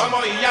 I'm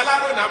on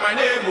Alaro na my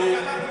name.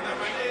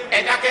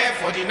 And I care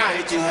for the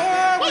night.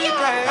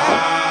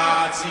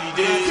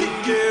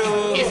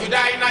 If you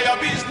die in your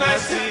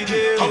business,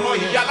 I'm on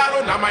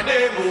Alaro na my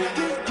name.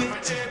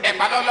 And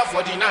Balogun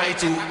for the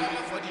night.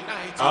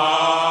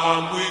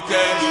 I'm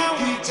wicked.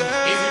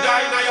 If you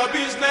die in your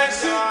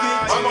business,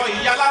 I'm on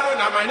Alaro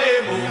na my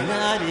name.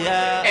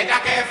 And I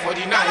care for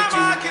the night.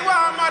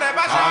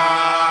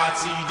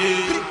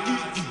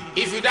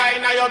 If you die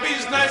in your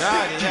business,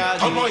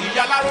 I'm on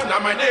Alaro na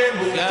my name.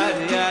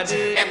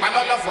 And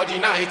Balogun for the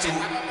night.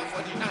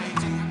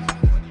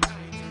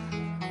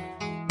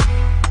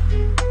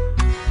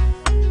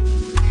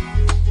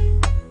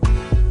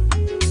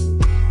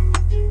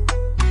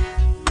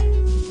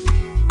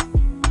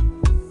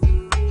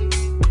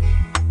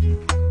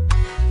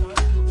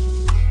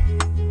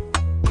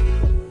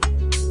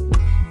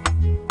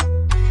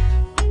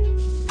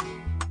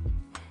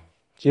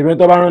 ṣebí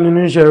tó bá rán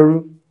nínú iṣẹ́ irú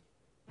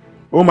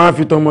ó máa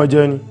fi tọmọ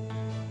jẹ ni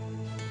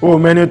ó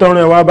mẹ́ni tọ́run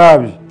ẹ̀ wá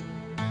báàbí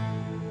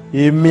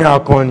èmi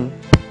Àkànní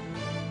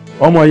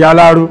ọmọ ìyá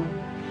Aláró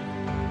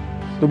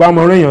tó bá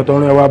mọ èèyàn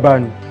tọ́run ẹ̀ wá bá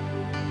ni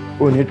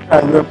ò ní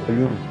tíráìlú ẹ̀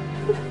pẹ̀lú mi.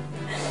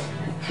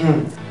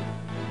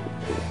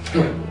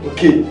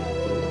 Okay.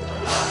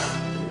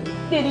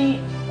 Daddy,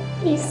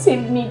 please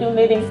save me. Don't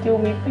let him kill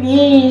me,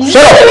 please.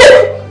 Shut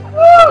up!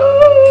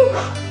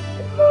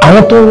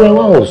 Àwọn tó rẹ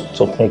wá ò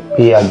sọ fún ẹ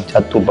pé ajá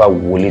tó bá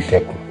wọlé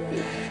fẹkùn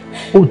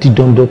ó di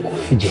dandan kó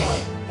fìjẹ.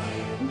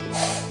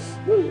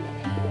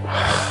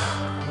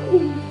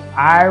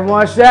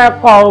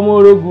 Àìmọ̀ṣẹ́ kọ ọmọ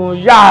orogun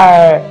yá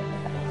ẹ̀.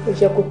 Ó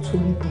jẹ́ kó tún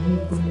mi bọ̀ mí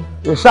gbóná.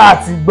 Kò ṣáà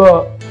ti gbọ́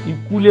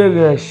ìkúlé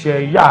rẹ̀ ṣẹ̀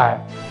yá ẹ̀.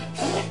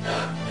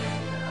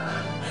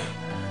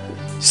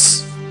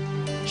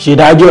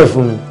 Ṣèdájọ́ ẹ̀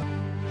fún mi.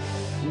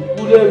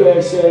 Ìkúlé rẹ̀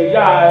ṣẹ̀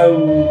yá ẹ̀ o.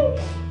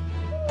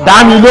 Dá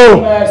mi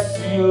lóhùn.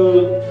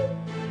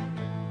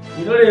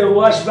 You know they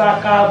wash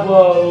back our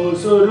ball,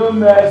 so no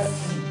mercy.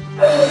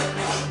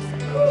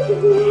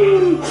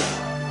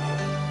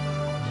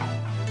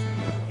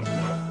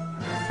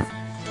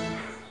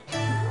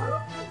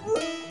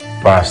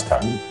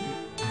 Bastard.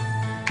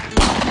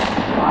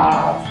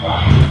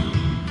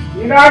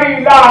 You know the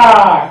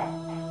lie.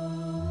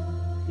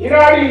 You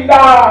know the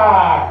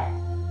lie.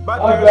 Bad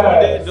girls one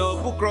day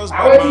double cross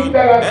bad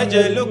man.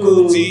 Eje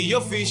lokuti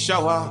your fish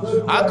shower.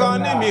 I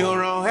can't name me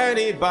around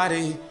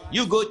anybody.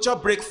 You go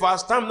chop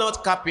breakfast, I'm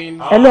not capping.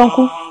 Hello,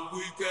 uncle.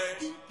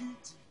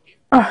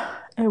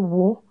 Ẹ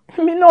wò,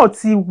 èmi náà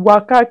ti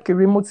wá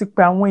káàkiri, mo ti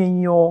pe àwọn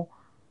èèyàn.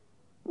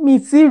 Mi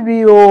ti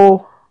rí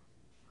o.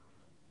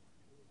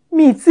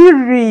 Mi ti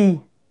rí.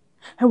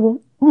 Ẹ wò,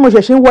 mo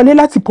ṣẹ̀ṣẹ̀ ń wọlé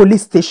láti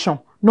police station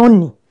náà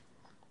ni.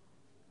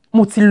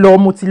 Mo ti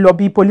lọ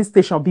bí police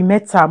station bí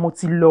 3 mo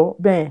ti lọ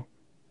bẹ́ẹ̀.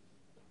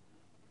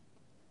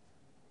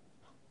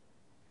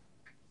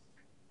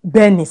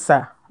 Bẹ́ẹ̀ni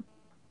sir.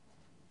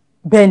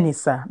 Bẹ́ẹ̀ni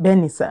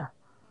sir.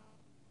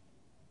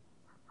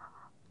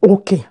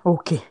 Okay.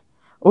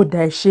 Ó dá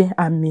ẹ ṣé,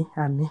 àmín.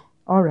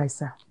 All right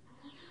sir.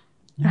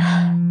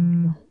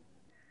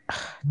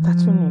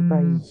 Tatu ni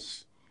báyìí.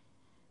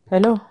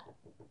 Hello.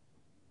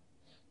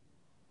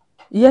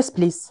 Yes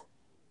please.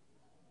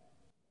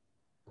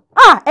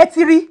 Ẹ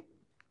ti rí.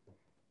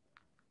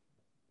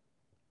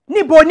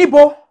 Níbo.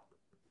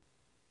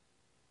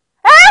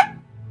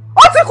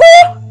 Ó ti kú.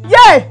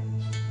 Yeah.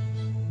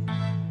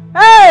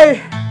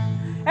 Hey.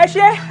 Ẹ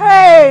ṣé,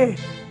 hey.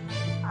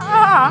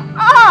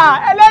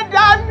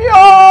 Ẹlẹ́dàá mi o.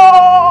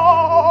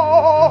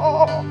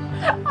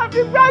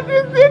 Àfìgbà tí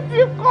sí ti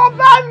kọ́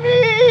bá mi.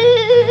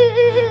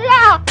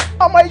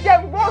 Ọmọ ìjẹ́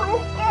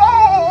gbórúkọ.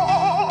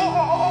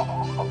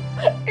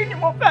 Kí ni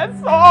mo fẹ́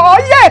sọ?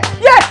 Yeah.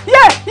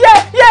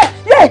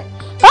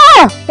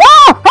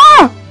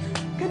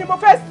 Kí ni mo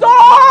fẹ́ sọ?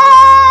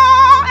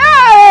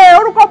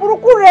 Orúkọ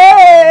burúkú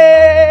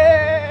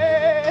rẹ̀.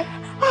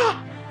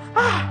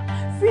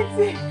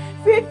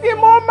 Sítí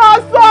mo máa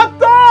sọ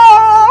tó.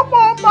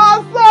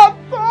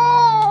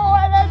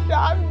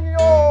 Ẹlẹ́dàá mi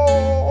o.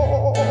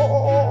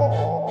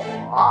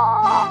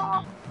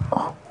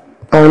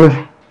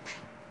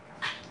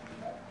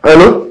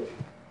 Hello?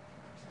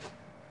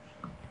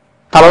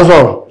 Ta ló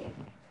sọ̀rọ̀?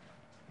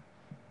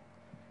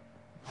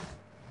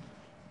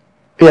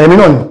 Ìyá mi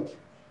náà ni.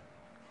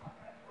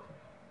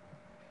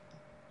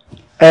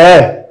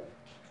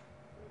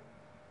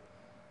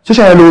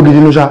 Ṣíṣe ẹ lówó gidi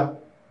ní ṣá?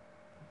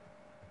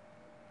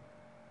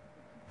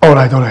 All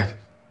right.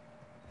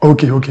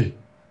 Okay.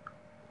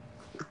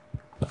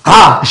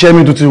 Iṣẹ́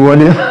mi tó ti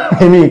wọlé,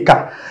 èmi ìka,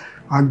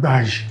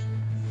 agbáyé.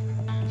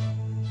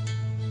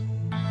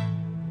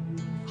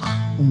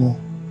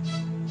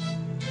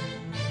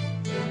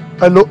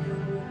 Hello.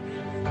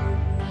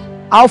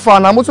 Alpha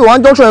na mo ti wà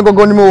ní junction yẹn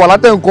gangan ni mo wà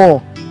látẹ̀ nǹkan.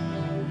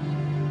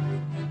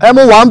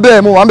 Mo wà ń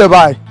bẹ̀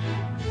báyìí.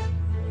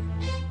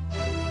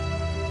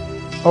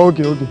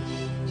 Okay.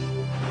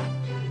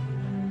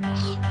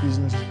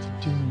 Business.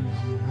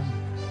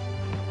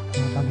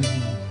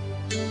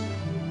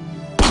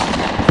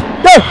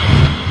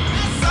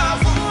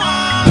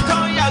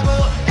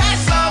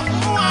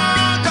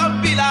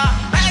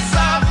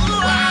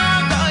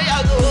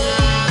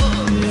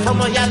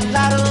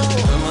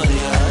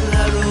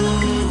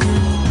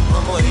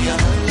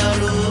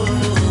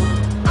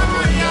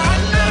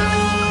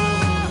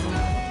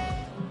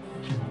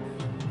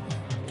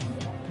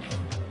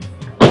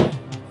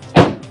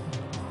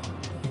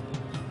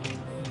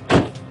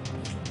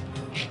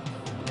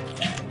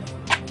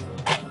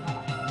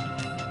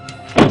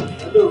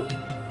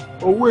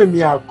 Owó èmi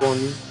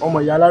Àkànní ọmọ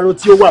ìyá Aláró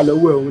tí ó wà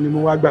lọ́wọ́ ẹ̀ òun ni mo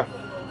wá gbà.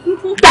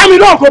 Dá mi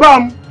náà kó bá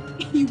mu.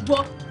 Ìwọ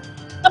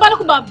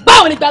tábàlùkù máa bá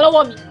òun nígbà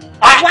lọ́wọ́ mi.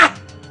 Wá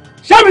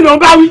ṣé mi ló ń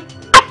bá wí?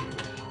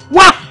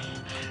 Wá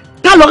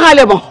ká lọ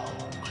kálẹ̀ mọ̀.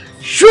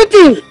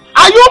 Shooting.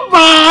 Are you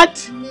mad?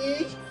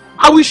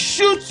 I will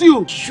shoot you.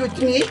 Shoot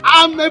me?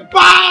 I'm a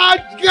bad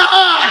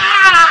guy.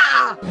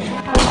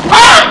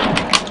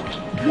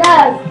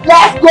 Yes,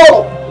 let's go.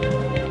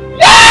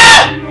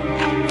 Yeah!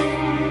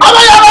 Oh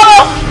my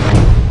God!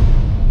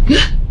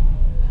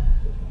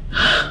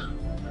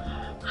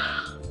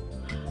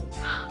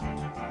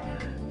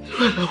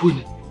 Báwo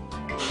ni?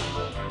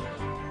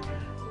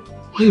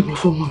 Wọ́n yìnbọn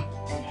fọ́mọ mi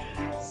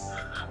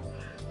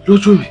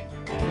lójú mi.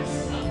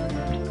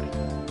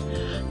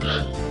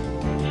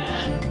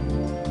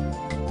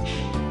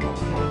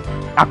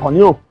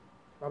 Àkànní o.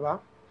 Bàbá.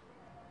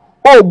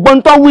 O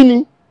gbọ́n tó wí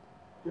ni.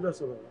 Kí ló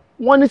sọ bàbá?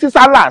 Wọ́n ní sí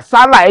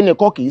sálà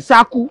ẹnìkan kì í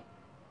sákú.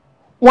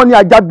 Wọ́n ní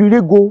ajá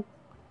birego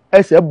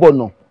ẹsẹ̀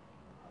bọ̀nà.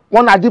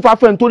 Wọ́n ní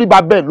adífáfẹ́ nítorí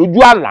bàbá ẹ̀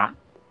lójú àlá.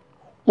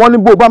 Wọ́n ní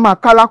bó bá máa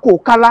kálá kó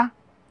kálá.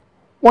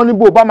 Wọ́n ní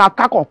bó bá máa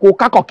kákàn kó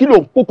kákàn kí ló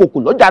ń kókòkò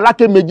lọ́jà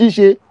aláké méjì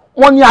ṣe.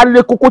 Wọ́n ní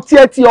alẹ́ kókó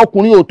tí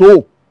ọkùnrin ò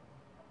tó.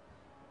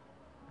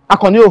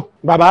 Àkànní o.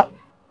 Bàbá.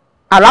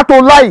 Àlá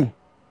tó láì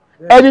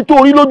ẹni tó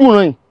rí lójú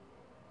rìn.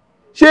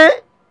 Ṣé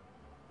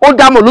ó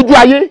dámọ̀ lójú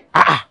ayé?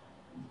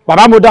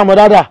 Bàbá mo dámọ̀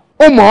dáadáa.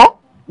 Ó mọ̀?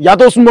 Ìyá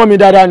tó súnmọ́ mi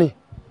dáadáa ni.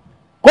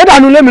 Kódà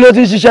nu ilé mi ló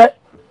ti ń ṣiṣẹ́.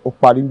 Ó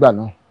parí gbà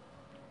náà.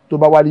 Tó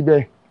bá wá rí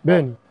bẹ́ẹ̀.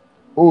 Bẹ́ẹ̀ni.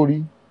 Ó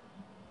rí.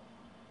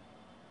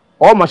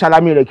 Ó mọ̀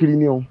ṣàlámì rẹ̀ kiri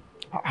ni o.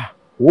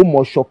 Ó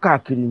mọ̀ ṣọ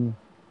káàkiri ni.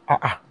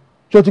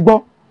 Ṣé o ti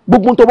gbọ́?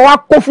 Gbogbo tó bá wá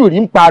kófìrí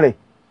ń pa rẹ̀.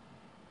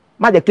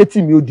 Má jẹ́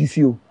kétì mi ó di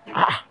sí o.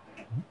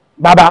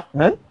 Bàbá.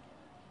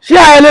 Ṣé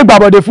ayé lè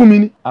gbàbọ̀dé fún mi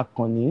ni?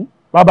 Àkànní.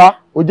 Bàbá.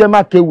 Ó jẹ́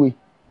má kéwe.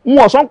 N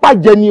ò sọ́n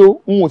pàjẹ́ ni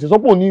o. N ò sì sọ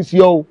pé ò ní í sí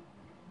ọ o.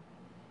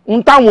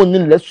 N táwọn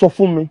onílẹ̀ sọ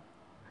fún mi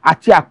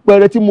àti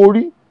àpẹẹrẹ tí mo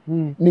rí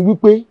ni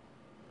wípé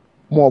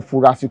mo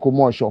fura sí kò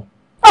mọ ọ̀ṣọ́.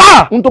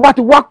 N tó bá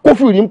ti wá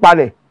kófìrí ń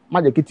palẹ̀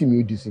má jẹ́ kí tìmí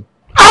ó di sí.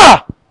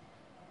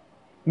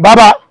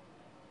 Bàbá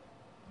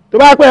tó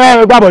bá pẹ́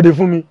ẹ̀rọ gbàbọ̀dé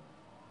fún mi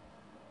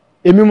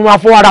èmi mo máa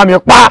fọ́ ara mi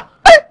pa.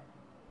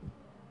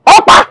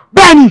 Ọ̀pá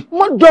bẹ́ẹ̀ ni.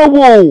 Mo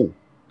dánwò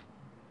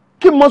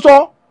kí mo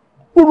sọ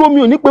rúro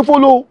mi ò ní pé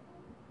fóló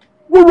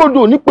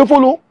rúrodò ò ní pé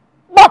fóló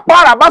bá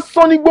para bá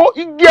sán nígbó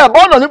igi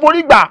ẹ̀bọ́ ọ̀nà ní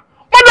forí gbà.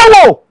 Mo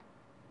dánwò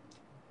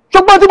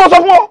ṣùgbọ́n tí mo sọ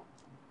fún ọ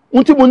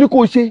ohun tí mo ní kó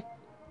o ṣe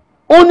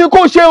ó ní kó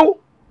o ṣe o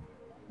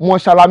mo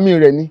ṣàlámì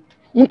rẹ̀ ni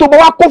n tó bá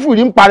wá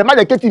kófìrí ń parẹ́ má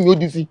jẹ́ kétì mi ó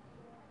di sí.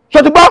 Ṣé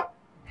o ti gbọ́?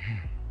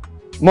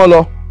 Mọ́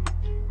lọ.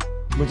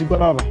 Mo ti gbọ́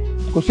bàbá.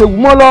 Kò ṣe wù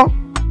mọ́ lọ.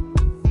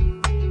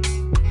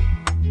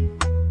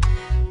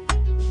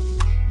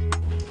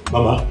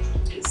 Mama,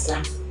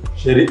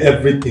 ṣe rí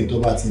everything tó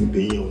bá ti ń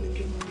bẹ̀yìn ò ní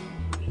kí n mọ̀.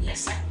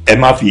 Ẹ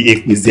má fi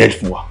èpè z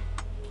fún wa.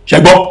 Ṣé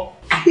gbọ́?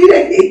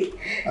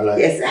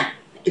 Yes sir,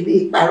 ibi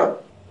ìparọ́.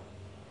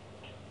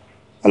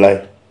 Aláì.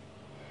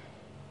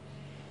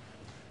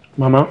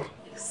 Màmá.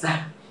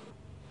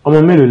 Ọmọ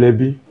mélòó lẹ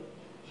bí?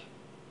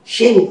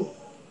 Ṣé mi?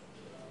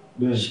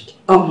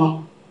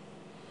 Ọmọ.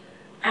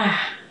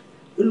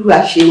 Olúwa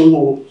ṣeun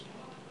o.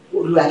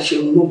 Olúwa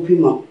ṣeun mo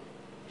bímọ.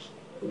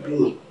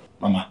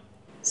 Màmá.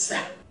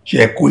 Ṣé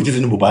ẹ kó etí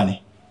sínú bùbá ni?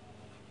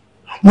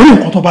 Mo ní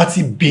nǹkan tó bá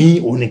ti bí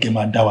òun ní kí n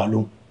máa dá wa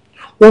lóhùn.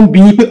 Ó ń bi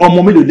yín pé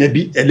ọmọ mélòó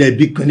lẹ́bí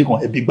ẹlẹ́bí kan nìkan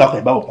ẹbí gbá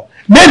kan ìbáwọ̀ kan.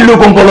 Mélòó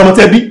gangan lọmọ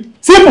tẹ́bí?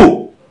 Sípò.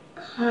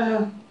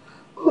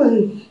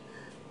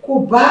 Kò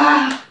bá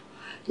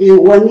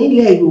èèwọ̀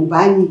nílẹ̀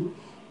Yorùbá ni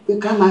pé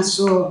ká máa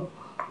sọ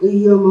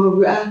iye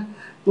ọmọ rẹ̀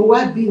mo wá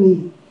bí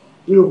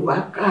mi ò wá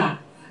kà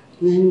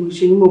ìyẹn ni mo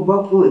ṣe ni mo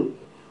bọ́kùnrin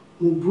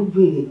mo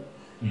búbìnrin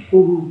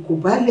kò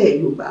bá lẹ̀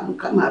Yorùbá mo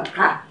ká máa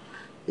kà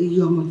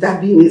iye ọmọ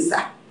tàbí mi sà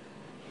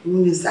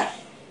mi sà.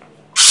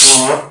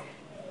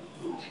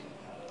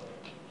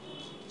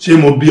 Ṣé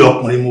mo bí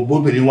ọkùnrin mo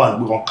bóbìnrin wà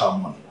nígbà kan ká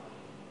ọmọ ni?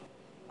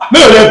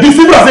 Mélòó lẹ bí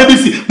síbúrà ṣe bí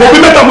sí mo bí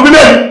mẹ́ta mo bí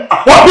mẹ́rin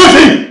wọ́n kó ṣe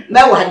yìí.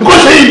 Mẹ́wàá ni. Kó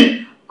ṣe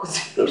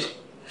yìí.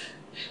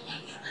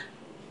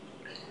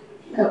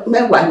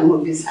 Mẹ́wàá ni mo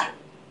bí sà.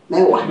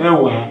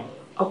 Mẹ́wàá.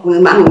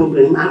 Ọkùnrin márùn-ún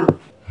obìnrin márùn-ún.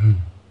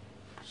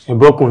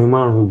 Ẹ̀bọ́ ọkùnrin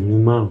márùn-ún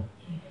obìnrin márùn-ún.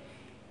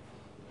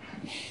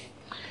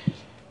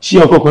 Ṣé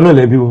ọkọ kan náà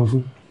lẹ bí wọn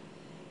fún?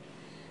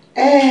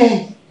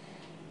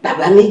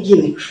 Bàbá méjì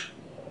ni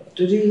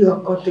torí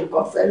ọkọ tó kọ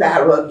fẹ́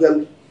láàárọ̀ ọjọ́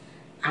mi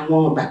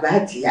àwọn bàbá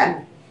àti ìyá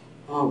mi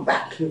wọn gbà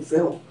kí n fẹ́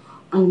wọn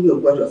àwọn mi ò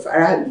gbọ́dọ̀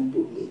faraàlú bò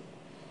mí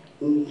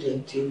oúnjẹ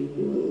tí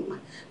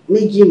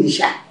méjì ní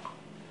ṣá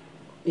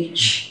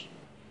méjì.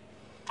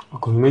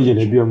 ọkùnrin méje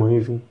lẹ bí ọmọ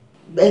yín fún.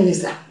 bẹ́ẹ̀ ni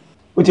sà.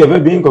 ó tiẹ̀ fẹ́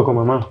bí nǹkan kan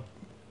màmá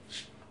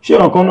ṣé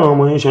ọ̀kan náà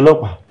ọmọ yín ṣe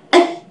ọlọ́pàá.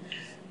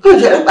 ó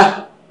ṣe ọlọ́pàá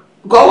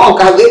gọ́wọ́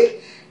kàwé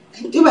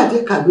tí bàtí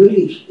kàwé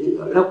lè ṣe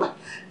ọlọ́pàá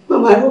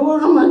màmá rówó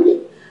rán máa ní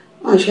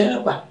wọ́n ṣe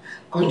ọlọ́pàá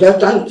kọ̀ǹdọ́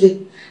tó ń ṣe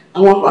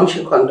àwọn kan ṣe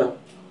kọ̀ǹdọ́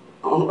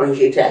àwọn kan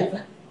ṣe dráìvà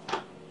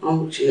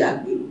àwọn ṣe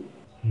àgbèrò.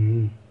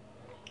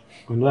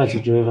 kọ̀ǹdọ́ àti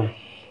dráìvà.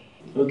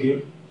 ok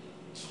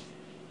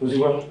mo ti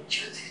wá.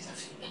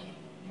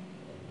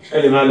 ẹ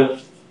lè máa lọ.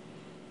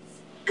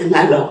 ẹ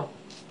máa lọ.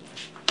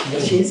 ẹ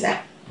ṣe sá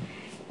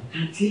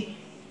àti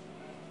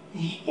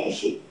ẹ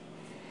ṣe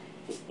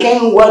kẹ́ ń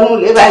wọnú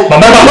ilé báyìí.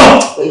 bàbá bàbá.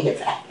 ó yẹ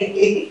sá.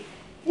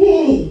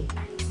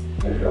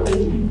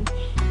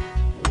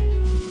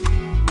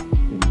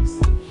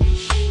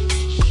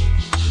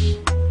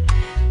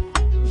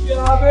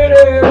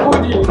 abẹ́rẹ́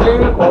kùdì ṣe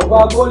ọ̀gbà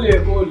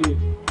kólèkólè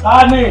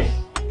tani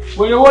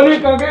wòlewó ní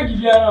kan kéèkì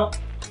bí ẹran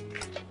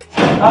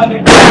tani.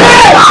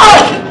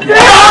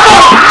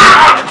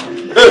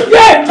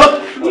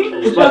 tèmi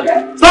ti bàjẹ́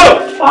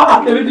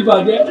tèmi ti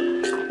bàjẹ́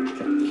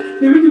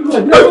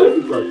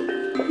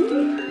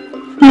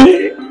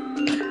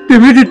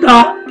tèmi ti ta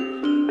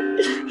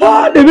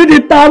tèmi ti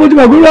ta mo ti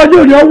gbàgbé lọ́jọ́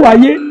òní ọ̀wọ̀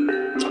ayé.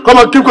 Come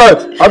on, keep quiet.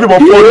 Àbí mo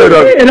fọ́ ọ́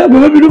lẹ́dọ̀. ẹ̀rọ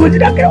gbogbo mi ló mo ti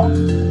dákẹ́ ọ́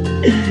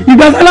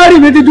ìgbà sálárì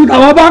mi ti ju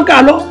tàwọn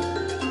báńkà lọ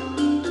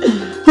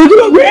mo ti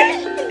gbàgbé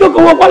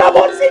ìdókòwò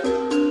pálábọ́ sí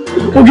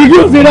òkìkí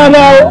ò sí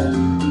rárá o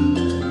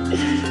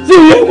sí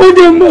ìyẹn mo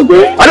jẹ mọ̀ pé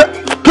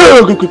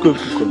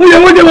ó yẹ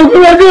mo jẹ mọ̀ pé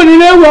wájú òní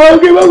lẹ́wọ̀ ọ́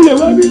kí wọ́n wulẹ̀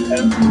wá mi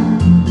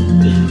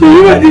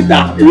ìbímọ ti ta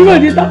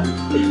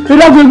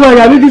ìdá gbogbo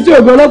ọ̀yà mi ti tí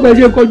ògbọ́n ọlọ́pàá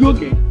ṣe kọjú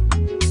òkè.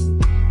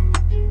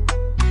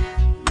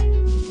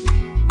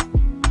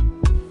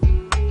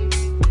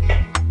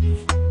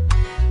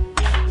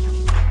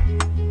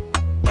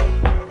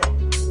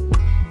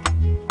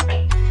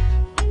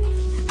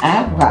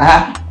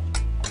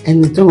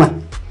 ẹni tó wà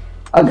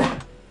ọ̀gá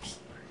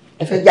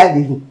ẹ fẹ́ jáde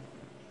ni.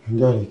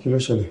 jáde kí ló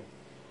ṣẹlẹ̀.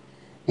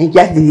 ẹ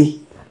jáde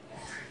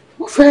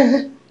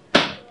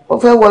mo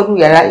fẹ́ wọnú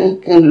yàrá yín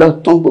kí n lọ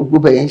tún gbogbo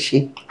bẹ̀yẹn ṣe.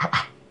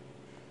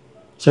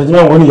 ṣètì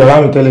náà wọ́n ní yàrá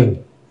mi tẹ́lẹ̀ ni.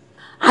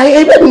 ayé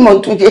ẹgbẹ́ mi mọ̀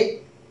tún jẹ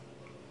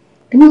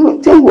èmi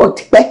tí ń wọ̀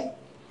tipẹ́.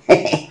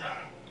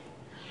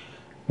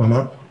 màmá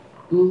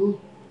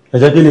ẹ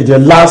jẹ́ kí lè jẹ́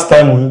last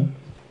time yín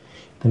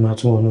tí màá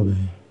tún wọnú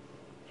bẹ̀yẹn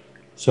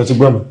ṣe ti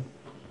gbọ́ mi.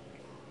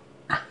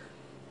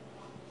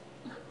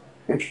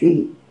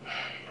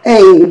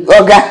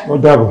 ọ̀gá. ó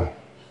dàbọ̀.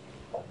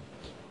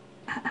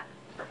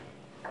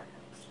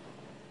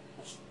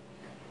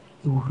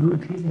 ìwúlò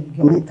délé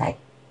ọjọ́ mẹ́ta yìí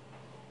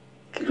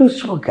kí ló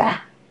ṣe ọ̀gá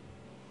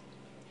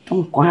tó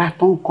ń kanra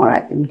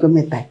ọjọ́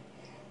mẹ́ta yìí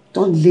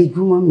tó ń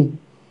lejú mọ́ mi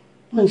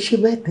wọ́n ń ṣe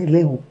bẹ́ẹ̀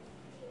tẹ́lẹ̀ o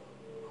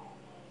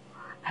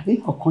àbí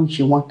ọ̀kan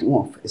ṣe wọ́n tí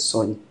wọ́n fẹ́ sọ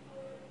ni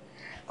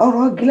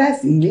ọ̀rọ̀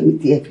gíláàsì ilé mi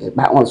ti ẹ̀fẹ̀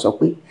bá wọn sọ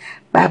pé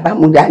bàbá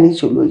mo dání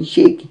ṣòro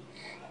ṣéèkì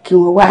kí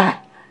wọ́n wá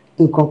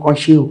nǹkan kan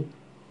ṣe o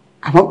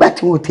àmọ́ gbà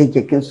tí wọ́n tẹ̀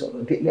jẹ́ kí n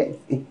sọ̀rọ̀ délẹ̀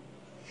sí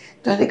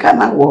tọ́ni ká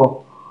má wọ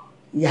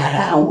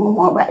yàrá àwọn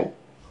ọmọ báyìí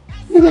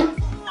níbẹ̀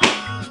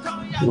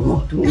ìmọ̀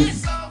tó ń bì.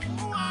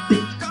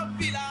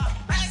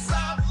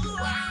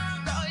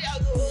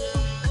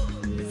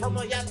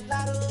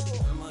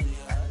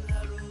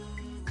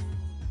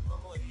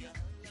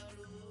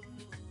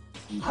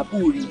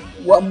 àbúrò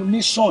wa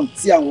ammunition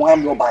tí àwọn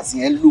armed robbers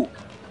yẹn lò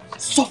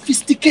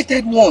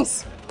sophisticated ones.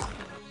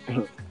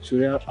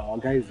 Sure, our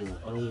guys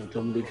are on the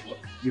lójú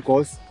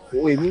because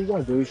èmi wà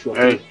very sure.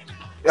 Hey,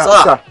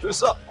 yeah,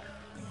 sir.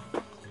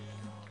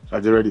 Are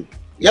you ready?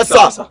 Yes,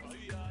 sir.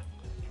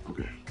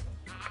 Okay.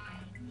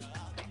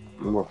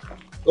 Move on.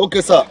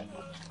 Okay, sir.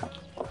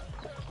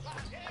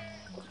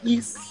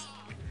 Yes.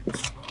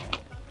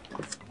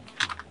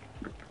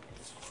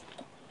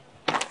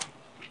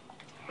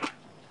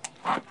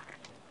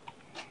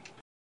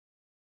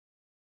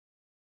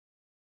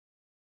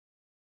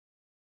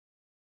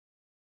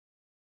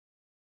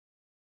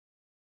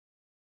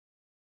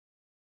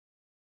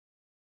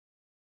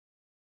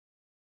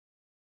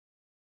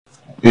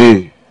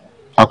 Hey,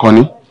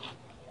 Akọni,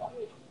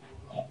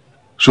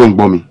 ṣó ń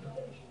gbọ́ mi?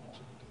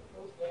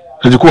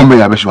 Ṣé ti kó ń bẹ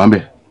yàbẹ̀ ṣe wá ń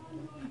bẹ̀?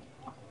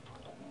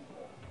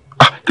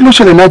 Kí ló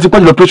ṣẹlẹ̀ náà ti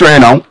pọ́jù lọ pẹ́ṣọ́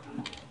yẹn náà?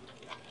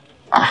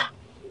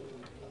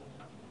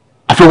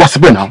 A fẹ́ wá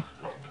síbẹ̀ náà.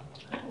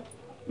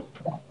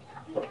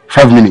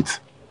 5 minutes.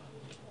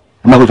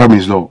 Ẹ má gbé 5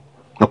 minutes lọ.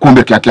 Ẹ kó ń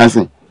bẹ kíákíá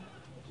sìn.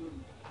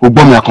 O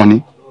gbọ́ mi Akọni?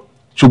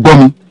 Ṣó gbọ́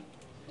mi?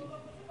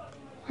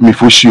 Mi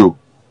fò ṣí o.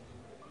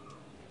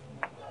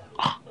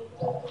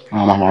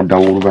 Máa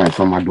dáwọ́ orú báyìí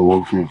fún máa dọwọ́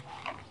fún mi.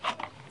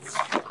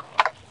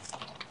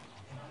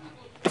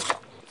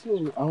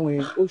 Àwọn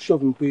ẹ̀ ó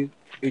ṣọ́ọ̀bù mi pé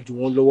ejò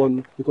wọn lọ́wọ́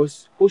nu because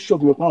ó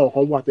ṣọ́ọ̀bù mi pé àwọn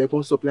kan wà tẹ́ kó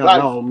ń supply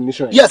àwọn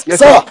ammunition. Yes,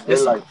 sir. Yes,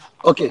 sir.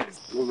 Okay.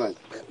 Move it.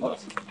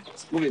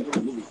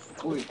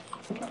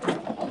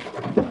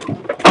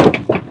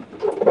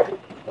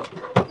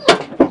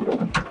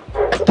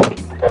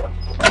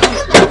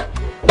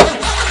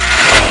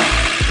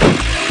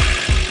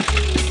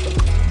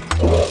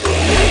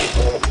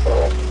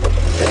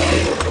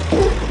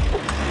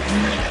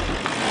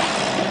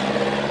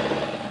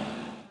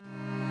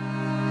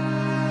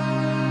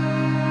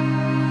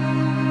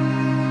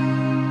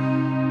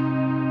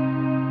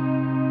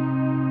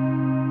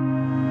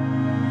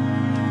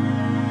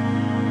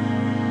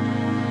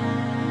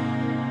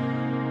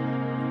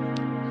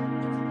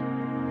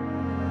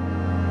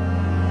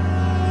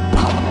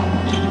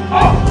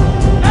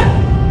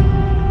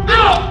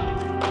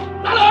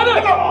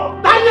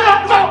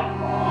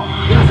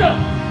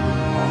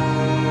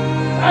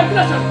 kí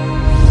ló ṣe?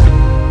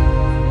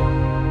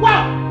 Wá!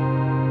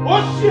 Ó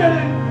ṣí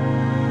ere.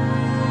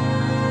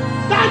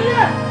 Tani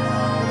ẹ̀?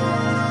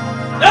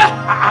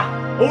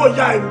 Owó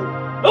ìyá ẹ̀ wo?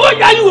 Owó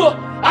ìyá yìí wo?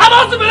 Àbá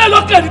sì fẹ́lẹ́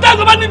lọ́kẹ́ ní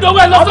táwọn bá nílò owó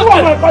ẹ̀ lọ́sọ̀kẹ́.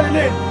 Àbúrò ọmọ ẹ̀kọ́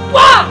nílé.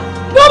 Wá!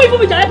 Yóò bí fún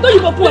mi jàre tó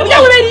yìnbọn fún ẹ. Ìyá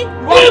wọlé ni.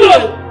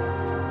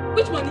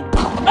 Which money?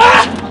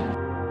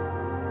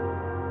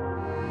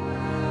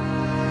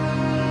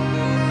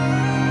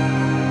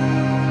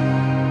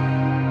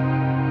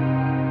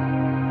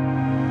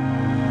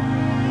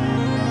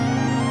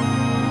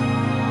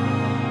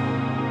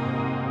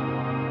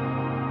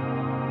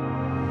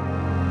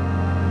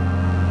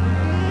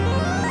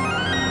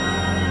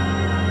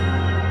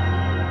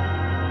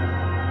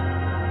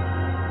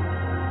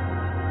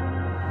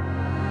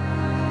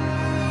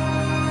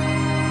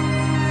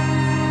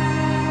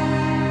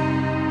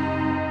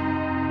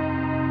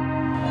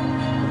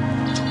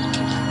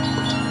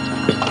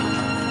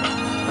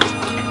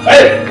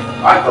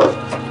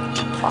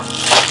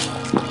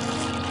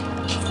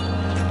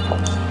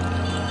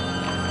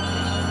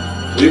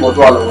 Ìbọn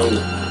tó wà lọ́wọ́ yìí,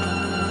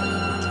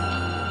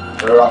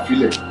 ẹ̀rọ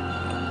àfilẹ̀,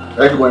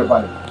 kí wọ́n ẹ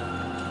balẹ̀.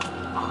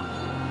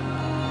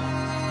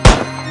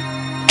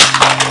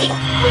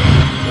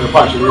 Ẹ̀rọ fà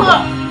ṣe nígbà.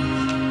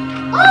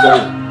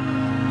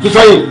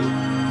 Sísẹ́yìn.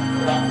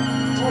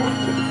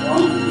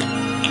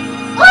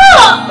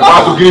 Ẹ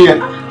máa tó kiri yẹn.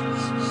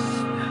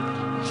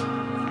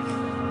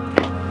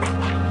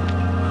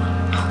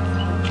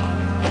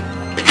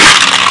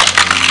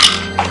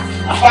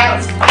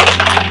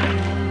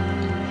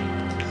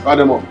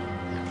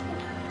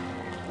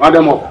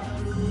 Madam.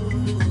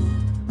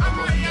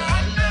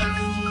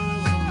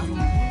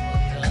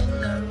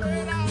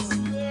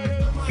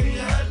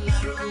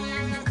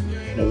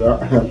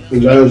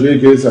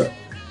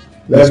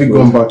 Let me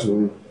come back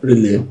to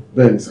really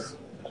Ben, sir.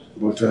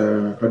 But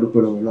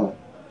Kadupolo now.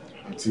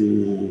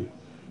 Àti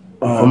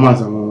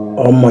performance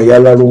ọmọ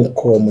Alaro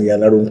ńkọ́, ọmọ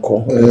Alaro ńkọ́.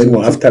 Tí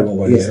mo after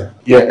go yẹn.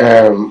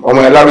 Yeah, ọmọ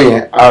Alaro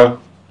yẹn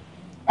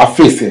a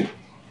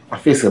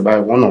face by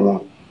one on one.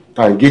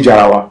 Ta engage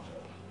ara wa.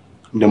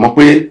 Ǹdẹ̀ mọ̀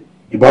pé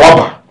ìbọn wà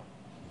bá.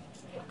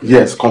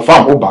 Yes,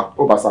 confirm ó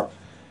bá sir.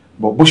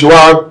 But bó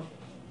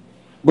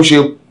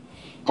ṣe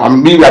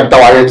àmì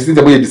àbítáwà rẹ̀ sí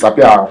ìjẹ́bóyè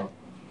disappear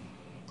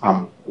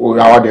àwọn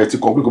adẹ̀ ti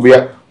kọ̀ pé kò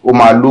bóyá ó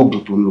máa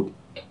lóògùn tó ń lò.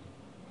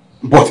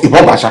 But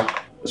ìbọn bá ṣá.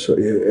 So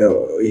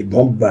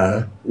ìbọn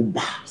bá ó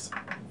bá.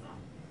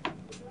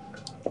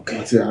 Okay.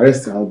 Àti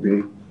arrest àwọn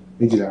obìnrin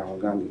méjìlá àwọn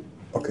gáàngì.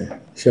 Okay.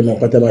 Ṣé mo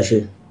pátá bá ṣe?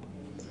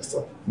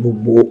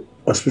 Gbogbo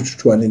hospital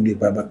tó wà níbi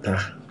ìpàbàtà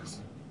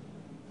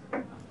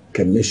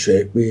can make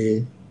sure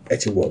pé ẹ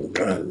ti wọ̀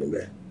nǹkan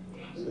níbẹ̀.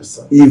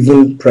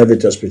 Even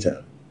private hospital.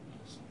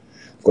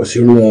 Because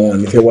irú wọn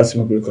ní fẹ́ wá sí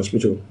public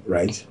hospital,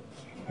 right?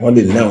 Wọ́n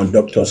lè ní àwọn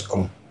doctors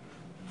kan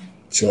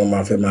tí wọ́n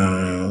máa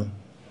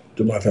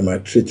fẹ́ máa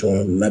treat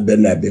wọn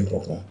lábẹ́lẹ̀ àbí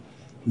nǹkan.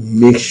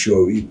 Make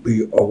sure pé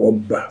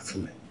ọwọ́ bà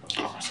fún mi.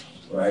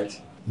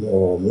 Right?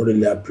 Mo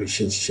really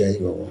appreciate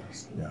sharing your work.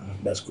 Yeah,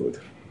 that's good.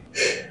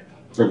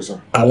 Thank you, sir.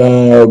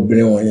 Àwọn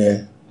obìnrin wọn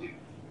yẹn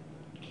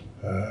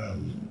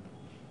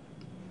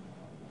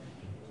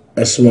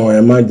ẹ̀sùn wọn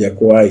yẹn máa jẹ́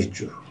kó wáyé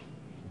jù.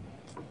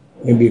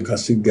 Maybe you can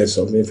still get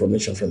some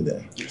information from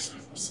there. Yes,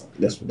 sir.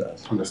 Let's do that.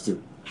 Understood.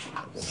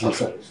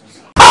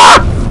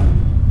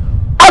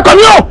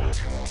 Akọni o!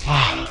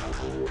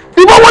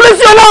 Ìbọn wọlé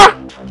sí ọlá!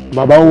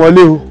 Bàbá ń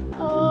wọlé o.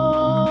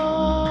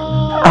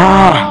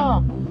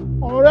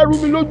 Ọ̀rẹ́ rú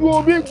mi lójú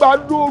omi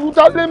ìgbàdo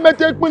orúta lé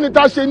mẹ́tẹ́ pín ní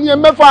ta ṣe ní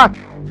ẹ-mẹ́fà.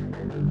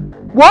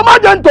 Wọ́n má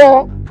jẹ́ ń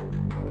tọ̀.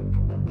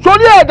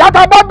 Sórí ẹ̀dá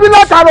ta bá bí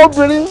látara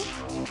obìnrin.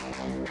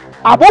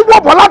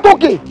 Àbọ̀wọ̀ bọ̀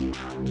látòkè.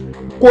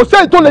 Kò sí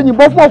èyí tó lè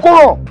yìnbọn fún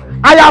ọkọ̀rọ̀.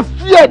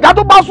 Àyàfi ẹ̀dá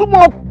tó bá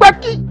súnmọ́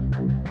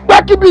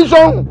pẹ́kí bí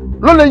ìṣọ̀rùn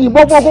ló lè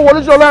yìnbọn fún ọkọ̀ wọlé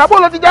sí ọlọ́run. Àbọ̀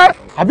ló ti jẹ́.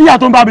 Àbí ìyá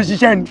tó ń bá mi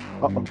ṣiṣẹ́ ni.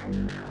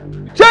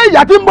 Ṣé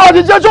ìyá tí ń bọ́ ti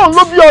ṣiṣẹ́ sọ̀rùn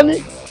ló bí ọ ni?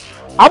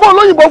 Àbọ̀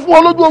ló yìnbọn fún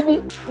ọ lójú ogun.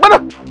 Gbọ́dọ̀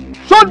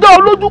ṣó dá ọ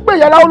lójú pé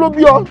ìyá láwọn ló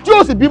bí ọ tí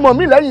ó sì bímọ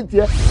mí lẹ́yìn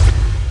tiẹ̀.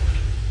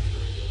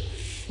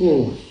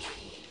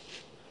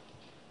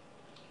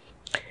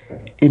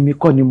 Èmi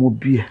kọ́ ni mo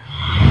bí ẹ.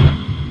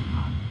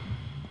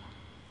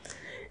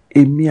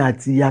 Èmi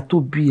àti ìyá tó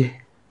bí ẹ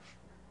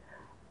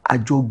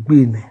àjọ gbé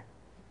ni.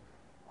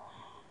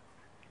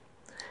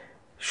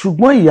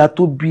 Ṣùgbọ́n ìyá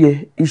tó bí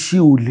ẹ iṣẹ́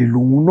olè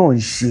lòun náà ń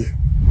ṣe.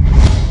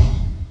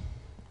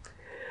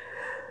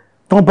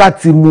 Tán bá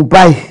ti mú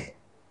báyìí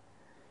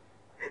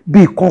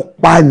bí kan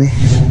pa ni.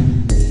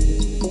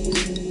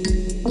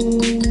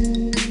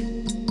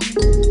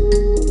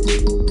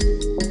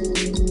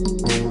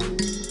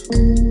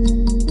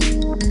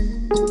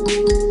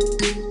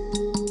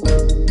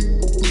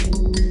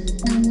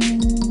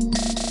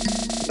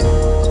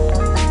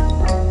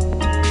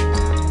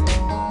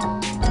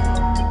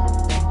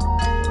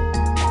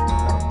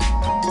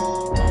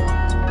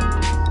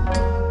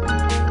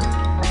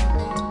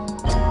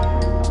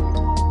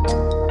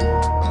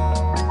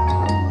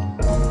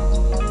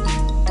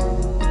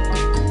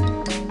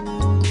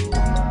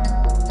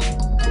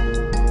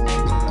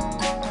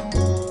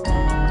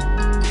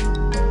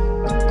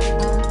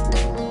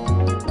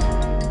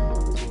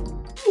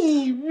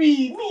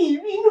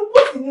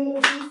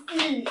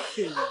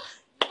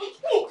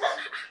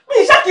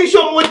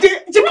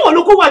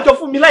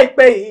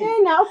 pẹ́ yìí. ẹ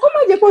nà kó má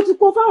jẹ́ kó ti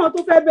kó fáwọn tó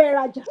fẹ́ bẹ́ẹ̀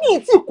rajà. ní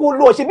ìtì kó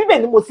lọ ṣe bíbẹ̀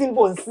ni mo ti ń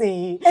bọ̀ sí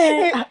i.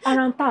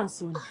 ara ń tà ń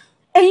sọ ni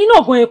ẹ̀yin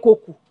náà gan eko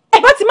kù ẹ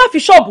bá ti má fi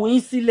ṣọ́ọ̀bù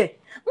yín sílẹ̀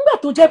nígbà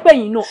tó jẹ́ pé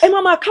ẹ̀yin náà ẹ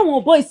má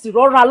káwọn bọ́ìsì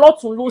rọra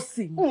lọ́tún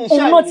lọ́sì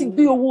òun náà ti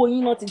gbé owó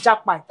yín náà ti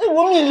jápa ẹ̀.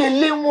 ìwọ mi lè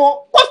lé wọn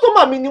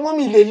kọ́sítọ́mà mi ni wọ́n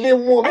mi lè lé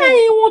wọn.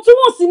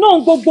 ìwọ̀ntúnwọ̀nsì náà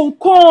gbogbo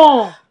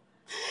nǹkan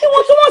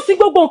ìwọ̀ntúnwọ̀nsì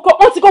gbogbo nǹkan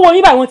wọ́n ti kó wọn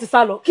yín báyìí wọ́n ti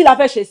sá lọ kí la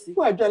fẹ́ ṣe sí.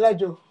 wọ́n àjọ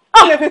alájọ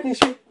kí lè fẹ́ kí n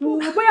ṣe.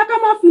 bóyá ká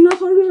má fi iná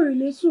sórí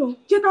òrìlé sùn o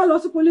jẹ́ ká lọ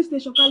sí police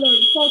station ká lọ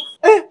report.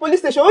 Police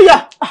station ó yá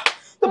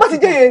tó bá ti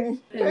jẹ́ yẹn ni.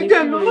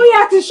 ẹ̀jẹ̀ ló ó yá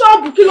ti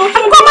ṣọ́ọ̀bù kí ló tó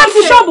lọ. kó má ti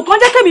ṣọ́ọ̀bù kan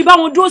jẹ́ kẹ́mi bá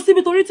wọn dúró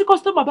síbi torí tí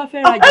kọ́sítọ́mà bá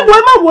fẹ́ rajà. ẹ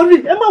má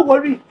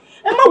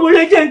wọrí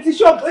ẹjẹ̀ ń ti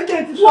ṣọ́ọ̀bù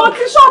wọ́n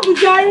ti ṣọ́ọ̀bù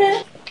jàre.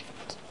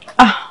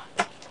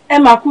 ẹ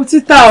máa kú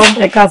títà o.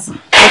 ẹ káàsán.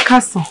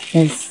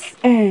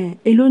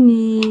 Èló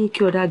ni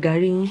kí ọ̀dà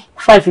gàrí yín.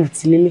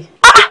 550 lélẹ̀.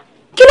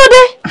 Kí ló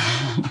dé?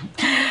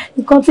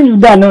 Nǹkan tí ìlú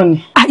dà náà ni.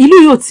 Ìlú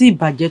yóò tí ì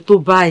bàjẹ́ tó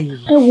báyìí.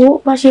 Ẹ wo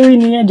bá ṣe rí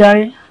nìyẹn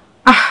jàre.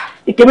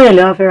 Ike bẹ́ẹ̀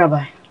lè wá fẹ́ rà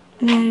báyìí.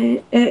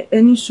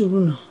 Ẹ ní sùúrù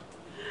náà.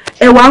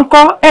 Ẹ̀wà ń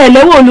kọ́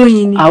lẹ́wọ̀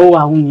olóyin ni.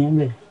 Àwọn nìyẹn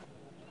bẹ̀rẹ̀.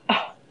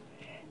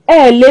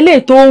 Lélẹ̀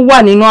tó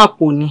wà nínú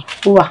àpò ni.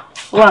 Ó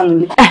wà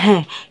nílé.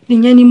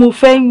 Nìyẹn ni mo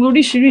fẹ́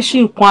oríṣiríṣi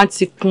nǹkan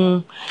àti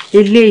kun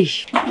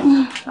eléyìí.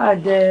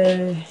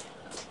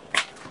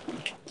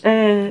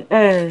 Ẹ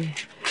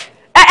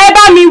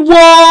bá mi wo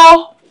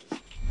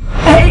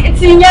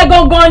ti yẹn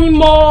gangan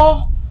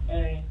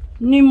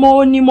ni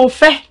mo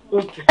fẹ́.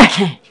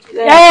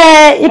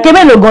 Ike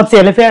mélòó gan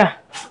tiẹ̀ lè fẹ́ rà?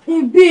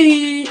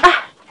 Ibi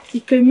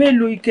ike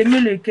mélòó.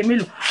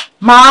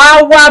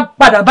 Màá wá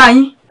padà bá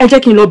yín. Ẹ jẹ́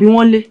kí n lọ bí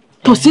wọ́n lé.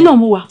 Tòsí náà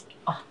mo wà.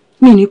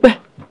 Mi ní pẹ́.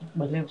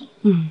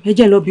 Ẹ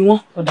jẹ́ lọ bí wọ́n.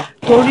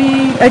 Torí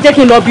ẹ jẹ́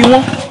kí n lọ bí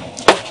wọ́n.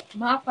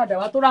 Màá padà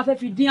wá tó rá fẹ́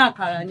fi dín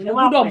àkàrà ni mo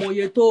gbọ́dọ̀ mọ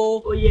oye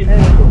tó.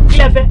 Kí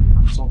lẹ fẹ́?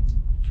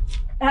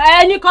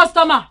 Ní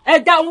kọ́sítọ́mà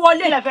ẹja ń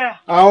wọlé.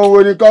 Àwọn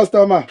wo ni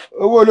kọ́sítọ́mà?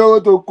 Owó olówó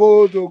tó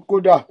kó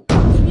dà.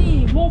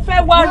 Mo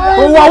fẹ́ wá rẹ̀.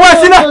 Owó ọwọ́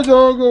sílẹ̀.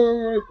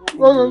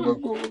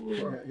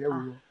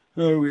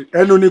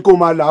 Ẹnu ni kò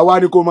máa là wá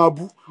ni kò máa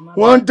bú.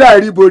 Wọ́n ń dá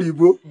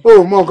ìrìbòrìbò.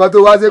 Ó mọ nǹkan tó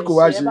wá sí kò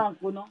wá ṣe.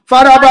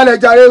 Farabalẹ̀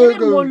jàre.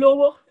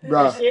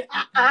 Gbà.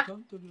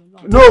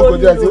 Nóò kò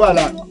jẹ́ sí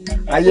wàhálà.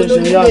 Ayé ṣe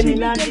ní àṣẹ.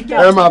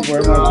 Ẹ máa bọ̀.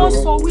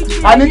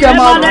 Àníkẹ́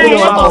máa bọ̀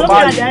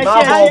báyìí.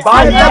 Máa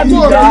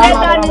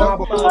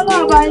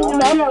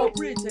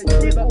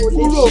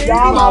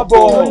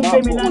bọ̀.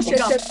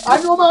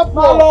 Àní ó máa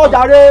bọ̀. Lọ́wọ́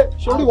jàre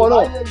sórí ìwọ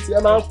náà tí ẹ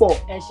máa ń pọ̀.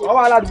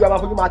 Àwọn aládùúgbò máa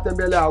fojú máa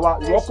tẹ̀mbẹ̀lẹ̀ àwa.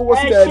 Ìwọ kówó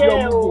sílẹ̀ ẹbí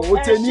ọmọ gbò. O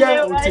tẹ ní ẹ̀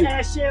o tẹ.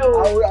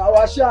 Àwọn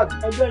aṣẹ́ àbí.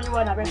 Ẹjọ́ yín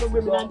wà nàbẹ́ tó gbé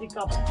mi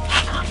landicap.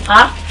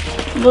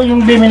 Lóyún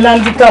gbé mi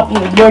landicap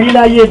gbọ́rí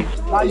láyé mi.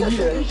 Láyé ẹ̀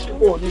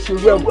ò ní ṣe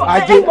irú ẹ̀wọ̀n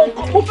ajé.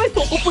 Mo fẹ́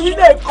sọ fún yín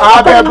lẹ́ẹ̀kan.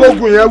 Abẹ́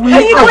gbógun yẹn wí.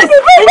 Èyí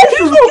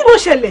kò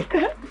ṣẹlẹ̀.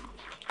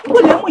 Kò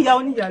lè mú ìyá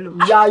oníyà lọ.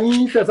 Ìyá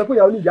yín fẹsẹ̀ pé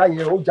ìyá oníyà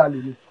yẹn ó jalè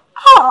ni.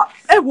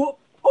 Ẹ wo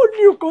ó ní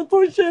nǹkan tó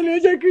ń ṣẹlẹ̀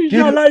jẹ́ kí n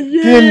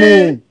ṣàlàyé. Kí ni?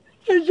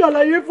 Ẹ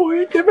ṣàlàyé fún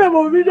yín kí bẹ́ẹ̀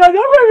mọ̀ mí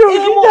dáadáa pé mi ò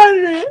ní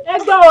jalè.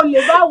 Ẹgbẹ́ olè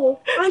báwo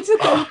àǹtí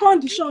pẹ̀lú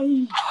kọ́ndíṣọ̀n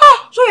yìí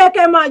ṣó yẹ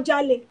kẹ́ máa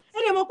jalè ẹ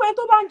lè mọ̀ pé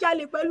tó bá ń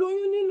jalè pẹ̀lú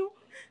oyún nínú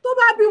tó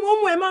bá bímọ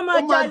mú ẹ má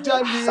máa jalè.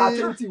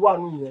 Sàtẹ́ntì wà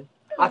nù yẹn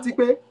àti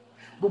pé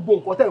gbogbo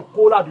nǹkan tẹ̀ ń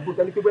kó ládùúgbò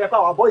tẹ́lẹ̀ pé bóyá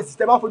káwọn bọ́ìsì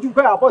tẹ́ máa fojú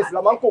pé àwọn bọ́ìsì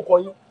la máa ń kó kọ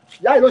yín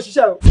ìyá yìí ló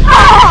ṣiṣẹ́ o.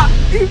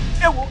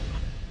 Ẹ wo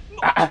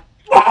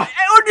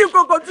ó ní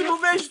kókó tí mo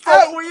fẹ́ sọ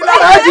fún yín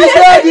láti. Ẹ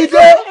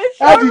dìde.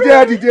 Ó ní kókó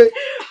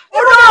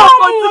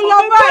tí mo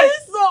fẹ́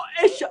sọ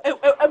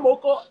ẹ mọ̀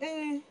kọ́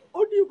ó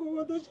ní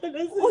kókó tó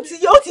ṣẹlẹ̀ sí.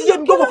 Ó ti yé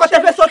mi gbogbo kọ́tẹ́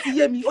fẹ́ sọ ti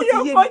yé mi.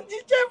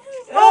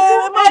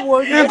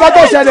 Nǹkan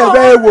tó ṣẹlẹ̀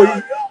bẹ́ẹ̀ wò yìí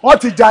wọ́n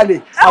ti jalè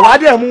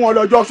àwádìí ẹ̀ mú wọn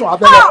lọ́jọ́ sùn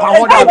àfẹ́lẹ́ pa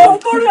wọ́n dàbí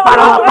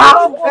parapa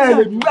ẹ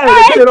lè gbé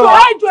lọ.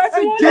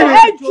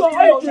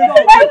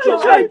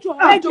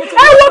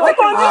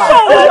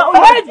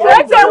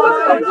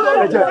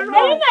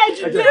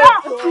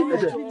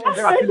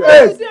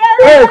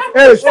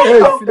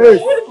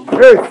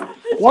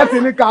 Wọ́n ti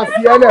ní ká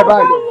fi ẹlẹ̀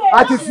báyìí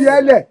àti fi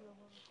ẹlẹ̀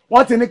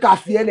wọ́n ti ní ká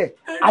fi ẹlẹ̀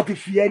àti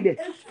fi ẹlẹ̀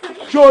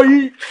sórí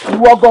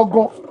ìwọ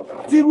gangan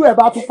tírú ẹ̀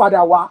bá tún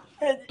padà wá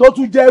tó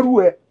tún jẹ́rú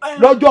ẹ̀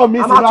lọ́jọ́ mi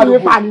sí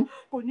ládùúgbò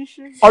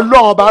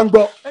Ọlọ́run bá ń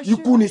gbọ́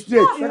ikú ni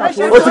straight o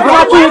sì fi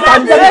wá tún ìta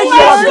ní jẹ́rú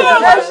sí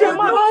ẹ ṣe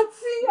máa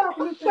tí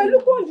pẹ̀lú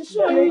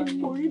kọ́ndíṣọ̀n yìí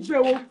kò rí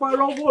bẹ́ẹ̀ wọ́n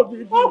parọ́ mọ́ mi.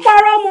 Wọ́n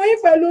parọ́ mọ́ yín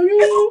pẹ̀lú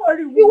oyún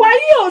ìwà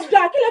yìí ò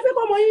dáa kí lè fẹ́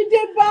kọ́ ọmọ yín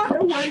dé bá.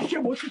 Ẹ̀wọ̀n ẹ̀ ṣe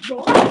mo ti gbọ́.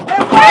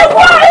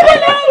 Ẹ̀wọ̀n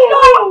ìdílé ń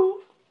lọ.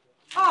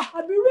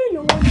 Àbírú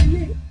èèyàn wọn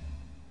nílé.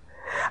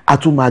 A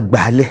tún máa gbà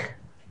á lẹ̀.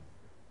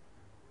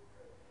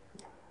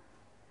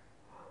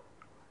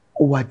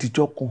 Ó wá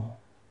dijọ́ kan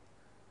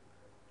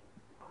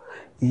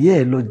ìyá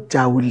ẹ̀ lọ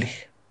já olè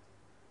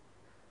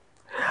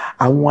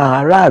àwọn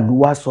aráàlú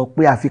wá sọ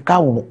pé àfi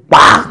káwọn pa á.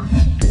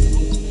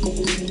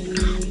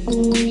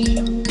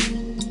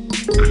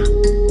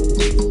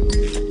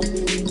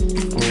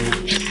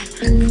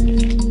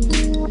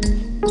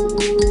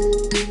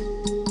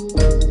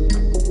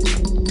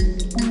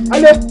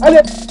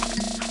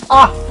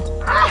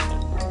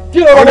 Kí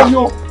ló rọ̀ ní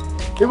o?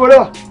 Ìbò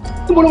lọ́wọ́,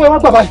 tí mo lọ́wọ́ ẹ má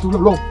gbà báyìí torí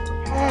Ọlọ́run.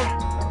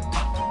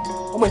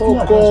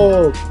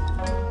 kọ́kọ́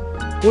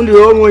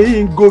kúnlẹ̀ ọmọ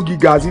yìí ń gó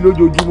gíga sí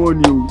lójoojúmọ́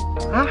ni o.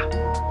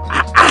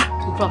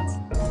 In fact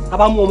a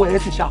bá mú ọmọ yẹn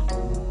sì ṣá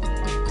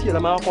tí ẹ̀ la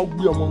máa kọ́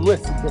gbé ọmọ inú ẹ̀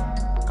síbẹ̀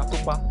ká tó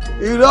pa.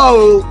 irọ́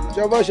o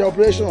ṣe fẹ́ ṣe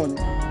operation ni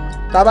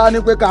tá a bá ní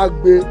pé ká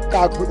gbé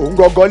òun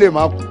gangan lè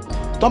má kú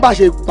tán bá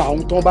ṣe pa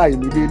òun tán báyìí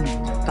nílé ni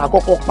ká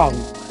kọ́kọ́ pa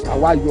òun ká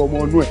wá yọ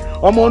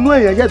ọmọ inú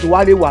ẹ̀ yẹn yẹ̀ tó wá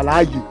lè wà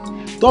láàyè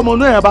tọmọ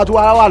inú ẹ̀ yẹn bá tó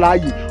wá wà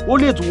láàyè ó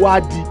lè tún wá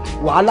di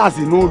wàhálà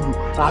sínú òòlù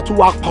àtún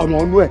wá pa ọmọ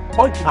inú ẹ̀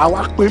àwa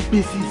pín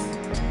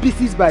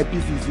pieces by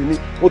pieces ni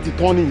ó ti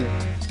tán nìyẹn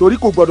torí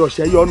kò gbọdọ̀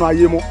ṣẹ́yọ ọ̀nà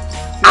ayé mọ́.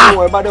 tí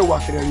wọn bá dẹ̀ wà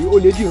fẹ̀rẹ̀ rí ó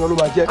lè dìran ló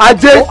máa jẹ́.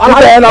 ajé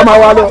níbẹ̀ ẹ̀ la máa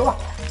wá lọ.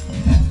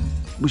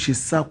 bó ṣe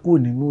sá kúrò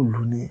nínú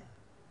ìlú ni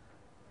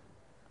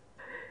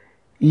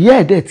ìyá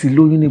ẹ̀ dẹ̀ ti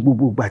lóyún ní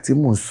gbogbo ìgbà tí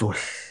mò ń sọ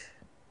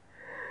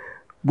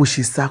bó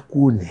ṣe sá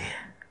kúrò ní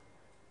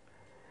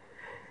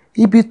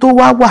ibi tó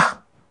wá wà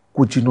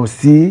kò jìnnà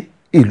sí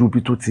ìlú bí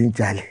tó ti ń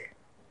jalè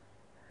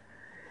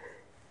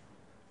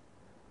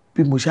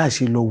bí mo ṣáà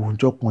ṣe lọ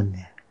wòójọ́ kan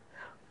ni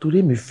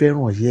torí mi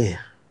fẹ́ràn yẹ́ ẹ̀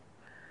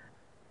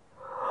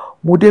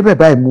mo débẹ̀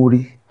báyìí mo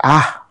rí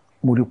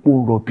pé ó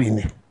ń rọbí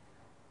ni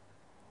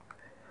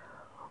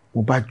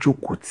mo bá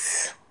jókòó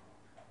tì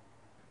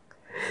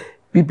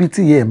bíbí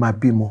tí ìyá ẹ̀ máa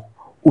bímọ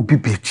ó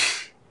bíbèjì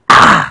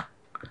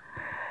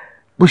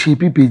bó ṣe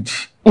bíbèjì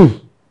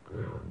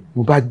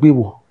mo bá gbé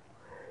wọ̀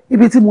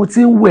ibi tí mo ti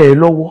ń wẹ̀ ẹ́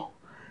lọ́wọ́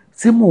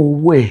tí mò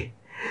ń wẹ̀ ẹ́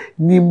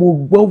ni mo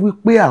gbọ́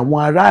wípé àwọn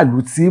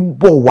aráàlú ti ń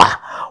bọ̀ wá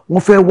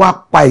wọ́n fẹ́ wá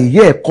pa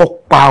ìyá ẹ̀ kó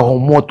pa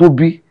ọmọ tó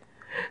bí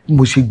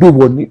mo ṣe gbé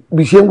wọ̀ ní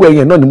bí ṣe ń wẹ̀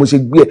yẹn náà ni mo ṣe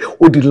gbé ẹ̀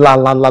ó di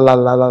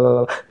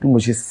lálálálálálá bí mo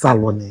ṣe sá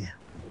lọ nìyẹn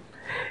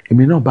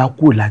èmi náà bá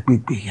kúrò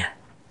lágbègbè yẹn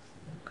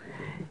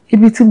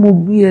ibi tí mo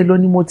gbé ẹ lọ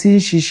ni mo ti ń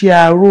ṣiṣẹ́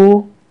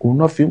aró òun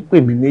náà fi ń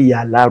pè mí ní ìyá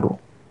Alaro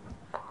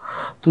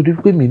torí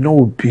pé mi náà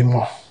ò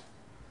bímọ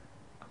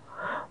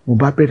mo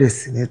bá bẹ̀rẹ̀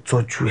sí ní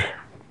tọ́jú ẹ̀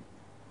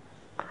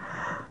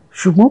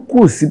ṣùgbọ́n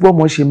kò sí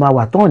bọ́mọ ṣe máa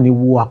wà tán ní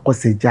wo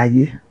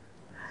àkọsẹ̀jayé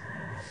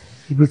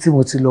ibi tí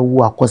mo ti lọ wo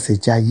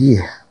àkọsẹ̀jayé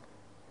ẹ̀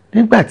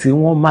nígbà tí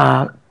wọ́n máa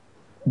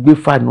gbé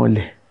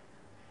fanọlẹ̀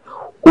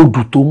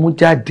odù tó mú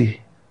jáde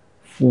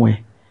fún ẹ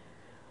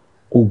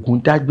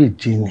Ògún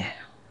dágbèje ni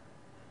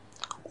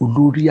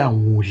olórí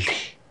àwọn olè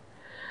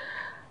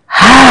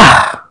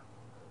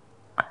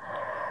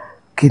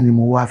kí ni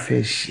mo wá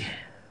fẹ́ ṣe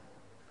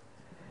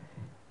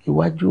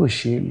iwájú ò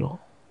ṣe é lọ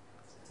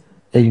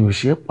ẹ̀yìn ò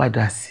ṣe é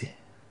padà sí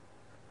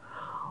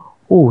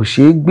ò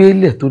ṣe é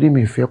gbélẹ̀ torí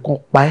mi fẹ́ kán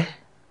pa ẹ́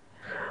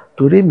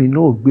torí mi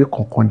náà ò gbé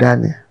kankan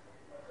dání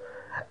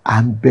à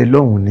ń bẹ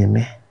lọ́hùn ni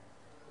mí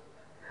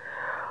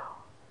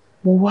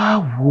mo wá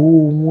wò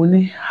ó mo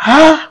ní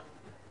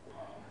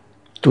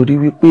torí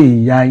wípé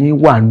ìyá yín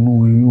wà nù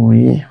oyún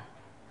yín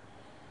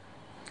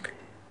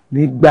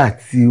nígbà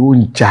tí ó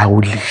ń ja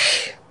olè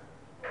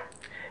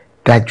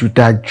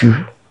dájúdájú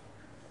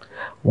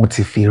wọ́n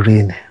ti fi rí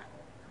ni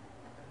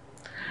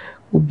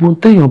gbogbo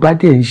téèyàn bá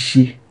dẹ̀ ń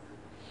ṣe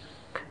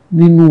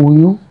nínú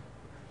oyún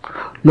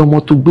lọmọ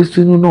tó gbé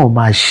sínú náà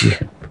máa ṣe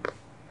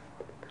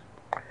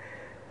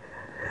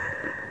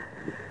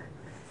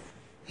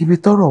ibi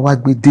tọ́rọ̀ wá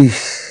gbé dé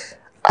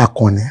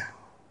Àkànní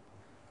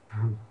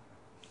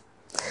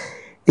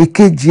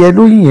èkejì ẹ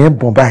lóyún yẹn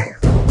bọ̀n báyìí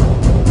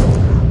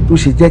tó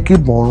ṣe jẹ́ kí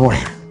ìbọn rún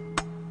ẹ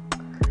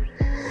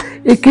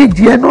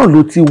èkejì ẹ náà ló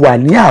ti wà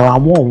ní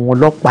àwọn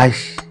ọlọ́pàá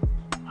yìí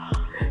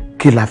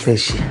kí la fẹ́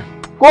ṣe.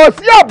 kò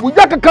sí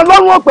àbújá kankan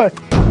lọ́rùn ọ̀pẹ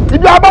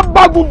ibi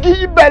abábágungi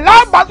ibẹ̀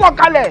lábàásọ̀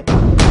kalẹ̀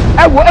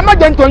ẹ wò ẹ má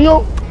jẹ́ nítorí ó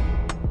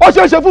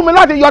ṣeé ṣe fún mi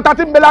láti yọta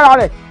tí ń bẹ lára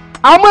rẹ̀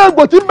àmọ́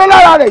egbò tí ń bẹ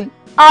lára rẹ̀ yìí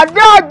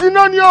àdá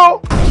àjìnà ni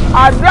o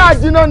àdá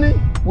àjìnà ni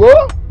wò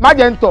ó má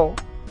jẹ́ ń tọ̀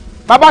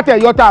bàbá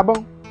tẹ̀ yọta àbọ̀n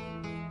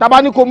tàbá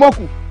ní kò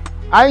mọ́kù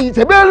àyìn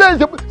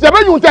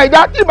ṣèbéyùn tẹ̀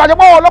ìdá tí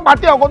ìbàjẹ́pọ̀ ọlọ́pàá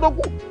tẹ̀ ọkọ̀ tó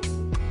kù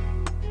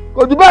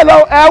kò jù bẹ́ẹ̀ lọ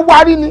ẹ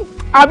wárí ni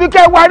àfi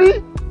kẹ́ wárí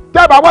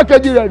tẹ́ bá wọ́n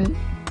kejì rẹ̀ rí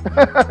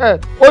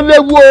ó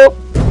léwu o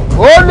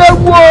ó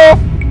léwu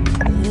o.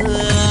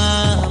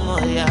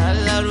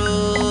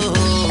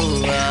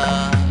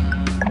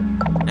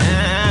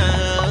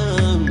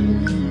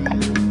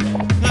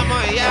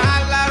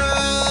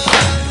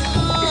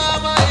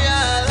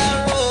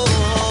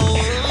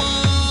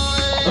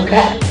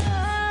 ọ̀gá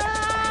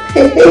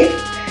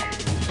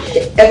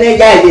ẹ fẹ́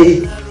jáde.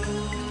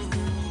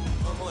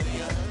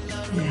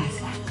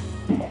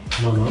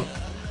 Mama.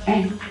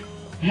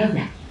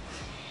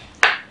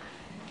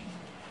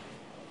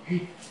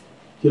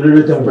 Kí ló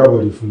dé tẹ́ ń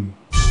gbàbọ̀dé fún mi?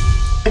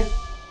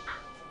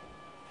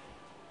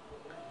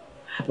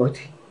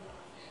 Àbọ̀dé?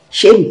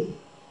 Ṣé mi?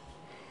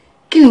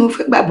 Kí ni mo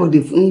fẹ́ gbàbọ̀dé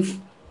fún yín fún?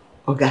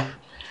 Ọ̀gá,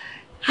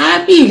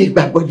 ábí lè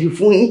gbàbọ̀dé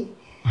fún yín.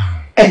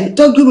 Ẹ̀ ń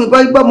tọ́jú mi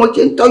bọ́ mo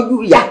ṣe ń tọ́jú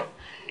ìyá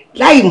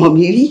láì mọ̀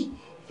mí rí.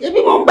 Ṣébí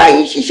mo ń bá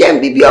yín ṣiṣẹ́ ń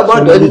bíbí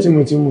ọmọdọ̀ ni. Ṣé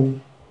mo ti mú?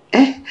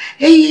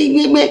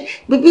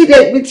 Bíbí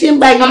rẹ̀ bí tí ń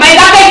bá yín. Màmá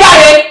ìdákẹ́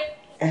jáde.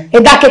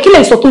 Ìdákẹ́ kí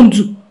lè sọ tó ń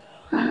dù?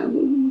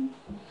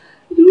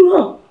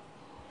 Irọ́.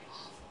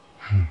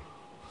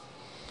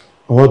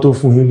 Ọwọ́ tó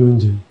fún yín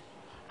lóúnjẹ.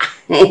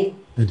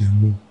 Ẹ̀dẹ̀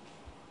mú.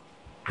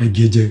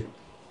 Ẹ̀gẹ́ jẹ.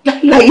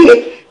 Láyé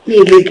mi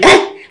lè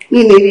mi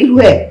ní rírú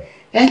ẹ̀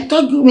ẹ̀ ń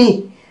tọ́jú mi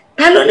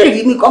ta ló lè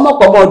rí mi kọ́ mọ̀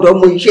pọ̀ mọ́ ọ̀dọ́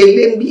mo ṣe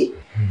ilé ń bí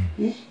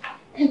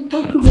ẹ̀ ń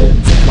tọ́jú mi.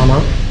 Màmá.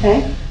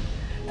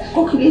 Kó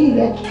kiri yìí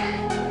rẹ̀.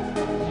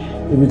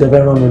 Ibi tẹ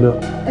fẹ́ rán mi lọ.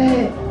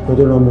 Mo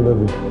tó rán mi lọ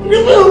bẹ̀.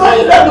 Níbi ìwà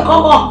ìlọ́dún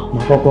kọ́kọ́.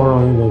 Màá kọ́kọ́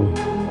rán yín lọ bẹ̀.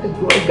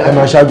 Ẹ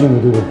máa ṣáájú mi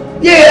débẹ̀.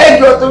 Yé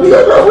ẹjọ́ torí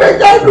ọlọ́wọ́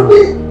ẹja ìlú mi.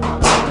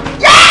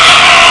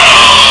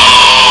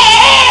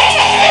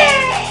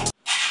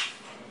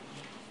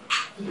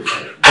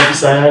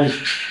 Ọ́fíìsì Ayáàlì.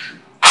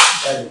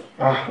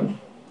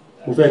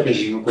 Mo fẹ́ kẹ́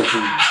ṣe nǹkan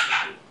fún mi.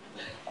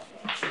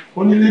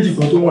 Ó ní léjì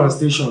kan tó wà ní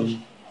station yìí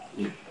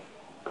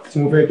tí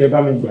mo fẹ́ kẹ́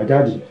bá mi gbà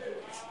jáde.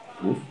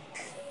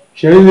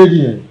 Ṣé rí léjì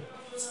yẹn?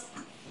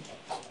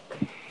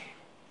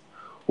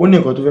 Ó ní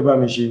nǹkan tó fẹ́ bá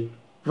mi ṣe.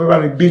 Ó fẹ́ bá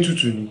mi gbé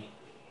tutù ni.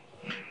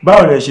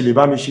 Báwo lẹ ṣe lè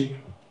bá mi ṣe?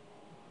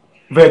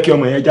 Mo fẹ́ kí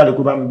ọmọ yẹn jáde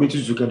kó bá mi gbé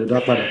tutù kẹ́lẹ̀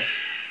dá padà.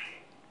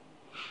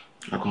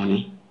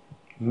 Akànní.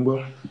 Ń gbọ́.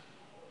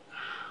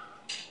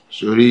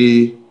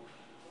 Sórí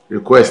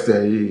request ẹ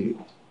yìí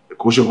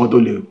kò ṣe kan tó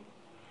lè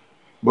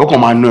bọ́kàn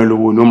máa ná ẹ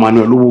lówó ní ó máa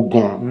ná ẹ lówó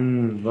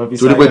gan-an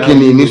torí pé kí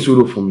ni ní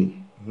sùúrù fún mi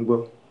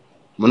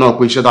mo náà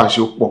pé iṣẹ́ tá à ń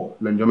ṣe pọ̀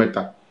lẹ́njọ́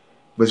mẹ́ta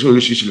bẹ́ẹ̀ sí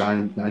oríṣiríṣi là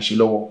ń ṣe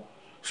lọ́wọ́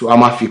so a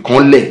máa fi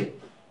kan lẹ̀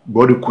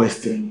gbọ́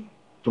request ẹ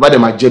tó bá dẹ̀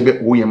máa jẹ́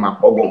bẹ́ẹ̀ owó yẹn máa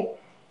pọ̀ gan.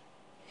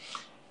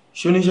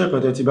 Ṣé oníṣẹ́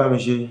kan tẹ́ ti bá mi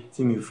ṣe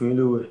tí mi fún yín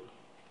lówó ẹ̀?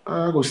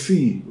 Kò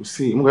sí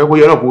mo kẹ́ kó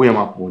yẹ náà kó owó yẹn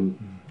máa pọ̀ ni.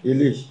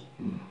 Eléyìí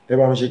tẹ́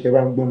bá mi ṣe kẹ́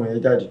bá mi gbọ́mọ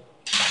yẹn jáde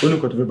ó ní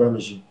nǹkan tó fẹ́ bá mi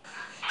ṣe.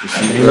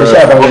 Ìyẹn ṣe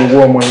àbáwọn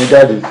owó ọmọ yẹn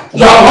jáde.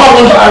 You are all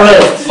under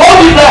arrest. Hold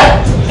it there.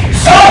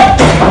 Stop.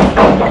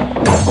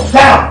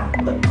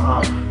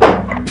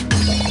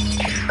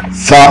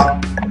 Sir,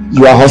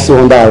 you are also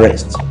under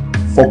arrest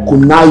for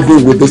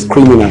conniving with these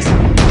criminals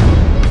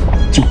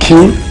to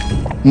kill,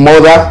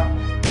 murder,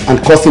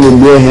 and causing a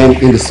mayhem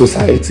in the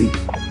society.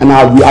 And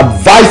I will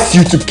advise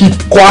you to keep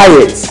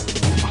quiet.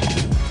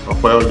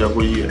 Ọ̀pọ̀ ọjà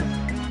kò yí ẹ̀.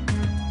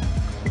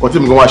 Kò tí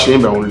mo kàn wá ṣe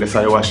ń bẹ̀ òun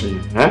lẹ́sàáyé wá ṣe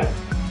yìí.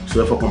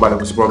 So ẹ fọkàn balẹ̀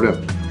kò sí problem.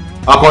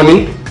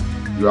 Akànní,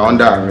 you are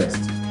under arrest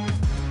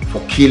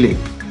for killing,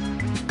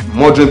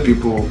 murdering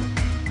people,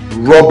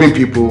 robbing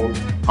people,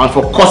 and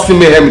for causing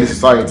mayhem in the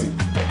society.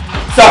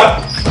 Sir!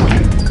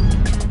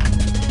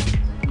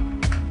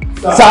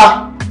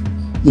 Sir,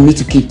 you need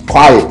to keep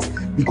quiet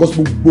because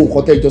gbogbo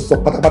nǹkan tẹ́ jọ sọ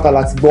pátápátá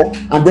láti gbọ́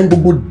and then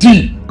gbogbo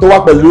deal tó wà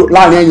pẹ̀lú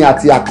láàrin ẹ̀yin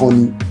àti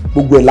Akànní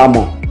gbogbo ẹ̀ la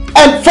mọ̀.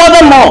 And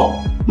furthermore,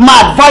 my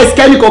advice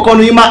kẹ́ni kankan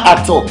ní má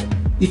actor.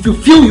 If you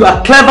feel you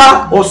are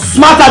clever or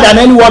smarter than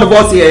any one of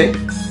us here,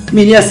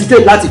 mi ní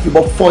hesitate láti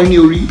fìbọn fọ́ ní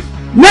orí.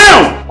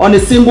 Now, on a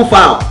single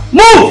file,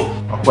 move!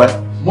 Ọpẹ́.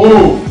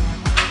 Move!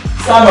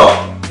 Stand up.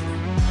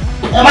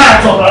 Ẹ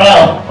máa tọ̀ rẹ̀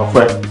o.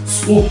 Ọpẹ́.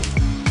 Move.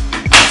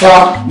 Sir,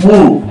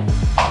 move.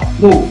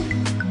 Move.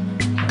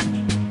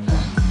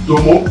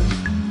 Domo.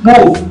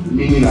 Move.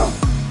 Meaning now.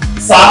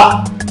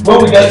 Sir,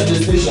 when we get to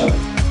the station,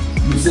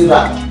 you say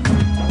that.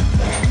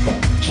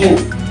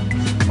 Move.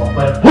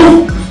 Ọpẹ́.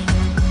 Move.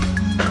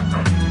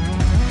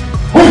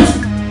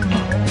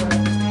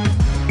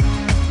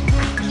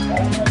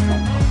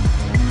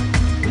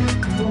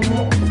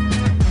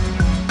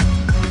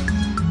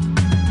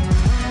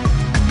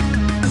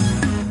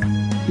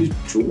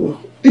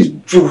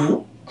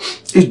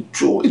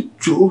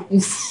 Ìjọ,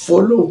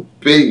 follow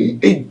pay,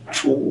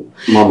 ìjọ.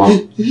 Mama,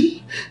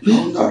 you're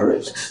under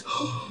arrest.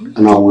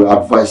 And I will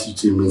advise you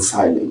to remain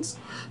silent.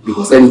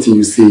 Because anything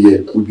you say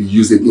here will be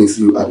used against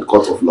you at the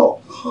court of law.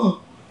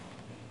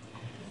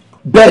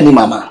 Bẹ́ẹ̀ ni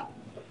màmá,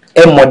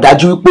 ẹ mọ̀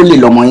dájú wípé ó lè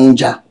lọ́mọ yín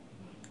jà,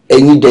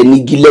 ẹ̀yin dẹ̀ ní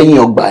igi lẹ́yìn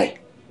ọgbà ẹ̀.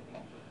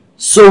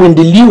 So in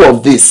the lieu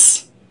of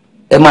this,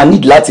 ẹ máa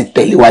need láti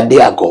tẹ̀lé wa dé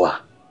àgọ́ wa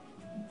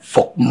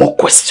for more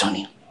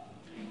questioning.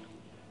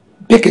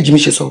 Bí èkejì mi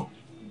ṣe sọ,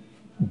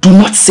 do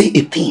not say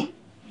a thing.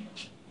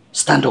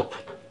 Stand up.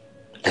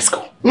 Let's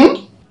go.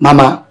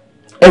 Mama,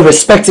 ẹ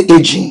respect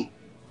aging.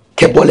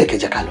 Kẹ́ bọ́lẹ̀ kẹ́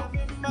jẹ́ ká lọ.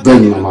 Bẹ́ẹ̀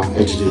ni mama,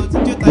 ẹ dìde.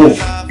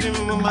 Move.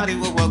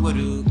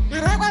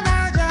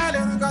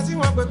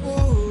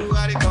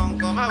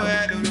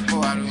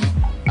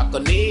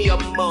 Akànní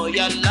ọmọ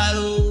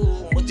Alaro,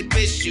 mo ti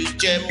Peju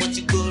jẹ, mo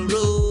ti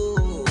gbòòrò,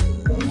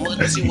 mo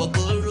ti wọ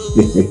gbòòrò.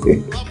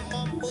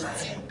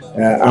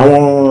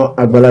 Àwọn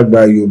àgbàlagbà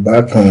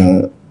Yorùbá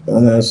kan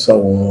wọ́n máa ń sọ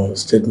àwọn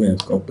statement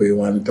kan pé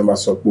wọ́n á ní tó bá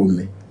sọ pé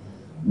omi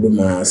ló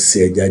máa ṣe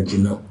ẹja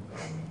jiná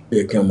pé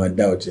kí wọ́n máa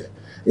dá ọ̀tẹ̀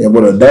èèyàn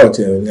gbọ́dọ̀ dá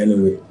ọ̀tẹ̀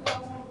anyway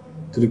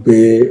torí pé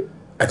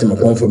àti mọ̀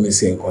kàn fún mi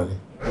ṣe nǹkan ni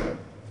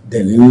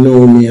then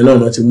nínú omi yẹn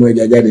náà ti mú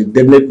ẹja jáde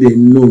definitely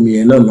nínú omi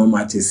yẹn náà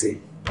máa ti ṣe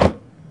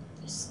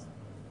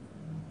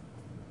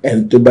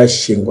ẹni tó bá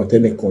ṣe nǹkan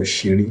tẹ́nìkan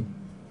ṣe rí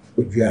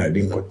ojú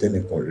àárín nǹkan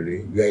tẹ́nìkan rí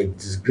you are a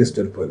disgrace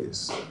to the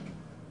police.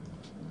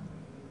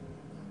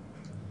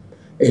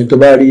 Ẹni tó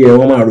bá rí ẹ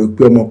wọ́n máa rò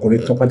pé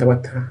ọmọkùnrin tán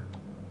pátápátá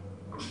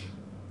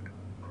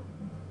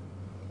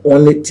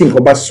wọ́n ní tí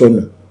nǹkan bá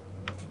sọnù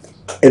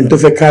ẹni tó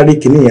fẹ́ kárí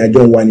kìíní yẹn àjọ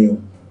ń wá ni o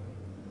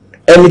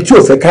ẹni tí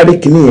ò fẹ́ kárí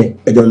kìíní yẹn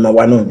ẹjọ́ máa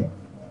wá náà ni.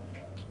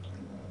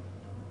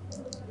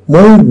 Mo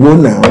ń wò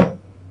náà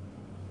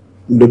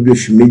lọ bí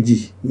oṣù méjì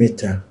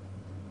mẹ́ta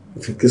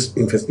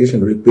investigation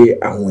lórí pé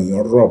àwọn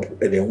èèyàn rob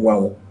ẹ̀rẹ̀ ń wá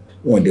wọn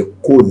wọn dẹ̀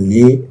kó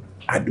ní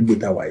àdúgbò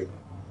táwa yìí.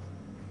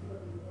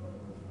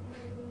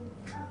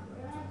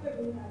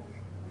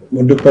 Mo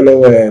dúpẹ́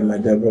lọ́wọ́ ẹ my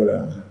dear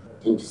brother.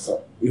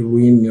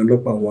 Ìròyìn ni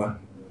ọlọ́pàá wa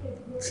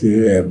tí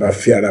ẹ bá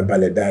fi ara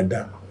balẹ̀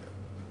dáadáa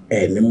ẹ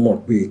ní mọ̀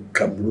pé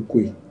ìka burúkú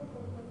yìí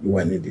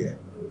wà nídìí ẹ̀.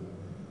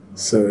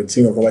 So tí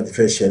nǹkan bá ti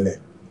fẹ́ ṣẹlẹ̀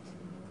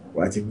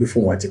wà á ti gbé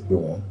fún wa ti pè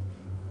wọ́n.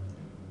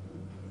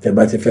 Tẹ́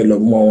bá ti fẹ́ lọ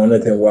mú àwọn náà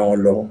tẹ́ wá wọn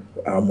lọ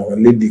àwọn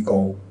lédi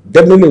kan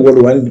definitely wọ́n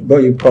lò wá ní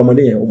bọ́ọ̀ pa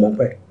ọmọdé yẹn ó mọ̀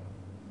pẹ́.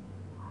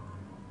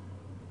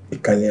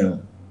 Ìkànnì ẹ̀hún.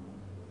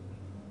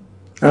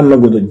 I'm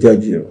not going to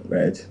judge you,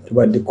 right? To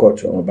buy the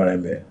court or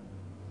Barame.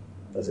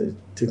 That's it.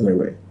 Take me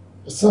away.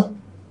 Yes, sir. In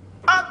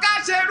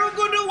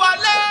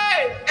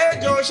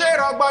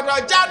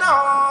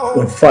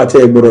fact,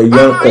 I'm going to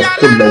young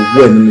couple of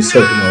when you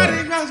said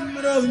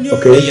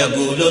okay?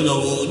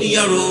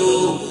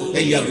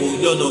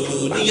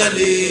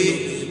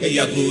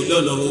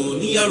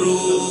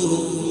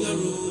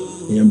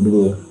 Yeah,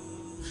 bro.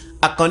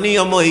 Akànní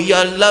ọmọ ìyá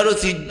Alaro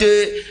ti dé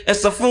ẹ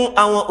sọ fún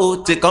àwọn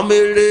òtè kan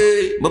méré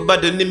mo bá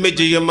dé ní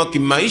méje ọmọ kì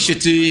máa ń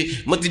ṣètì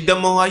mo ti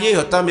dẹmọ ayé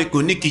ọ̀tá mi kò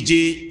ní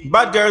kíje.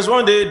 Bad girls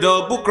one day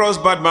double cross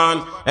bad man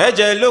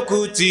ẹ̀jẹ̀ lókù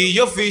tí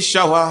yóò fi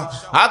ṣàwà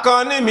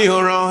Akànní mi ò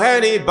ràn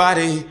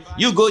anybody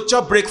you go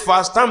chop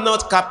breakfast I'm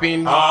not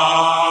capping.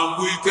 I'm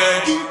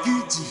wicked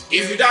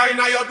if you die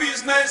na your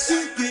business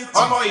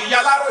ọmọ ìyá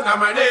Alaro na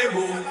my name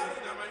o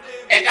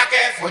ẹ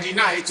dákẹ́ for the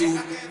night o.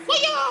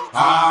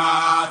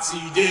 Party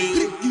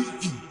day.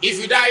 If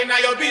you die na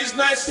your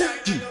business,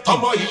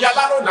 ọmọ ìyá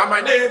Alaro na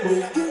my name o.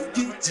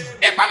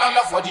 Ẹ pa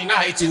lọ́lọ́ for the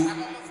night o.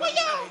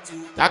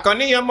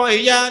 Akànní ọmọ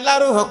ìyá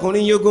Alaro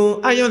ọkùnrin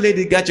yogun Iron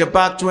Lady got your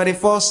back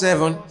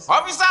 24/7.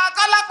 Ọ́fíìsà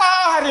Kọ́lápọ̀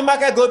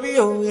Àrìmákẹ́ Gobi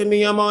o, èmi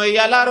ọmọ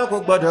ìyá Alaro kò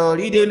gbọ́dọ̀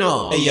rí dènà.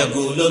 Ẹ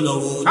yàgò lọ́nà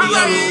o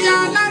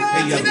níyàrá,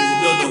 ẹ yàgò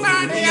lọ́nà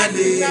o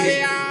níyàlé,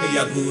 ẹ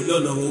yàgò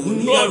lọ́nà o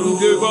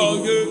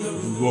níyàrá.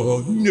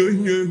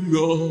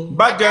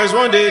 Bad girls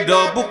one day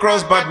double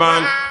cross bad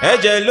man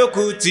ẹ̀jẹ̀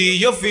lókù tí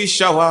yóò fi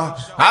ṣàwà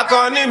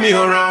Akànní mi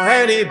ò ràn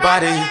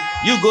anybody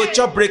you go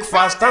chop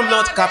breakfast I'm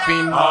not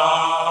capping.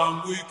 I'm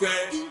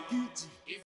wicked